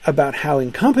like about how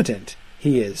incompetent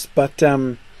he is, but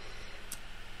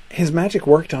his magic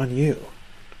worked on you,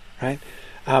 right?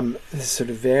 This sort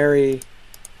of very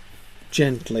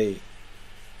gently,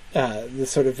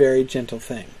 this sort of very gentle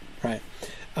thing, right?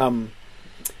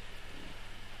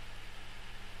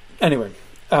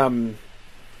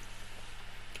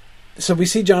 So we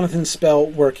see Jonathan's spell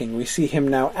working. We see him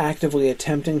now actively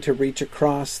attempting to reach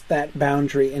across that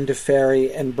boundary into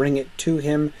fairy and bring it to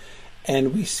him,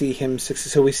 and we see him.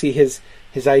 So we see his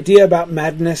idea about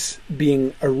madness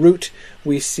being a root.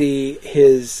 We see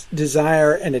his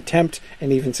desire and attempt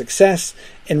and even success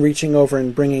in reaching over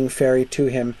and bringing fairy to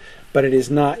him, but it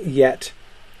is not yet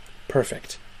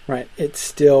perfect, right? It's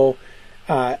still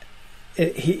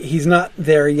he's not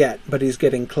there yet, but he's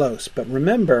getting close. But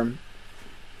remember,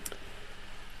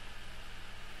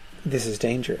 this is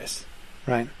dangerous,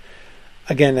 right?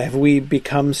 Again, have we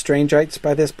become Strangeites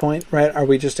by this point, right? Are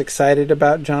we just excited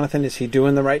about Jonathan? Is he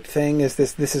doing the right thing? Is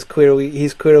this is clearly,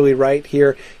 he's clearly right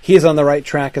here. He is on the right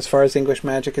track as far as English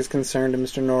magic is concerned, and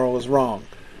Mr. Norrell is wrong,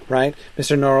 right?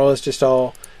 Mr. Norrell is just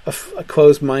all a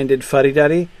closed-minded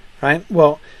fuddy-duddy, right?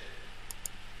 Well,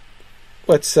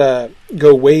 let's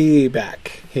go way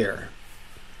back here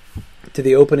to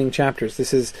the opening chapters.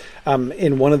 This is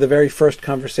in one of the very first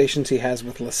conversations he has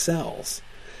with Lascelles.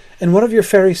 "And what of your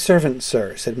fairy servants,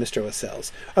 sir?" said Mr.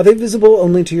 Lascelles. "Are they visible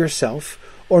only to yourself,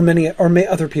 or may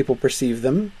other people perceive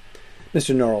them?"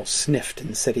 Mr. Norrell sniffed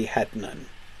and said he had none.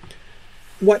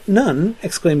 "What, none?"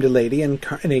 exclaimed a lady in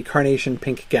a carnation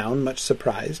pink gown, much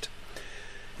surprised.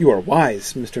 "You are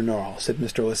wise, Mr. Norrell," said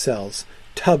Mr. Lascelles.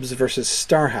 "Tubbs versus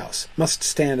Starhouse must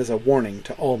stand as a warning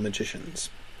to all magicians."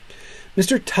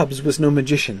 Mr. Tubbs was no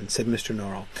magician, said Mr.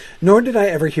 Norrell, nor did I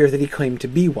ever hear that he claimed to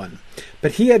be one.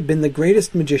 But he had been the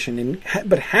greatest magician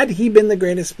had he been the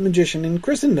greatest magician in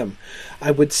Christendom,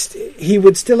 he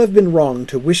would still have been wrong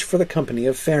to wish for the company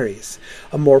of fairies.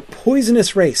 A more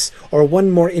poisonous race, or one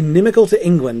more inimical to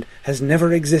England, has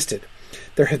never existed.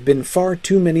 There have been far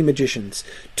too many magicians,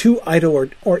 too idle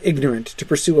or ignorant to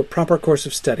pursue a proper course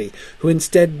of study, who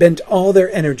instead bent all their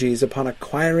energies upon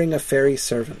acquiring a fairy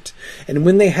servant. And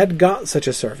when they had got such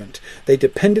a servant, they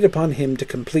depended upon him to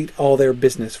complete all their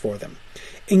business for them.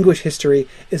 English history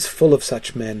is full of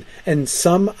such men, and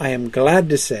some, I am glad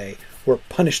to say, were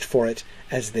punished for it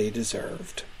as they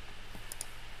deserved.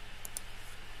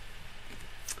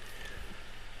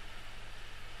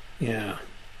 Yeah.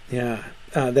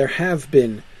 There have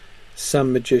been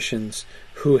some magicians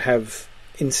who have,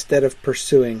 instead of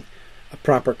pursuing a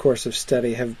proper course of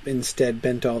study, have instead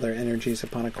bent all their energies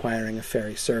upon acquiring a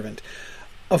fairy servant.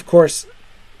 Of course,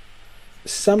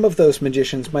 some of those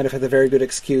magicians might have had the very good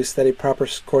excuse that a proper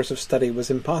course of study was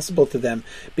impossible to them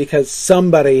because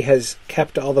somebody has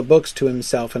kept all the books to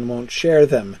himself and won't share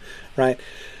them, right?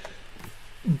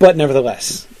 But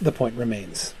nevertheless, the point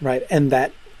remains, right? And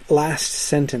that last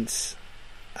sentence,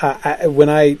 when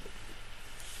I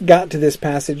got to this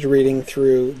passage reading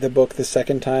through the book the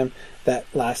second time, that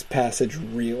last passage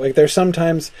really, there's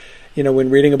sometimes,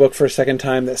 when reading a book for a second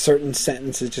time, that certain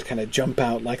sentences just kind of jump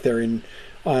out like they're in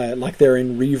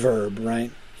reverb,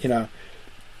 right?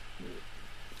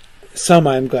 Some,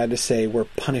 I'm glad to say, were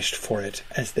punished for it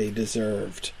as they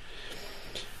deserved.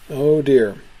 Oh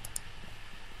dear.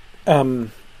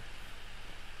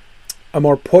 A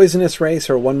more poisonous race,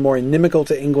 or one more inimical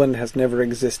to England, has never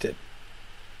existed.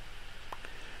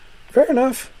 Fair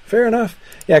enough.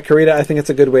 Yeah, Carita, I think it's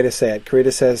a good way to say it.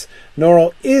 Carita says,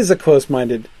 Norrell is a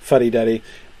close-minded fuddy-duddy,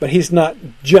 but he's not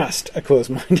just a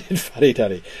close-minded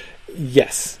fuddy-duddy.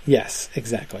 Yes,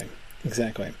 exactly.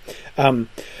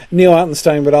 Neil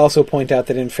Ottenstein would also point out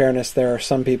that, in fairness, there are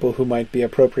some people who might be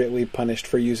appropriately punished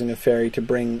for using a fairy to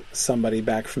bring somebody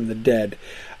back from the dead.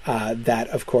 That,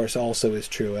 of course, also is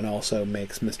true and also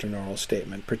makes Mr. Norrell's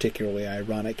statement particularly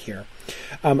ironic here.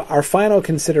 Our final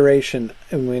consideration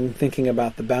when thinking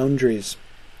about the boundaries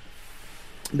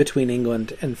between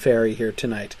England and fairy here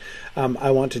tonight, I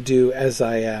want to do as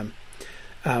I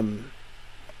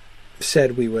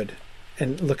said we would,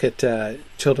 and look at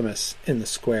Childemus in the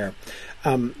Square.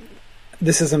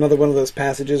 This is another one of those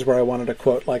passages where I wanted to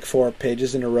quote like 4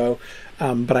 pages in a row,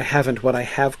 but I haven't. What I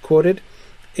have quoted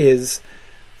is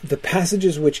the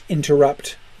passages which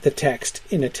interrupt the text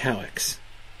in italics,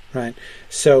 right?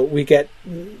 So we get,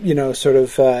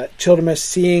 Childemus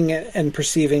seeing and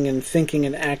perceiving and thinking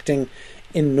and acting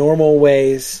in normal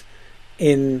ways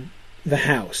in the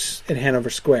house in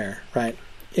Hanover Square, right,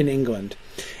 in England.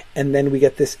 And then we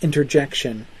get this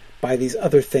interjection by these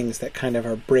other things that kind of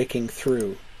are breaking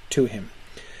through to him.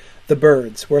 The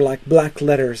birds were like black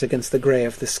letters against the grey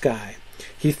of the sky.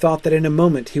 He thought that in a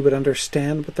moment he would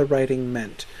understand what the writing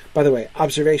meant. By the way,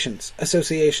 observations,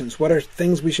 associations, what are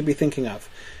things we should be thinking of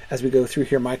as we go through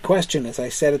here? My question, as I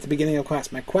said at the beginning of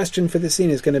class, my question for this scene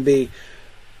is going to be,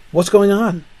 what's going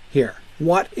on here?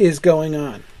 What is going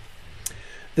on?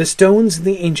 The stones in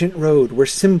the ancient road were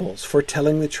symbols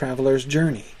foretelling the traveller's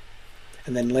journey.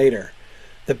 And then later,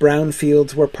 the brown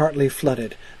fields were partly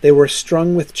flooded. They were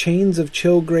strung with chains of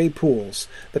chill grey pools.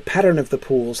 The pattern of the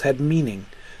pools had meaning.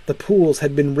 The pools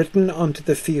had been written onto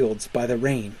the fields by the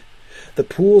rain. The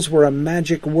pools were a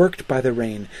magic worked by the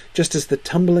rain, just as the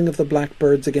tumbling of the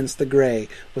blackbirds against the grey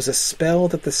was a spell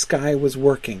that the sky was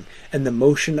working, and the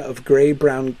motion of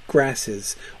grey-brown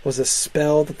grasses was a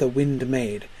spell that the wind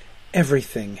made.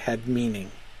 Everything had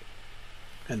meaning.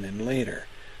 And then later,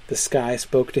 the sky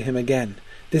spoke to him again.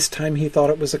 This time he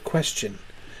thought it was a question.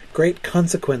 Great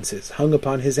consequences hung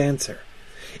upon his answer.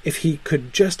 If he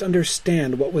could just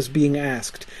understand what was being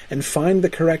asked, and find the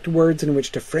correct words in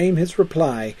which to frame his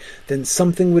reply, then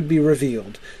something would be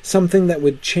revealed, something that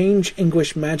would change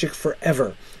English magic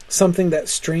forever, something that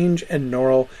Strange and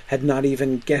Norrell had not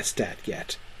even guessed at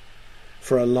yet.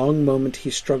 For a long moment he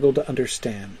struggled to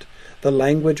understand. The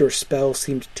language or spell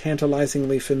seemed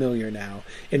tantalizingly familiar now.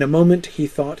 In a moment he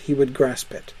thought he would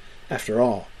grasp it. After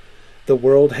all, the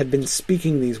world had been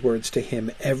speaking these words to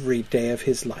him every day of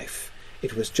his life.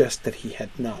 It was just that he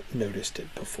had not noticed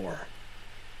it before.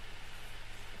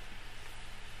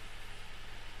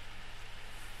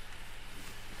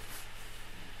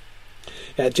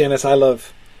 Yeah, Janice, I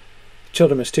love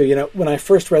Childemus too. When I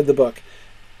first read the book,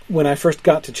 when I first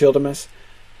got to Childemus,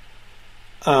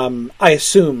 I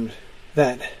assumed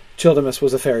that Childemus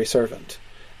was a fairy servant.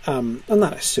 Well,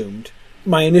 not assumed.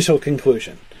 My initial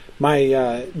conclusion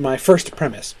my first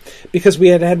premise, because we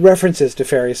had references to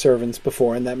fairy servants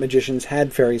before, and that magicians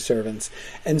had fairy servants.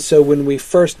 And so when we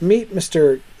first meet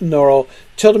Mr. Norrell,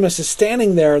 Childemus is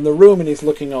standing there in the room, and he's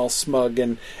looking all smug,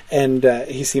 and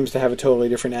he seems to have a totally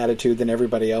different attitude than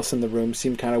everybody else in the room.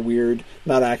 Seemed kind of weird,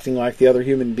 not acting like the other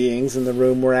human beings in the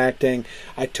room were acting.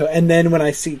 And then when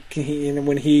I see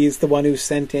when he's the one who's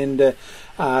sent in to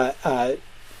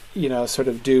sort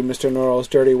of do Mr. Norrell's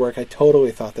dirty work, I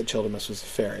totally thought that Childemus was a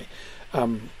fairy,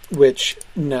 which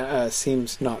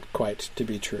seems not quite to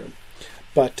be true.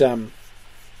 But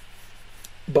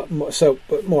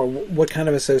more, what kind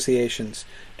of associations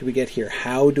do we get here?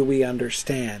 How do we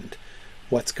understand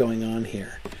what's going on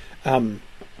here?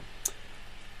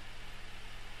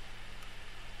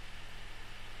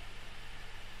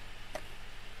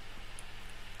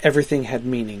 Everything had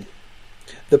meaning.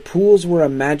 The pools were a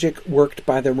magic worked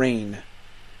by the rain.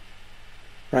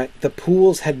 Right? The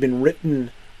pools had been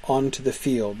written onto the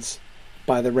fields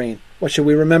by the rain. What should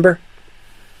we remember?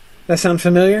 That sound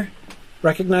familiar?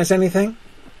 Recognize anything?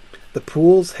 The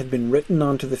pools had been written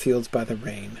onto the fields by the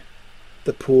rain.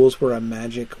 The pools were a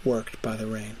magic worked by the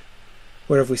rain.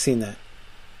 Where have we seen that?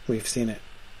 We've seen it.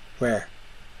 Where?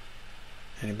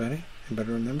 Anybody?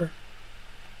 Anybody remember?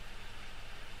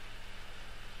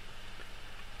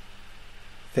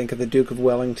 Think of the Duke of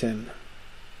Wellington.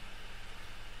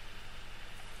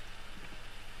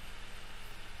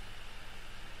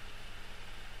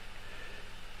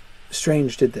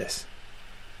 Strange did this.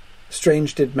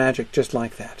 Strange did magic just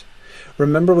like that.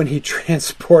 Remember when he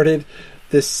transported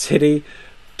this city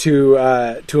to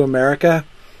America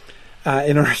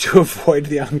in order to avoid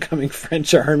the oncoming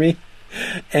French army,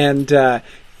 and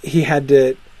he had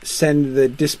to send the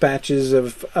dispatches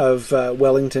of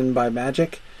Wellington by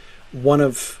magic. One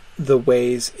of the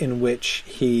ways in which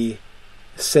he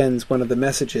sends one of the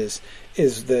messages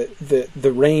is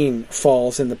the rain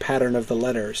falls in the pattern of the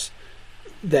letters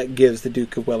that gives the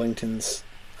Duke of Wellington's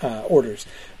orders.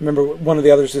 Remember, one of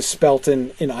the others is spelt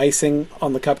in icing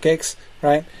on the cupcakes,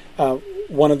 right?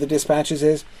 One of the dispatches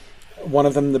is, one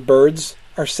of them, the birds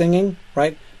are singing,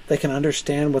 right? They can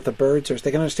understand what the birds are.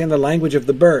 They can understand the language of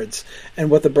the birds. And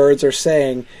what the birds are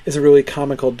saying is a really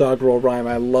comical doggerel rhyme.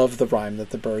 I love the rhyme that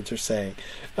the birds are saying.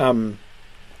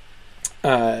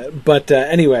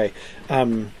 Anyway,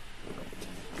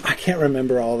 I can't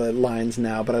remember all the lines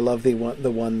now, but I love the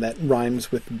one that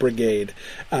rhymes with brigade.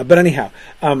 But anyhow,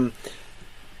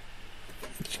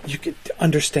 you could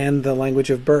understand the language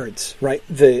of birds, right?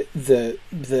 The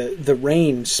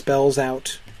rain spells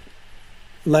out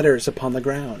letters upon the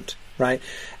ground, right?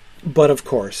 But of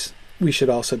course, we should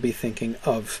also be thinking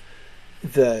of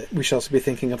the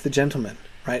gentleman,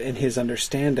 right, and his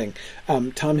understanding.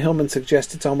 Tom Hillman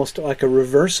suggests it's almost like a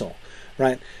reversal,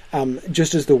 right?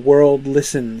 Just as the world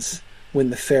listens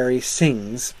when the fairy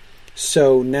sings,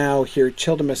 so now here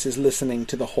Childemus is listening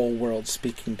to the whole world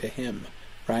speaking to him,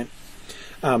 right?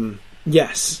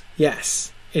 Yes,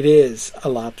 it is a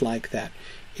lot like that.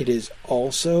 It is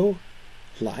also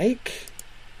like...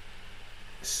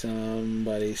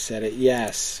 Somebody said it.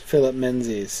 Yes, Philip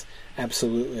Menzies.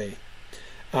 Absolutely.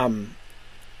 The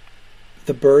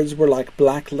birds were like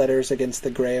black letters against the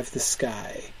gray of the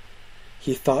sky.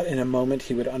 He thought in a moment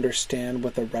he would understand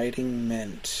what the writing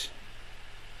meant.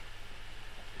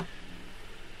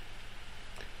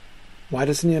 Why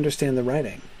doesn't he understand the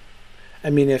writing? I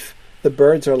mean, if the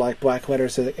birds are like black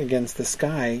letters against the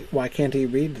sky, why can't he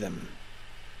read them?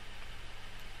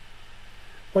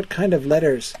 What kind of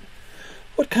letters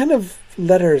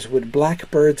would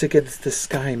blackbirds against the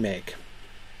sky make?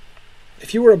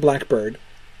 If you were a blackbird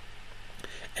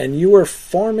and you were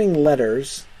forming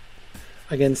letters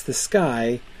against the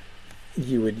sky,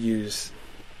 you would use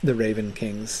the Raven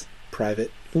King's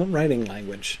private writing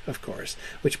language, of course,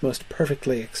 which most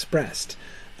perfectly expressed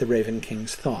the Raven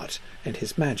King's thought and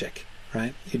his magic,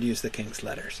 right? You'd use the king's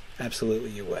letters.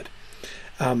 Absolutely you would.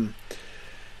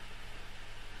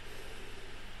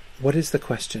 What is the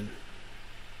question?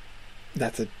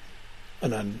 That's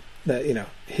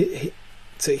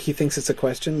so he thinks it's a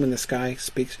question when the sky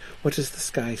speaks. What does the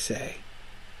sky say?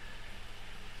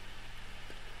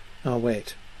 Oh,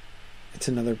 wait. It's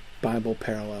another Bible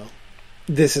parallel.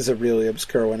 This is a really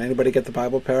obscure one. Anybody get the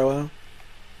Bible parallel?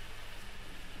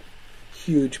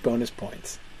 Huge bonus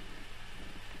points.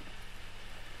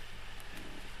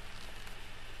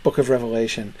 Book of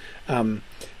Revelation.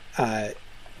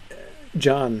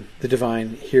 John, the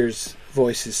divine, hears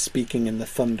voices speaking in the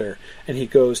thunder, and he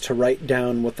goes to write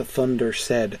down what the thunder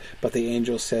said, but the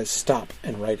angel says, "Stop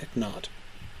and write it not."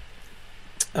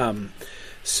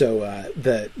 So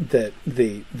the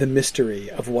mystery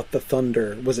of what the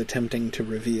thunder was attempting to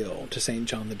reveal to St.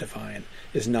 John the Divine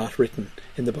is not written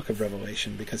in the book of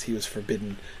Revelation, because he was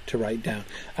forbidden to write down.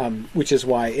 Which is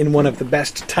why in one of the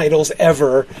best titles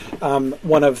ever,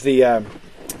 one of the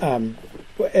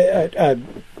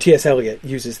T.S. Eliot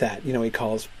uses that. He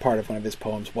calls part of one of his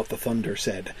poems "What the Thunder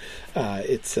Said."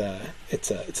 It's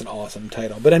an awesome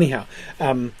title. But anyhow,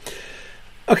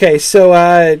 okay.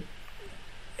 So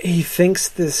he thinks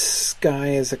this sky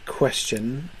is a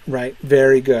question, right?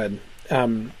 Very good.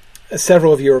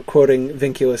 Several of you are quoting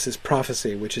Vinculus's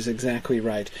prophecy, which is exactly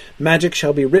right. Magic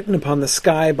shall be written upon the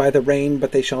sky by the rain,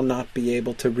 but they shall not be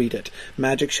able to read it.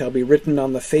 Magic shall be written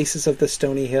on the faces of the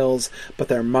stony hills, but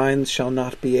their minds shall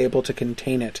not be able to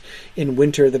contain it. In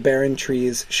winter the barren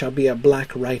trees shall be a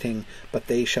black writing, but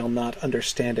they shall not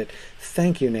understand it.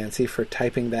 Thank you, Nancy, for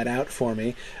typing that out for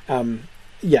me.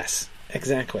 Yes,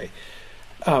 exactly.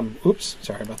 Oops,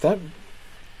 sorry about that.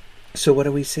 So what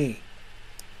do we see?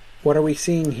 What are we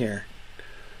seeing here?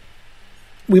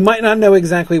 We might not know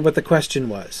exactly what the question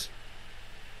was,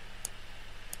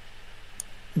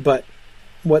 but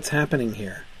what's happening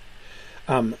here?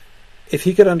 If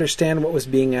he could understand what was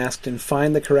being asked and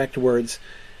find the correct words,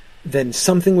 then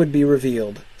something would be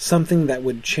revealed, something that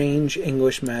would change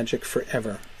English magic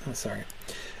forever. Oh, sorry.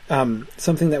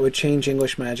 Something that would change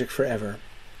English magic forever.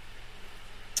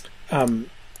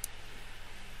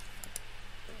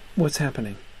 What's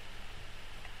happening?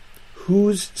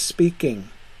 Who's speaking?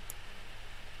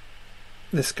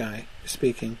 This guy is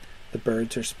speaking. The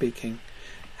birds are speaking.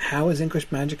 How is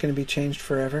English magic going to be changed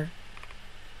forever?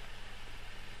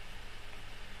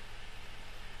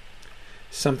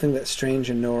 Something that Strange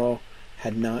and Norrell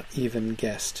had not even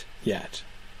guessed yet.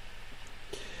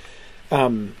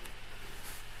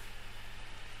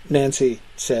 Nancy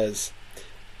says,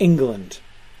 England,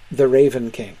 the Raven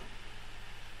King.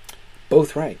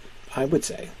 Both right, I would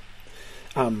say.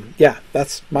 Yeah,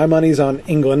 that's my money's on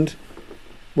England,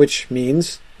 which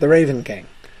means the Raven King.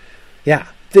 Yeah,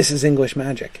 this is English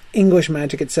magic. English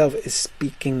magic itself is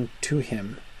speaking to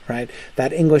him, right?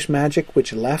 That English magic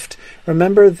which left.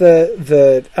 Remember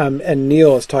and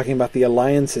Neil is talking about the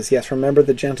alliances. Yes, remember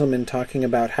the gentleman talking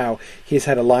about how he's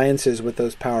had alliances with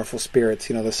those powerful spirits,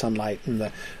 the sunlight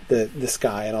and the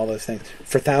sky and all those things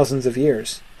for thousands of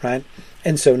years, right?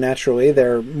 And so naturally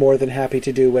they're more than happy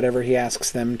to do whatever he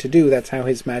asks them to do. That's how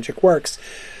his magic works.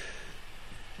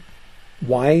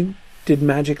 Why did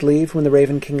magic leave when the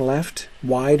Raven King left?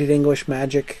 Why did English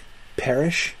magic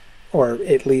perish, or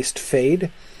at least fade?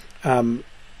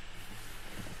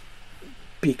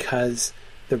 Because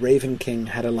the Raven King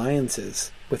had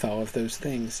alliances with all of those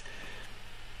things.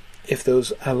 If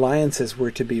those alliances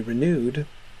were to be renewed,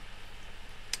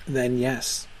 then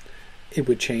yes, it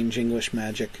would change English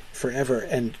magic forever.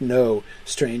 And no,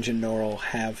 Strange and Norrell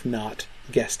have not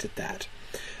guessed at that.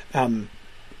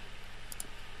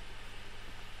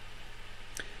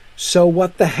 So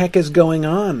what the heck is going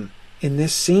on in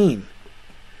this scene?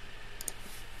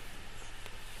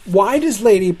 Why does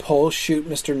Lady Pole shoot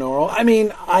Mr. Norrell? I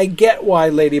mean, I get why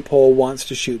Lady Pole wants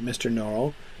to shoot Mr.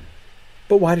 Norrell,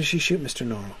 but why does she shoot Mr.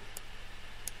 Norrell?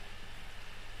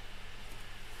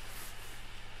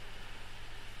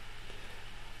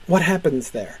 What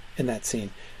happens there in that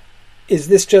scene? Is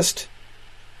this just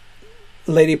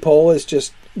Lady Pole has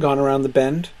just gone around the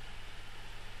bend?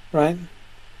 Right?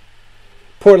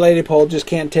 Poor Lady Pole just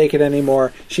can't take it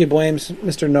anymore. She blames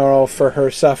Mr. Norrell for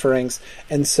her sufferings,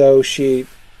 and so she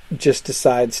just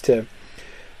decides to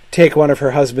take one of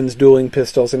her husband's dueling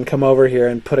pistols and come over here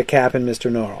and put a cap in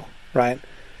Mr. Norrell. Right?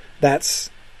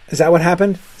 Is that what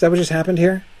happened? Is that what just happened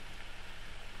here?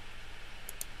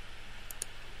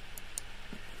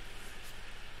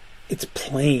 It's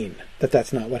plain that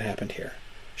that's not what happened here.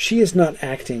 She is not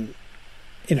acting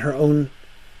in her own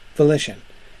volition.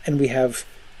 And we have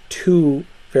two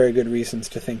very good reasons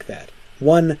to think that.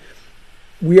 One,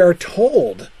 we are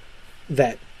told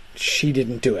that she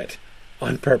didn't do it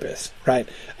on purpose, right?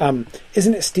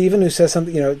 Isn't it Stephen who says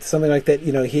something, something like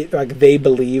that? They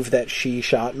believe that she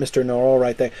shot Mr. Norrell,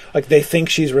 right? They think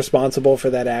she's responsible for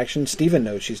that action. Stephen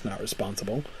knows she's not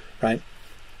responsible, right?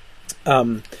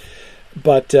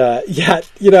 But yeah,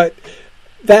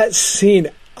 that scene,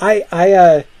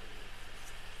 I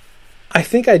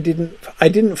think I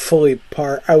didn't fully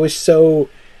part. I was so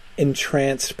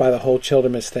entranced by the whole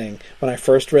Childermas thing when I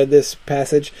first read this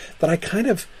passage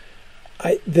that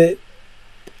the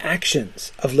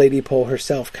actions of Lady Pole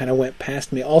herself kind of went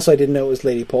past me. Also, I didn't know it was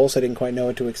Lady Pole, so I didn't quite know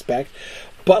what to expect.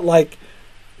 But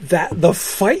the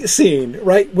fight scene,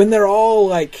 right, when they're all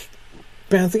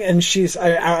bouncing, and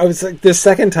I was like, the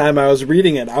second time I was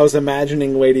reading it, I was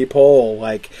imagining Lady Pole,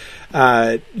 like,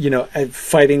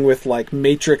 fighting with, like,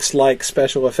 Matrix-like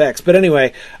special effects. But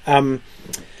anyway, apart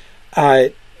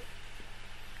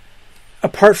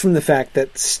from the fact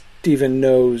that Stephen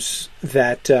knows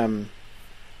that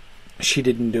she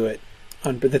didn't do it,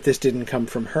 but that this didn't come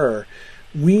from her,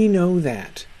 we know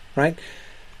that, right?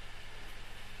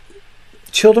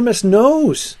 Childemus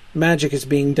knows magic is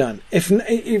being done.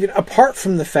 Even apart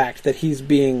from the fact that he's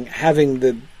having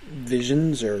the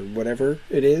visions or whatever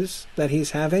it is that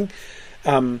he's having,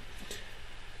 apart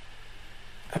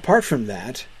from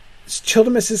that,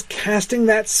 Childemus is casting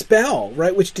that spell,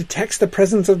 right, which detects the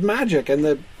presence of magic,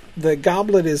 and the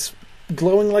goblet is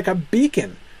glowing like a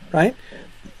beacon, right?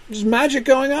 There's magic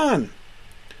going on.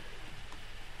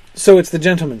 So it's the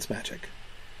gentleman's magic,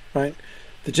 right?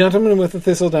 The gentleman with the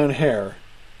thistledown hair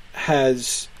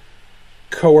has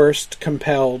coerced,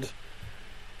 compelled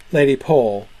Lady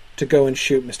Pole to go and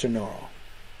shoot Mr. Norrell.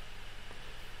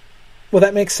 Well,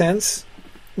 that makes sense.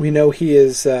 We know he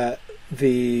is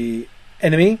the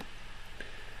enemy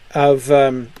of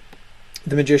the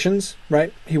magicians,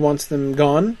 right? He wants them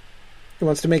gone. He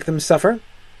wants to make them suffer.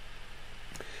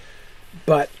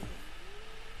 But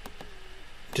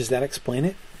does that explain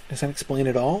it? Does that explain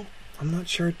it all? I'm not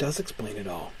sure it does explain it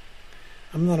all.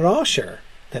 I'm not at all sure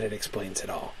that it explains it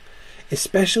all.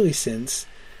 Especially since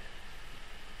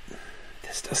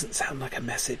this doesn't sound like a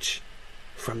message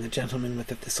from the gentleman with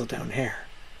the thistledown hair.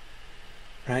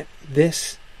 Right?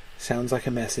 This sounds like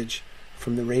a message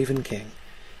from the Raven King.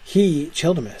 He,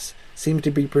 Childemus, seems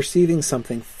to be perceiving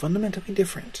something fundamentally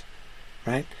different.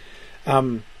 Right?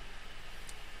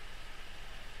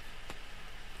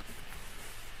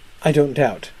 I don't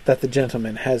doubt that the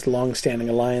gentleman has long-standing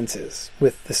alliances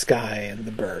with the sky and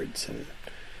the birds and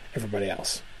everybody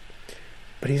else.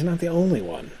 But he's not the only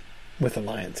one with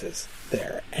alliances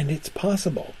there. And it's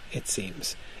possible, it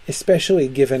seems, especially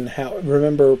given how,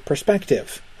 remember,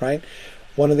 perspective, right?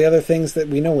 One of the other things that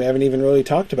we know, we haven't even really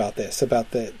talked about this,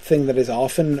 about the thing that is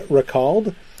often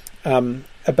recalled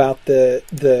about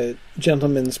the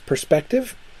gentleman's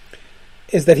perspective,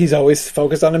 is that he's always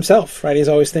focused on himself, right? He's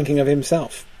always thinking of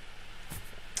himself.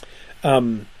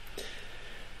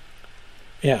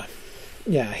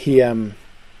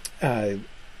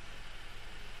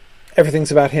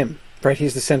 Everything's about him, right?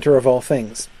 He's the center of all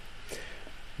things.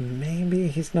 Maybe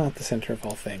he's not the center of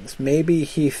all things. Maybe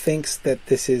he thinks that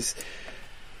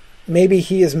maybe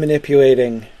he is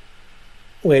manipulating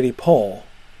Lady Pole,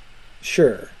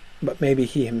 sure, but maybe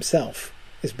he himself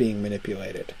is being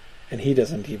manipulated, and he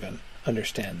doesn't even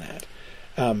understand that.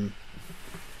 I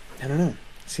don't know.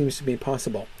 Seems to be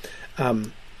possible.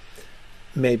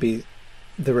 Maybe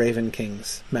the Raven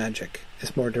King's magic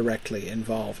is more directly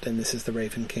involved, and this is the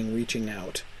Raven King reaching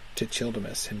out to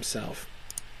Childemus himself.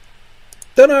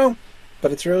 Don't know,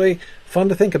 but it's really fun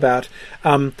to think about.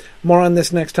 More on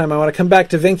this next time. I want to come back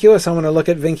to Vinculus. I want to look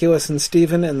at Vinculus and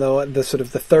Stephen and the sort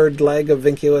of the third leg of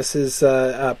Vinculus's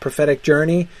prophetic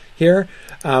journey here,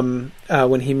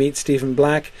 when he meets Stephen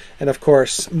Black, and of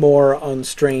course more on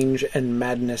Strange and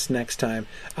Madness next time.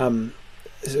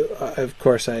 Of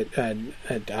course,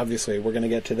 obviously we're going to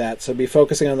get to that, so be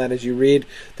focusing on that as you read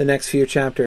the next few chapters.